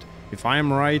out. If I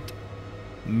am right,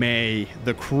 may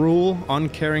the cruel,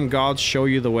 uncaring gods show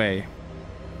you the way.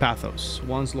 Pathos,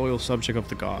 once loyal subject of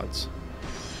the gods.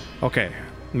 Okay,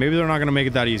 maybe they're not gonna make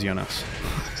it that easy on us.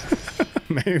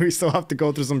 Maybe we still have to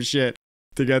go through some shit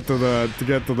to get to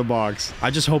the box.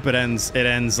 I just hope it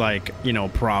ends like, you know,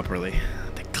 properly.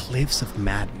 The cliffs of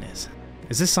madness.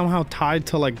 Is this somehow tied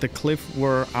to like the cliff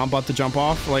where I'm about to jump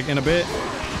off like in a bit?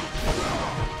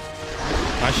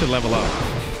 I should level up.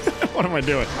 What am I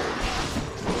doing?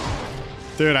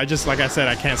 Dude, like I said,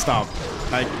 I can't stop.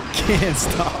 I can't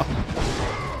stop.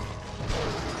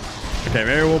 Okay,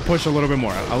 maybe we'll push a little bit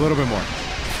more. A little bit more.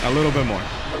 A little bit more.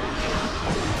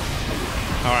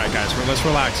 Alright, guys, let's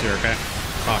relax here, okay?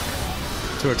 Fuck.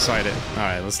 Too excited.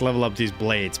 Alright, let's level up these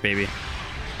blades, baby.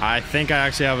 I think I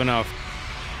actually have enough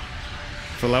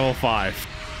for level 5.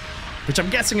 Which I'm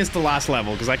guessing is the last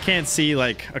level, because I can't see,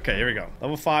 like... Okay, here we go.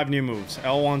 Level 5, new moves.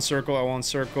 L1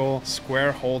 circle,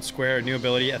 square, hold square, new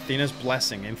ability, Athena's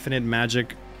Blessing, infinite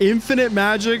magic. Infinite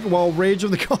magic while Rage of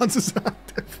the Gods is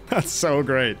active. That's so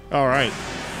great. Alright.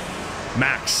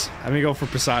 Max. Let me go for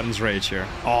Poseidon's Rage here.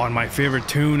 Oh, and my favorite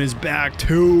tune is back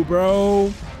too,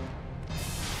 bro. The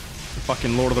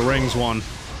fucking Lord of the Rings one.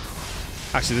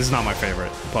 Actually, this is not my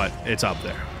favorite, but it's up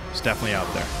there. It's definitely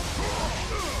up there.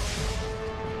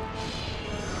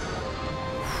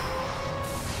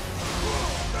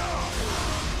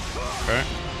 Okay.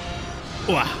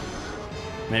 Wow.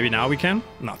 Maybe now we can?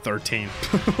 Not 13.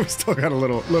 We still got a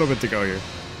little bit to go here.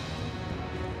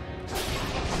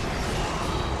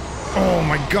 Oh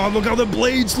my god, look how the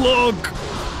blades look!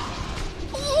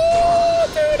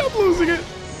 Oh, dude, I'm losing it.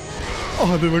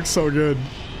 Oh, they look so good.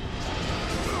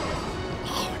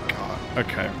 Oh my god.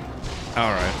 Okay.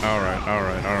 Alright.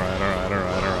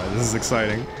 This is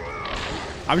exciting.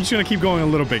 I'm just gonna keep going a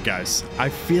little bit, guys. I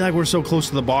feel like we're so close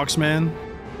to the box, man.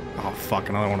 Oh, fuck,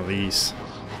 another one of these.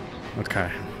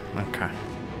 Okay.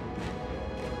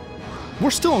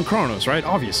 We're still on Chronos, right?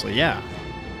 Obviously, yeah.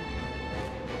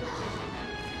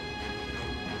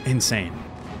 Insane.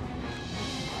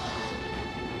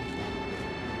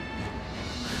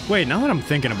 Wait, now that I'm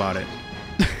thinking about it.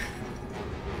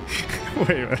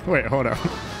 wait, hold on.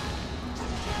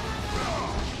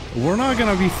 We're not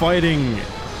gonna be fighting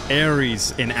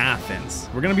Ares in Athens.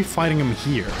 We're gonna be fighting him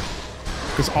here.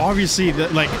 Because obviously,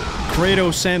 like,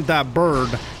 Kratos sent that bird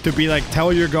to be like,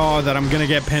 tell your god that I'm gonna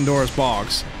get Pandora's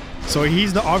box. So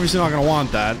he's obviously not gonna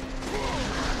want that.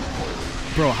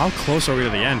 Bro, how close are we to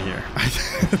the end here? I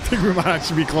think we might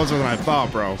actually be closer than I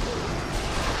thought, bro.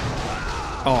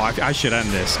 Oh, I should end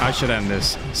this. I should end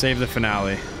this. Save the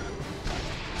finale.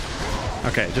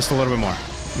 Okay, just a little bit more.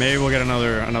 Maybe we'll get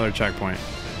another checkpoint.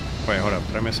 Wait, hold up.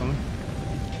 Did I miss something?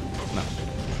 No.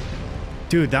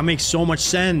 Dude, that makes so much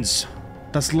sense.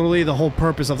 That's literally the whole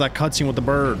purpose of that cutscene with the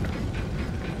bird.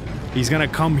 He's gonna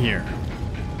come here.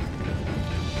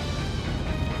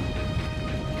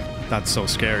 That's so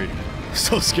scary.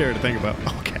 So scary to think about.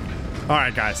 Okay.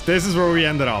 Alright, guys. This is where we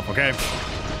ended off, okay?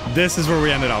 This is where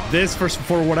we ended up. This,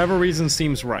 for whatever reason,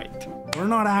 seems right. We're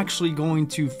not actually going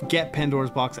to get Pandora's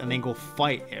box and then go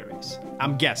fight Ares.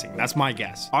 I'm guessing. That's my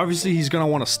guess. Obviously, he's gonna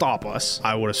want to stop us,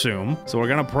 I would assume. So we're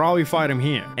gonna probably fight him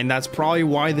here. And that's probably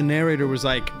why the narrator was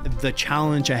like, the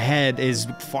challenge ahead is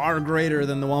far greater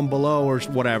than the one below or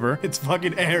whatever. It's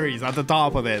fucking Ares at the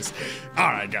top of this.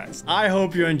 Alright, guys. I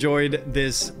hope you enjoyed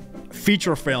this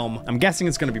feature film. I'm guessing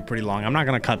it's gonna be pretty long. I'm not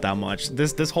gonna cut that much.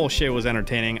 This whole shit was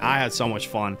entertaining. I had so much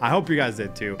fun. I hope you guys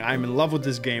did too. I'm in love with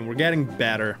this game. We're getting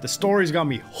better. The story's got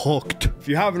me hooked. If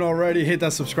you haven't already, hit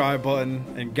that subscribe button.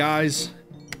 And guys,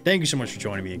 thank you so much for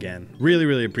joining me again. Really,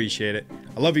 really appreciate it.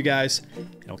 I love you guys,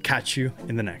 and I'll catch you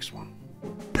in the next one.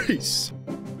 Peace.